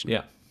imagination.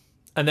 Yeah.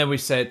 And then we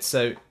said,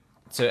 so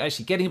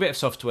actually getting a bit of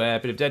software, a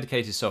bit of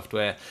dedicated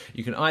software,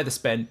 you can either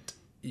spend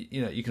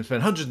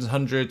hundreds and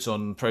hundreds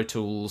on Pro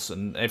Tools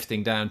and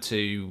everything down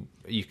to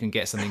you can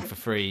get something for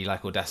free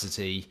like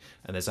Audacity,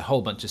 and there's a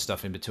whole bunch of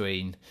stuff in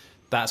between.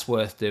 That's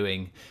worth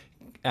doing.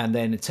 And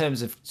then in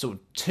terms of sort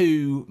of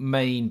two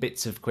main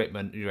bits of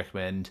equipment you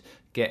recommend,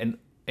 get an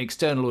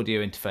external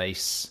audio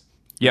interface,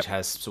 which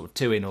has sort of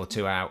 2 in or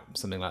 2 out,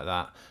 something like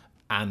that,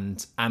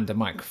 and a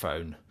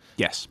microphone.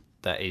 Yes.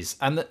 That is,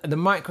 and the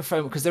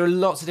microphone, because there are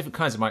lots of different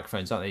kinds of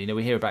microphones, aren't there?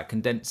 We hear about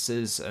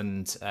condensers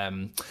and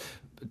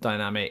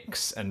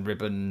dynamics and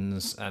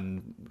ribbons,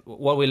 and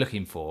what we're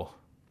looking for.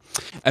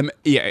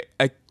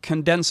 A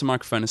condenser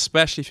microphone,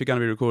 especially if you're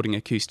going to be recording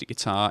acoustic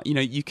guitar,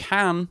 you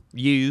can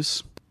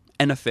use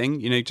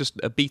anything, just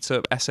a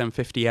beat-up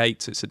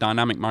SM58. It's a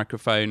dynamic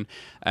microphone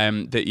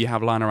that you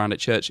have lying around at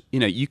church.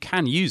 You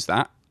can use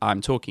that. I'm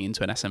talking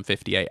into an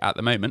SM58 at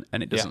the moment,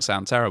 and it doesn't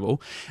sound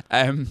terrible.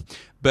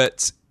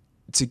 But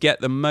to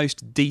get the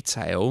most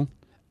detail,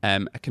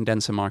 a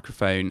condenser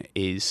microphone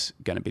is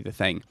going to be the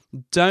thing.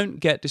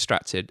 Don't get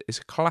distracted. It's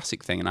a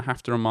classic thing, and I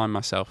have to remind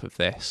myself of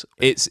this.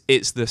 It's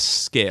the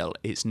skill.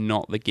 It's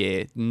not the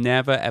gear.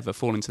 Never, ever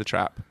fall into the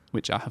trap,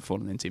 which I have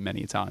fallen into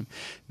many a time,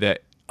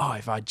 that,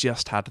 if I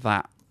just had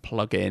that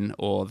plug-in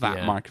or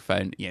that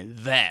microphone,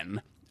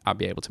 then I'll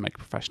be able to make a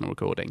professional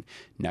recording.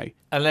 No.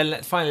 And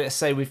then finally, let's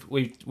say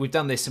we've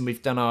done this and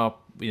we've done our,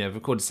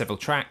 recorded several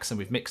tracks and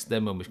we've mixed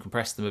them and we've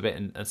compressed them a bit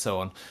and so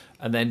on.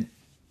 And then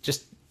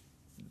just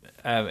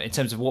in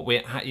terms of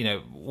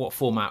what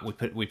format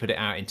we put it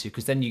out into,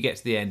 because then you get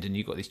to the end and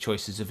you've got these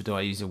choices of, do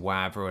I use a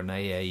WAV or an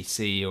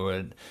AAC or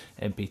an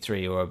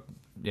MP3 or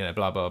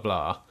blah blah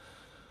blah.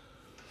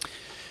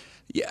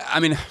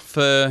 Yeah,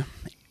 for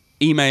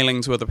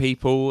emailing to other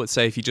people,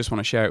 say if you just want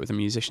to share it with the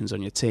musicians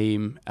on your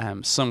team,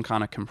 some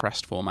kind of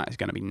compressed format is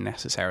going to be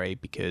necessary,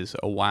 because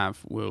a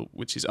WAV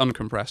which is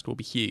uncompressed, will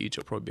be huge.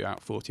 It'll probably be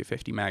about 40 or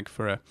 50 meg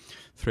for a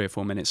 3 or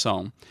 4 minute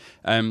song.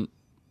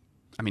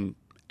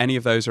 any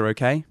of those are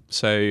okay.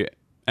 So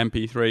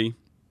MP3,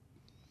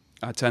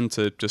 I tend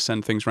to just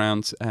send things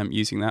around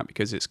using that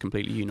because it's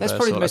completely universal.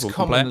 That's probably the most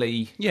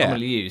commonly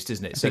used,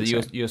 isn't it? So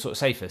you're sort of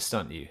safest,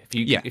 aren't you?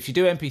 If you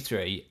do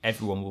MP3,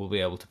 everyone will be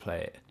able to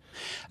play it.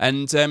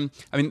 And I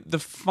mean, the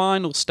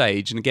final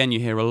stage, and again, you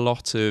hear a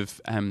lot of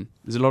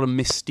there's a lot of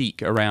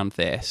mystique around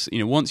this.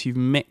 Once you've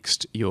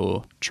mixed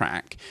your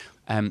track,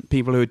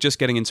 people who are just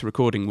getting into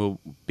recording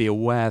will be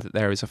aware that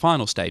there is a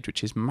final stage,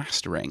 which is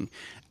mastering.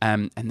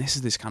 And this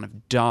is this kind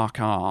of dark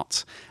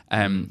art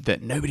that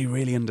nobody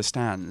really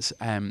understands.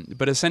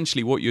 But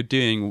essentially what you're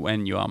doing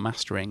when you are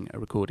mastering a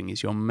recording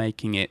is you're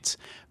making it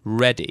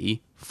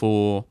ready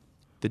for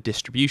the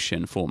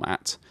distribution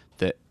format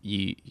that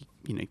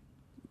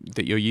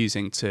that you're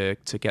using to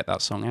get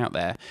that song out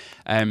there.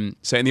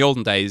 So in the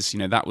olden days,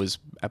 that was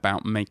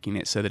about making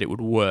it so that it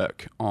would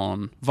work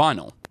on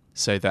vinyl.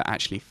 So that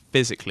actually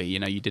physically,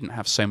 you didn't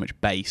have so much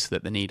bass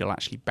that the needle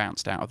actually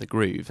bounced out of the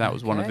groove. That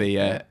was one of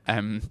the,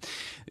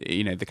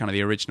 the kind of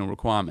the original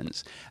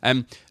requirements.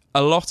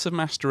 A lot of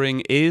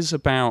mastering is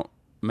about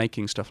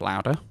making stuff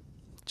louder,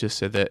 just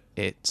so that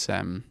it,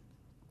 sounds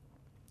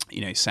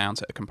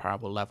at a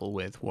comparable level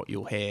with what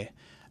you'll hear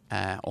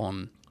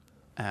on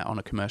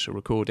a commercial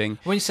recording.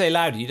 When you say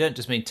louder, you don't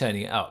just mean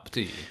turning it up,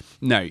 do you?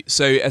 No.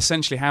 So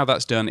essentially how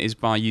that's done is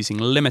by using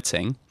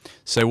limiting.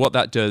 So what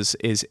that does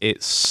is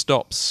it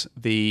stops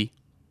the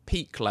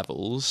peak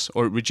levels,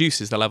 or it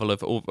reduces the level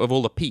of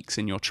all the peaks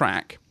in your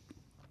track,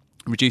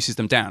 reduces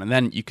them down, and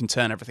then you can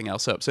turn everything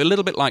else up. So a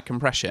little bit like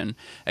compression,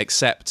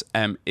 except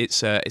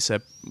it's a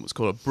what's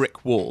called a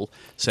brick wall.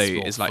 So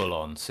it's like full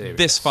on, serious.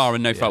 This far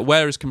and no far.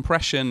 Whereas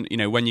compression,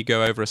 when you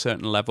go over a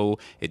certain level,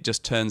 it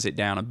just turns it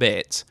down a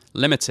bit.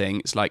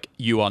 Limiting, it's like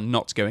you are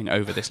not going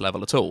over this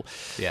level at all.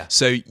 Yeah.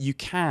 So you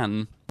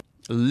can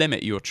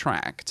limit your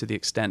track to the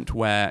extent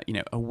where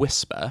a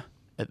whisper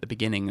at the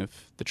beginning of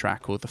the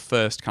track, or the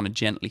first kind of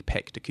gently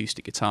picked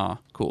acoustic guitar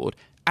chord,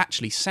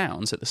 actually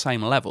sounds at the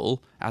same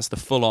level as the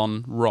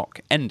full-on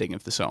rock ending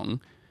of the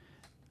song,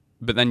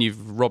 but then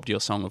you've robbed your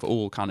song of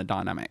all kind of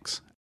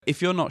dynamics.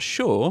 If you're not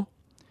sure,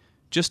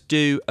 just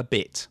do a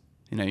bit.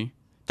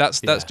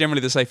 That's generally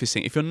the safest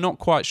thing. If you're not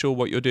quite sure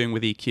what you're doing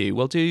with EQ,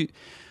 well, do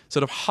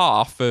sort of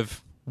half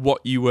of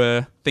what you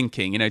were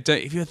thinking.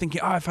 If you're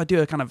thinking, if I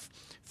do a kind of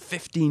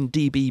 15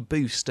 dB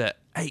boost at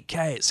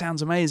 8K, it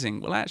sounds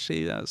amazing. Well,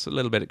 actually, that's a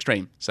little bit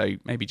extreme. So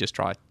maybe just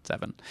try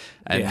 7.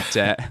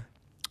 And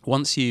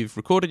once you've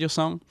recorded your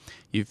song,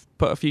 you've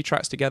put a few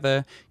tracks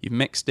together, you've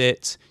mixed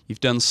it,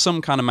 you've done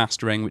some kind of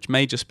mastering, which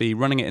may just be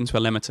running it into a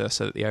limiter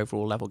so that the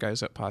overall level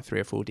goes up by 3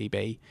 or 4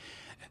 dB.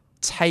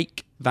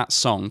 Take that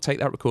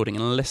recording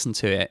and listen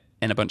to it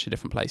in a bunch of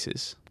different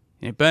places.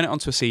 Burn it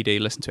onto a CD,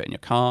 listen to it in your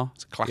car,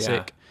 it's a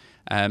classic.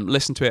 Yeah.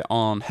 Listen to it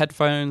on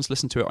headphones,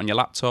 listen to it on your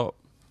laptop,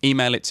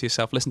 email it to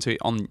yourself, listen to it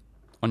on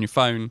your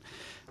phone.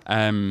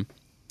 Do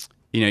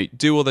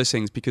all those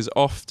things, because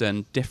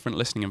often different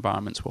listening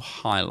environments will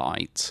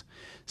highlight,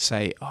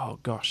 say, oh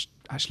gosh,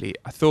 actually,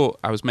 I thought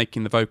I was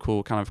making the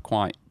vocal kind of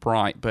quite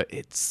bright, but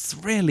it's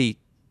really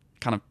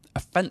kind of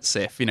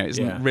offensive, it's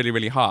really,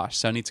 really harsh.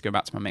 So I need to go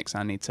back to my mix.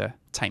 I need to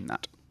tame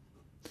that.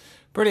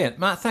 Brilliant.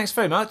 Matt, thanks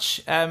very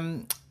much.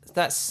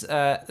 There's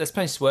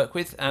plenty to work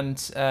with,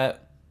 and I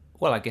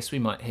guess we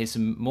might hear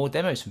some more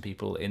demos from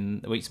people in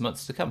the weeks and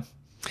months to come.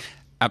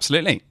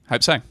 Absolutely.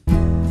 Hope so.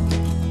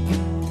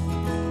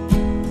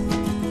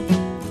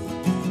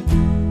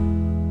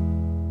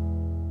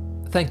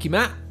 Thank you,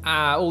 Matt.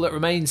 All that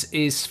remains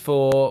is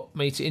for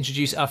me to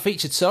introduce our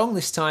featured song,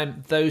 this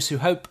time Those Who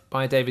Hope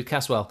by David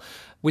Casswell.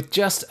 With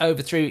just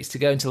over 3 weeks to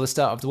go until the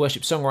start of the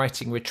Worship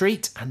Songwriting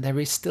Retreat, and there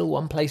is still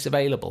one place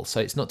available, so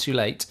it's not too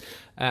late.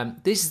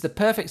 This is the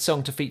perfect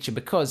song to feature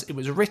because it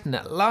was written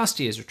at last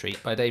year's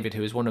retreat by David,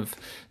 who was one of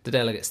the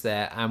delegates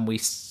there, and we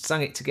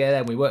sang it together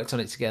and we worked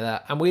on it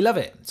together, and we love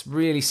it. It's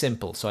really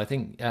simple, so I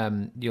think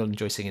you'll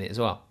enjoy singing it as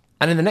well.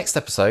 And in the next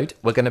episode,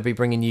 we're going to be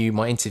bringing you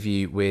my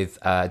interview with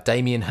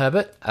Damien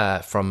Herbert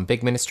from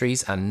Big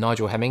Ministries and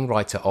Nigel Hemming,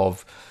 writer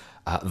of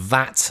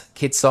That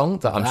Kid Song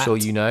that I'm sure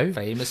you know.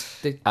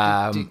 Famous.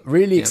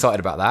 Really excited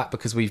about that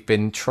because we've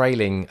been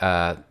trailing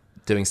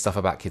doing stuff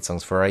about kid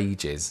songs for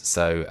ages.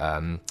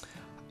 So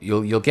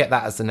you'll get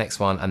that as the next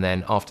one, and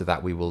then after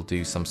that we will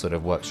do some sort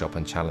of workshop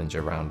and challenge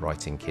around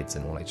writing kids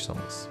and all-age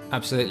songs.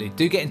 Absolutely.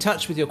 Do get in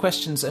touch with your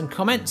questions and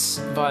comments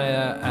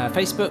via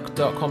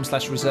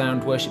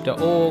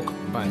facebook.com/resoundworship.org,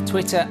 via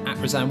Twitter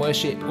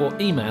 @resoundworship, or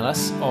email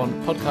us on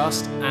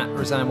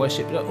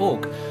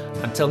podcast@resoundworship.org.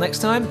 Until next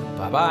time,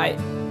 bye-bye.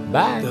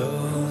 Bye.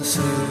 Those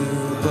who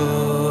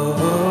hope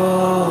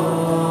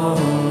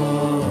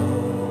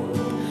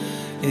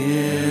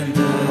in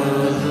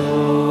the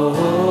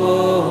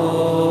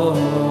Lord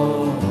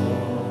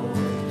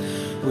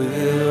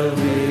will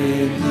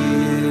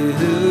renew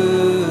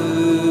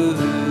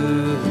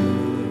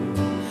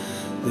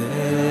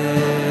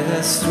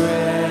their strength.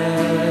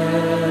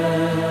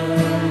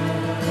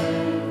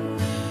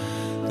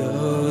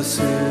 Those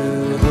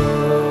who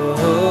hope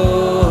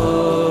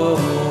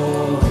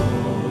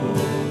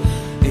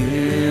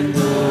in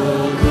the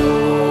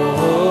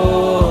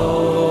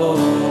Lord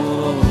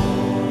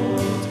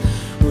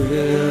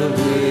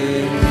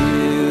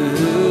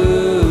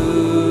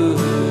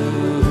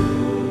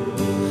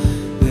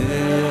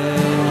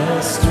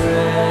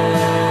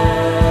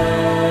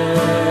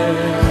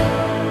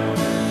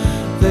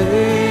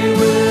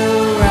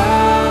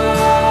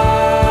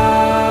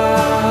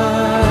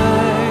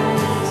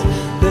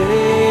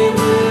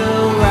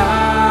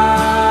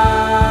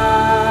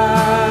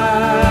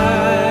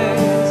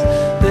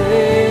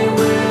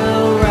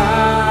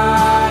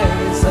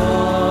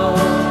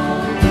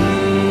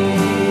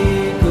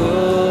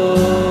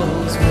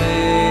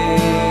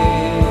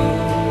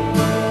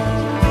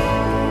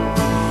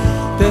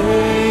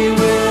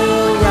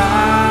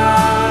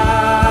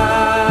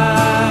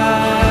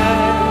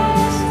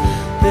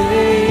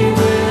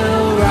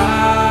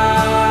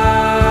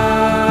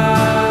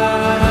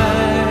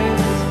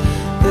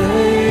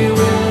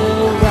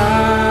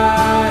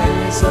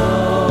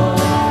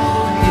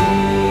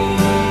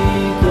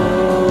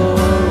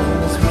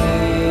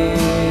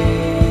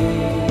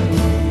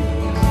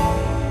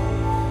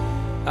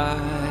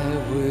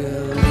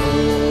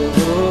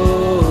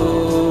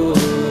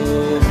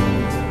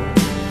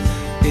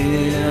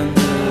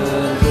and